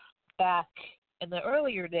to. Back in the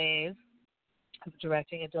earlier days of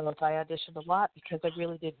directing adults, I auditioned a lot because I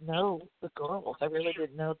really didn't know the girls. I really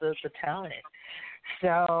didn't know the talent.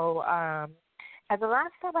 So, and the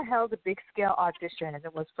last time I held a big scale audition, and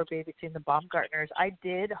it was for Babysitting the Baumgartners, I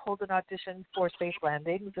did hold an audition for Safe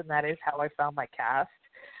Landings, and that is how I found my cast.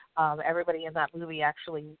 Everybody in that movie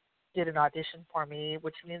actually did an audition for me,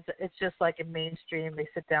 which means that it's just like in mainstream. They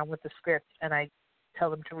sit down with the script and I tell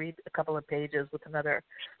them to read a couple of pages with another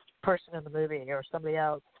person in the movie or somebody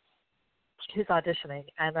else who's auditioning,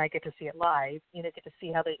 and I get to see it live. Get to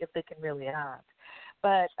see if they can really act.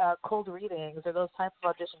 But cold readings or those types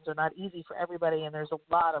of auditions are not easy for everybody, and there's a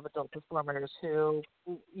lot of adult performers who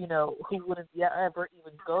wouldn't ever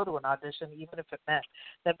even go to an audition, even if it meant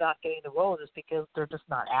them not getting the role, just because they're just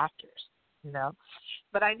not actors.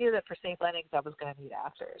 But I knew that for Safe Landings I was going to need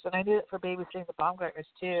actors, and I knew that for Babysitting the Baumgartners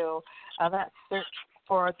too. That search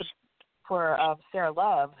for Sarah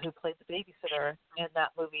Love, who played the babysitter in that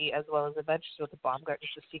movie, as well as Adventures with the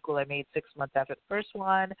Baumgartners, the sequel I made 6 months after the first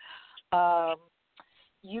one.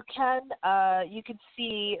 You can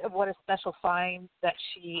see what a special find that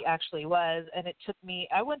she actually was, and it took me.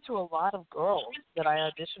 I went through a lot of girls that I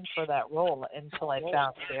auditioned for that role until I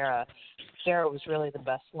found Sarah. Sarah was really the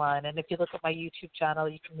best one, and if you look at my YouTube channel,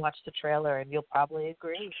 you can watch the trailer, and you'll probably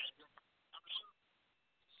agree.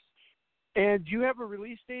 And do you have a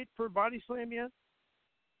release date for Body Slam yet?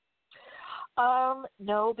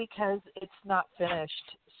 No, because it's not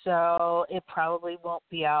finished, so it probably won't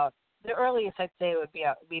be out. The earliest I'd say it would be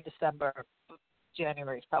out would be December.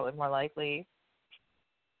 January is probably more likely.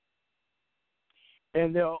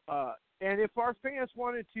 And and if our fans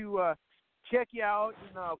wanted to check you out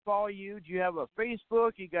and follow you, do you have a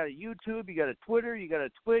Facebook? You got a YouTube? You got a Twitter? You got a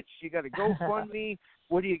Twitch? You got a GoFundMe?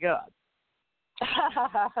 What do you got?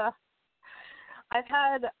 I've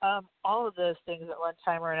had all of those things at one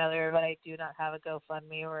time or another, but I do not have a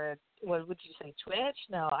GoFundMe or what would you say, Twitch?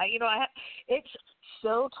 No, it's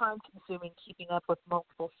so time-consuming keeping up with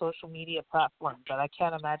multiple social media platforms that I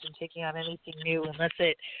can't imagine taking on anything new unless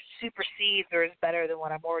it supersedes or is better than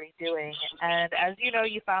what I'm already doing. And as you know,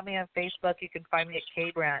 you found me on Facebook. You can find me at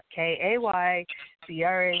Kaybrant, KayBrandt.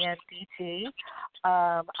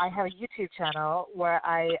 I have a YouTube channel where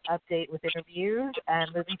I update with interviews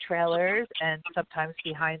and movie trailers and sometimes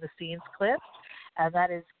behind-the-scenes clips. And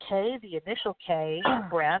that is K, the initial K,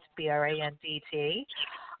 Brandt, Brandt.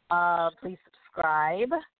 Please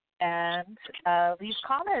subscribe and leave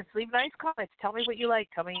comments. Leave nice comments. Tell me what you like.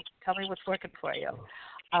 Tell me what's working for you.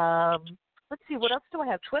 Let's see, what else do I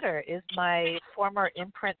have? Twitter is my former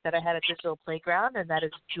imprint that I had at Digital Playground, and that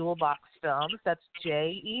is Jewelbox Films. That's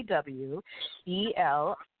JEWELBOXFILMS.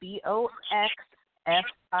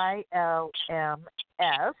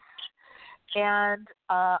 And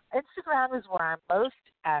Instagram is where I'm most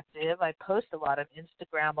active. I post a lot on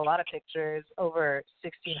Instagram, a lot of pictures, over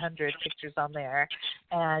 1,600 pictures on there.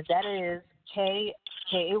 And that is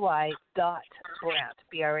KAY dot Brandt,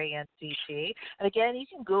 BRANCT. And again, you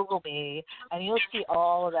can Google me, and you'll see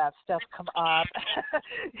all of that stuff come up.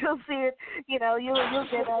 You'll see it, you'll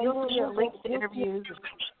see a link to interviews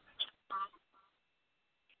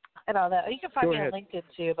and all that. You can find me on LinkedIn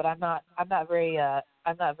too, but I'm not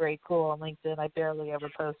very cool on LinkedIn. I barely ever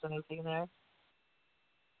post anything there.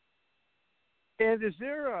 And is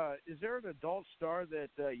there an adult star that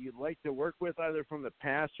you'd like to work with, either from the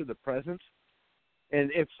past or the present? And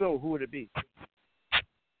if so, who would it be?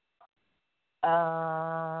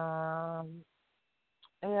 Yeah,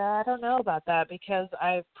 I don't know about that, because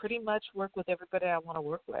I pretty much work with everybody I want to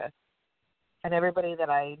work with, and everybody that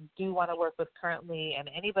I do want to work with currently, and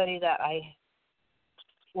anybody that I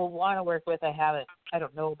will want to work with, I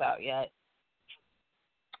don't know about yet.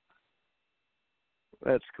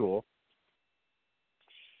 That's cool.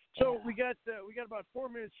 So we got about 4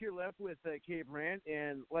 minutes here left with Kay Brandt,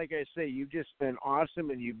 and like I say, you've just been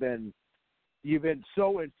awesome, and you've been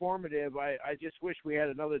so informative. I just wish we had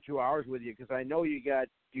another 2 hours with you, because I know you got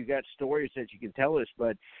stories that you can tell us.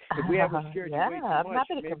 But if we haven't scared you way too much, I'm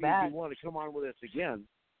happy to maybe come back. you want to come on with us again.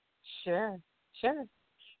 Sure.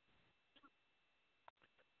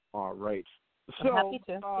 All right. I'm happy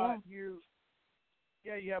to.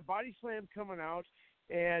 You have Body Slam coming out,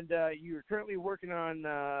 and you're currently working on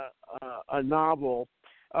a novel.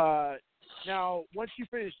 Now, once you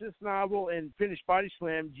finish this novel and finish Body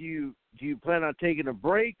Slam, do you plan on taking a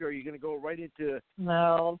break, or are you going to go right into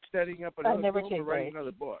setting up another film or writing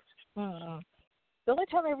another book? Mm-hmm. The only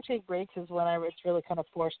time I ever take breaks is when it's really kind of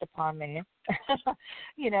forced upon me,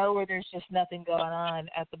 where there's just nothing going on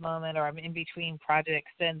at the moment, or I'm in between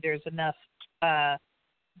projects and there's enough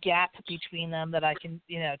gap between them that I can,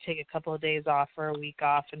 take a couple of days off or a week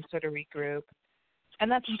off and sort of regroup. And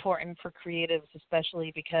that's important for creatives,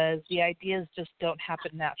 especially because the ideas just don't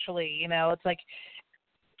happen naturally. It's like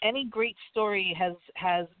any great story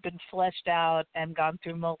has been fleshed out and gone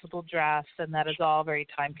through multiple drafts, and that is all very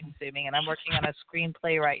time consuming. And I'm working on a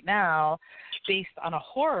screenplay right now based on a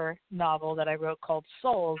horror novel that I wrote called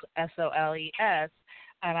Souls, SOLES,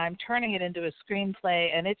 and I'm turning it into a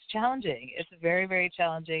screenplay, and it's challenging. It's very, very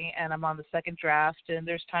challenging, and I'm on the second draft, and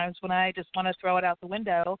there's times when I just want to throw it out the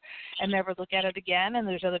window and never look at it again, and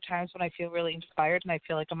there's other times when I feel really inspired and I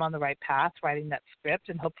feel like I'm on the right path writing that script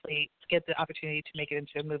and hopefully get the opportunity to make it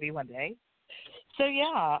into a movie one day. So,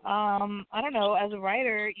 I don't know, as a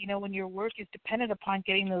writer, when your work is dependent upon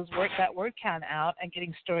getting that word count out and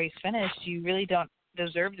getting stories finished, you really don't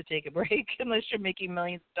deserve to take a break unless you're making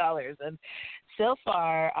millions of dollars. And so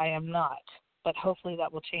far, I am not. But hopefully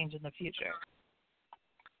that will change in the future.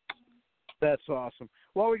 That's awesome.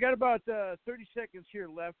 Well, we got about 30 seconds here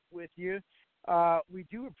left with you. We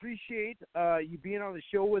do appreciate you being on the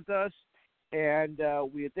show with us, and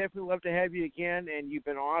we'd definitely love to have you again, and you've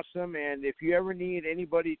been awesome. And if you ever need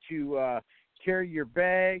anybody to carry your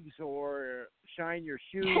bags or shine your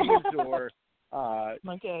shoes or,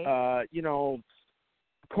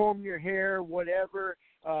 comb your hair, whatever,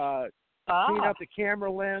 clean up the camera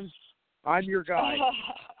lens, I'm your guy.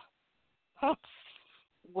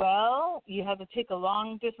 Well, you have to take a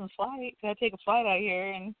long-distance flight. You got to take a flight out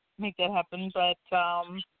here and make that happen, but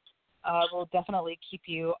I will definitely keep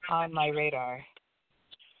you on my radar.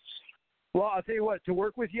 Well, I'll tell you what, to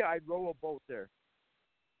work with you, I'd row a boat there.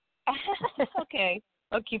 Okay.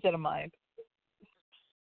 I'll keep that in mind.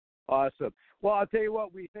 Awesome. Well, I'll tell you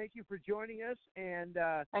what, we thank you for joining us, and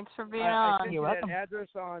thanks for being on. You're welcome. Address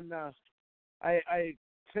on I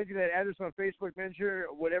send you that address on Facebook Messenger.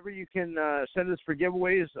 Whatever you can send us for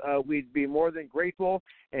giveaways, we'd be more than grateful,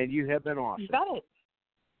 and you have been awesome. You got it.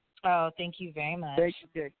 Oh, thank you very much. Thank you,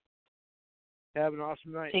 Kay. Have an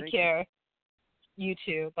awesome night. Take care. You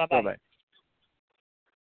too. Bye-bye. Bye-bye.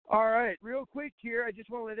 All right, real quick here, I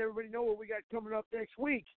just want to let everybody know what we got coming up next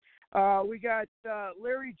week. We got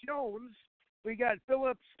Larry Jones, we got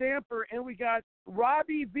Philip Stamper, and we got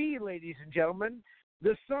Robbie B, ladies and gentlemen.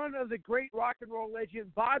 The son of the great rock and roll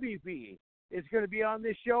legend Bobby B is going to be on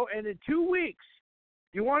this show. And in 2 weeks,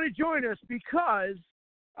 you want to join us because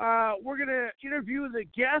we're going to interview the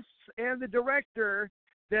guests and the director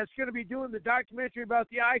that's going to be doing the documentary about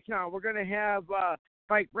the icon. We're going to have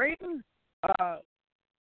Mike Brayton.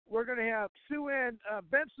 We're going to have Sue Ann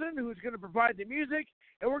Benson, who's going to provide the music.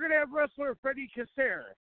 And we're going to have wrestler Freddie Casser.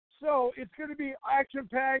 So it's going to be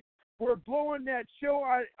action-packed. We're blowing that show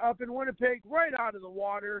up in Winnipeg right out of the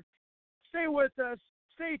water. Stay with us.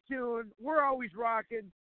 Stay tuned. We're always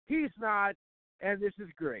rocking. He's not. And this is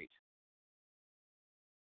great.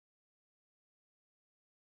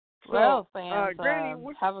 Well, fans, Granny,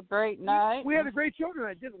 have a great night. We had a great show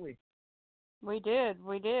tonight, didn't we? We did,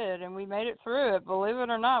 and we made it through it. Believe it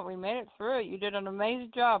or not, we made it through it. You did an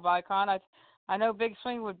amazing job, Icon. I know Big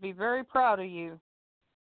Swing would be very proud of you.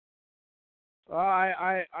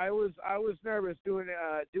 I was nervous doing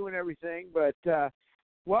everything, but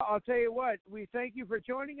well, I'll tell you what. We thank you for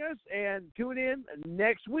joining us, and tune in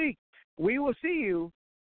next week. We will see you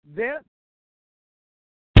then.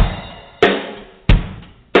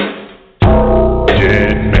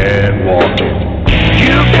 Dead man walking.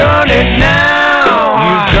 You've done it now.